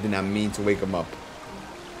 I did not mean to wake him up.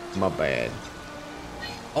 My bad.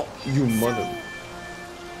 Oh, you mother.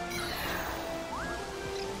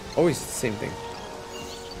 Always the same thing.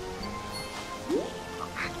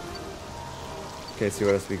 Okay, let's see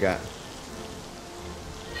what else we got.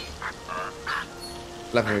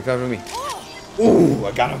 Fly for me. Ooh,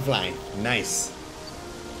 I got him flying. Nice.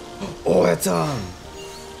 Oh, that's a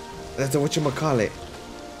whatchamacallit.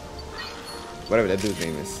 Whatever that dude's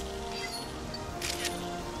name is.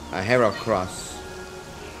 A Herald Cross.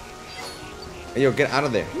 Hey, yo, get out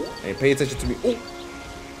of there. Hey, pay attention to me. Oh.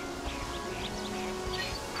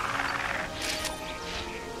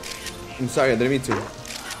 I'm sorry, I didn't mean to.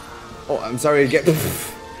 Oh, I'm sorry, get the...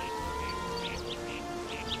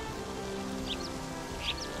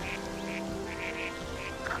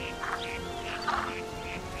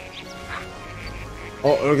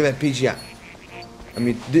 Oh, look at that PGI. I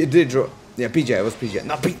mean, did draw... Yeah, PGI, it was PGI.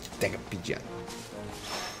 Not PGI. Dang it, PGI.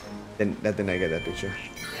 Then I get that picture.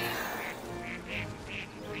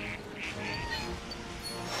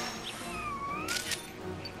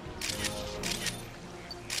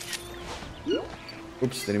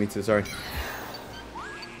 Oops, didn't mean to, sorry.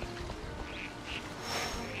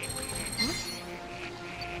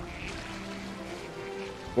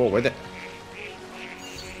 Whoa, where'd that?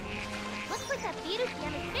 Looks like that beauty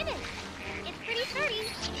scan is finished. It's pretty sturdy.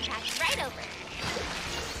 Pass right over.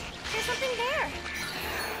 There's something there.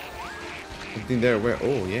 Something there, where?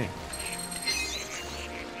 Oh, yeah.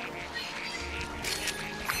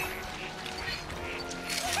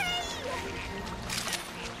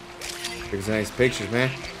 There's nice pictures, man.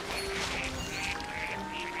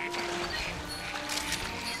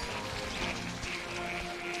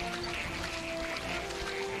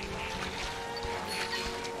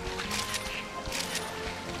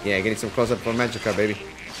 Yeah, getting some close up for Magica, baby.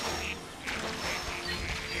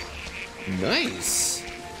 Nice.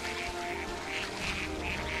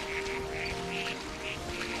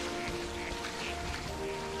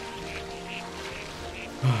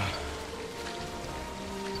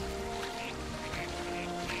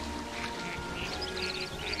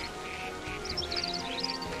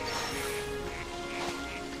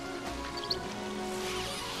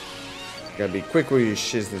 Gotta be quick with your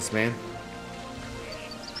shiznits, man.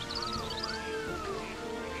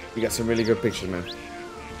 You got some really good pictures, man.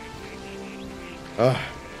 Ugh.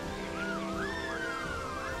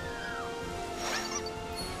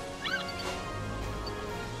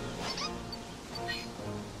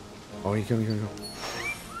 Oh, here you go.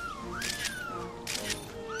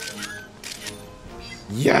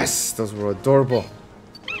 Yes! Those were adorable.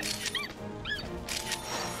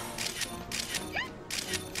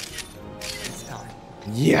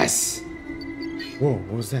 Yes! Whoa,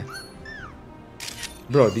 what was that?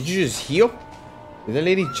 Bro, did you just heal? Did that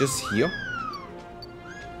lady just heal?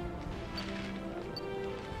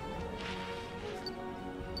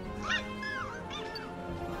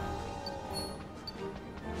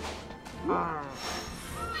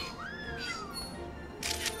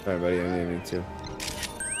 Sorry, buddy, I'm leaving too.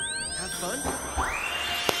 Have fun?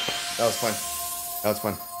 That was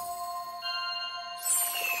fun.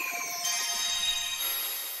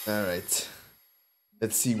 Alright.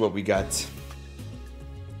 Let's see what we got.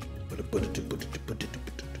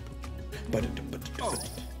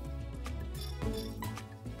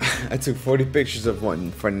 I took 40 pictures of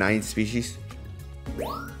one for 9 species.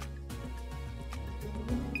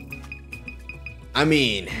 I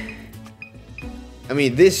mean,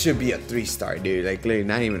 this should be a 3-star, dude. Like, literally,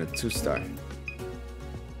 not even a 2-star.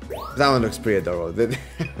 That one looks pretty adorable.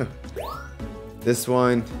 This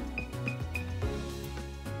one.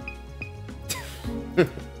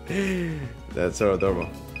 That's so adorable.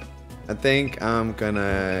 I think I'm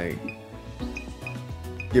gonna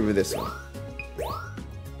give it this one.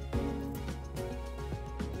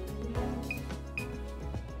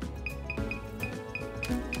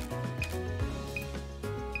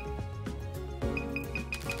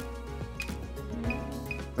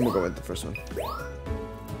 I'm gonna go with the first one.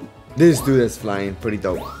 This dude is flying, pretty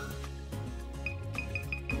dope.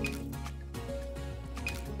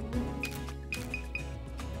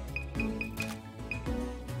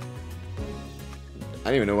 I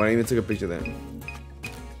don't even know why I even took a picture of that.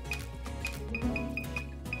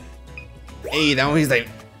 Hey, that one he's like.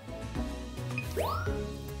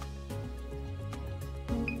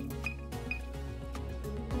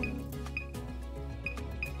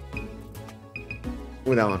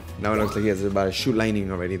 Ooh, that one. That one looks like he has about a shoe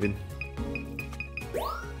lining already, then.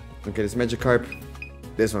 Okay, this Magikarp.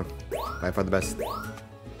 This one. By far the best. Give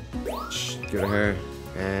it to her.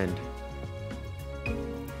 And.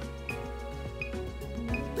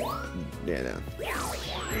 Yeah, no.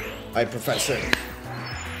 Alright, Professor.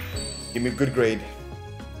 Give me a good grade.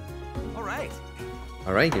 Alright.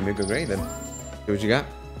 Alright, give me a good grade then. See what you got?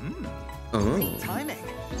 Great timing.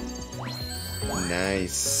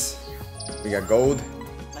 Nice. We got gold.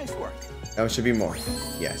 Nice work. That should be more.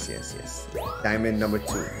 Yes. Diamond number 2.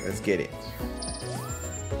 Let's get it.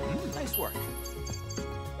 Nice work.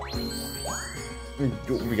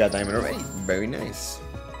 We got diamond already. Very nice.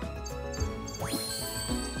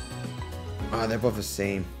 Ah, they're both the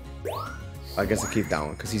same. I guess I'll keep that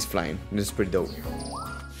one because he's flying. And this is pretty dope.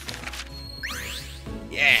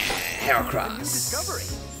 Yeah, Heracross. Discovery.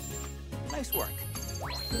 Nice work.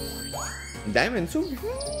 Diamond 2.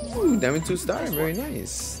 Ooh, Diamond 2 star. Very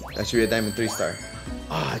nice. That should be a Diamond 3 star.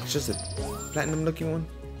 Ah, it's just a platinum looking one.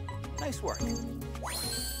 Nice work.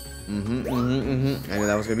 I knew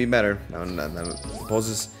that was gonna be better. The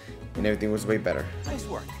poses and everything was way better. Nice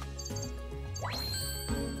work.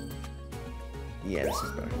 Yeah, this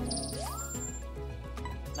is better.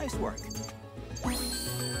 Nice work.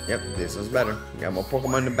 Yep, this was better. We got more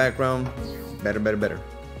Pokemon in the background. Better. Better.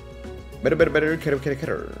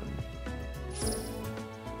 Cutter.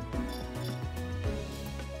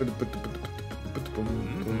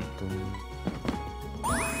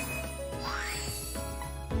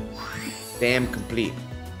 Damn complete.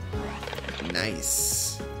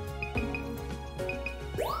 Nice.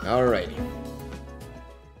 Alrighty.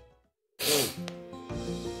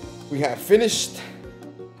 We have finished.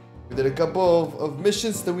 We did a couple of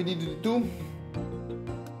missions that we needed to do.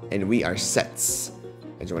 And we are set.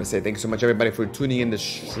 I just want to say thanks so much everybody for tuning in the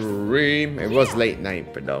stream. It was late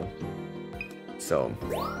night, but though. So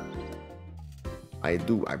I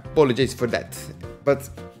apologize for that. But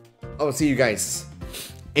I'll see you guys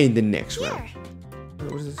in the next round.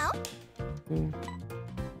 What is this? Oh.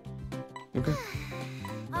 Okay.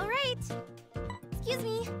 All right. Excuse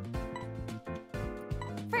me.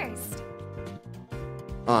 First.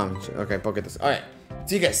 Okay, pocket this. Alright.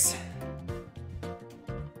 See you guys.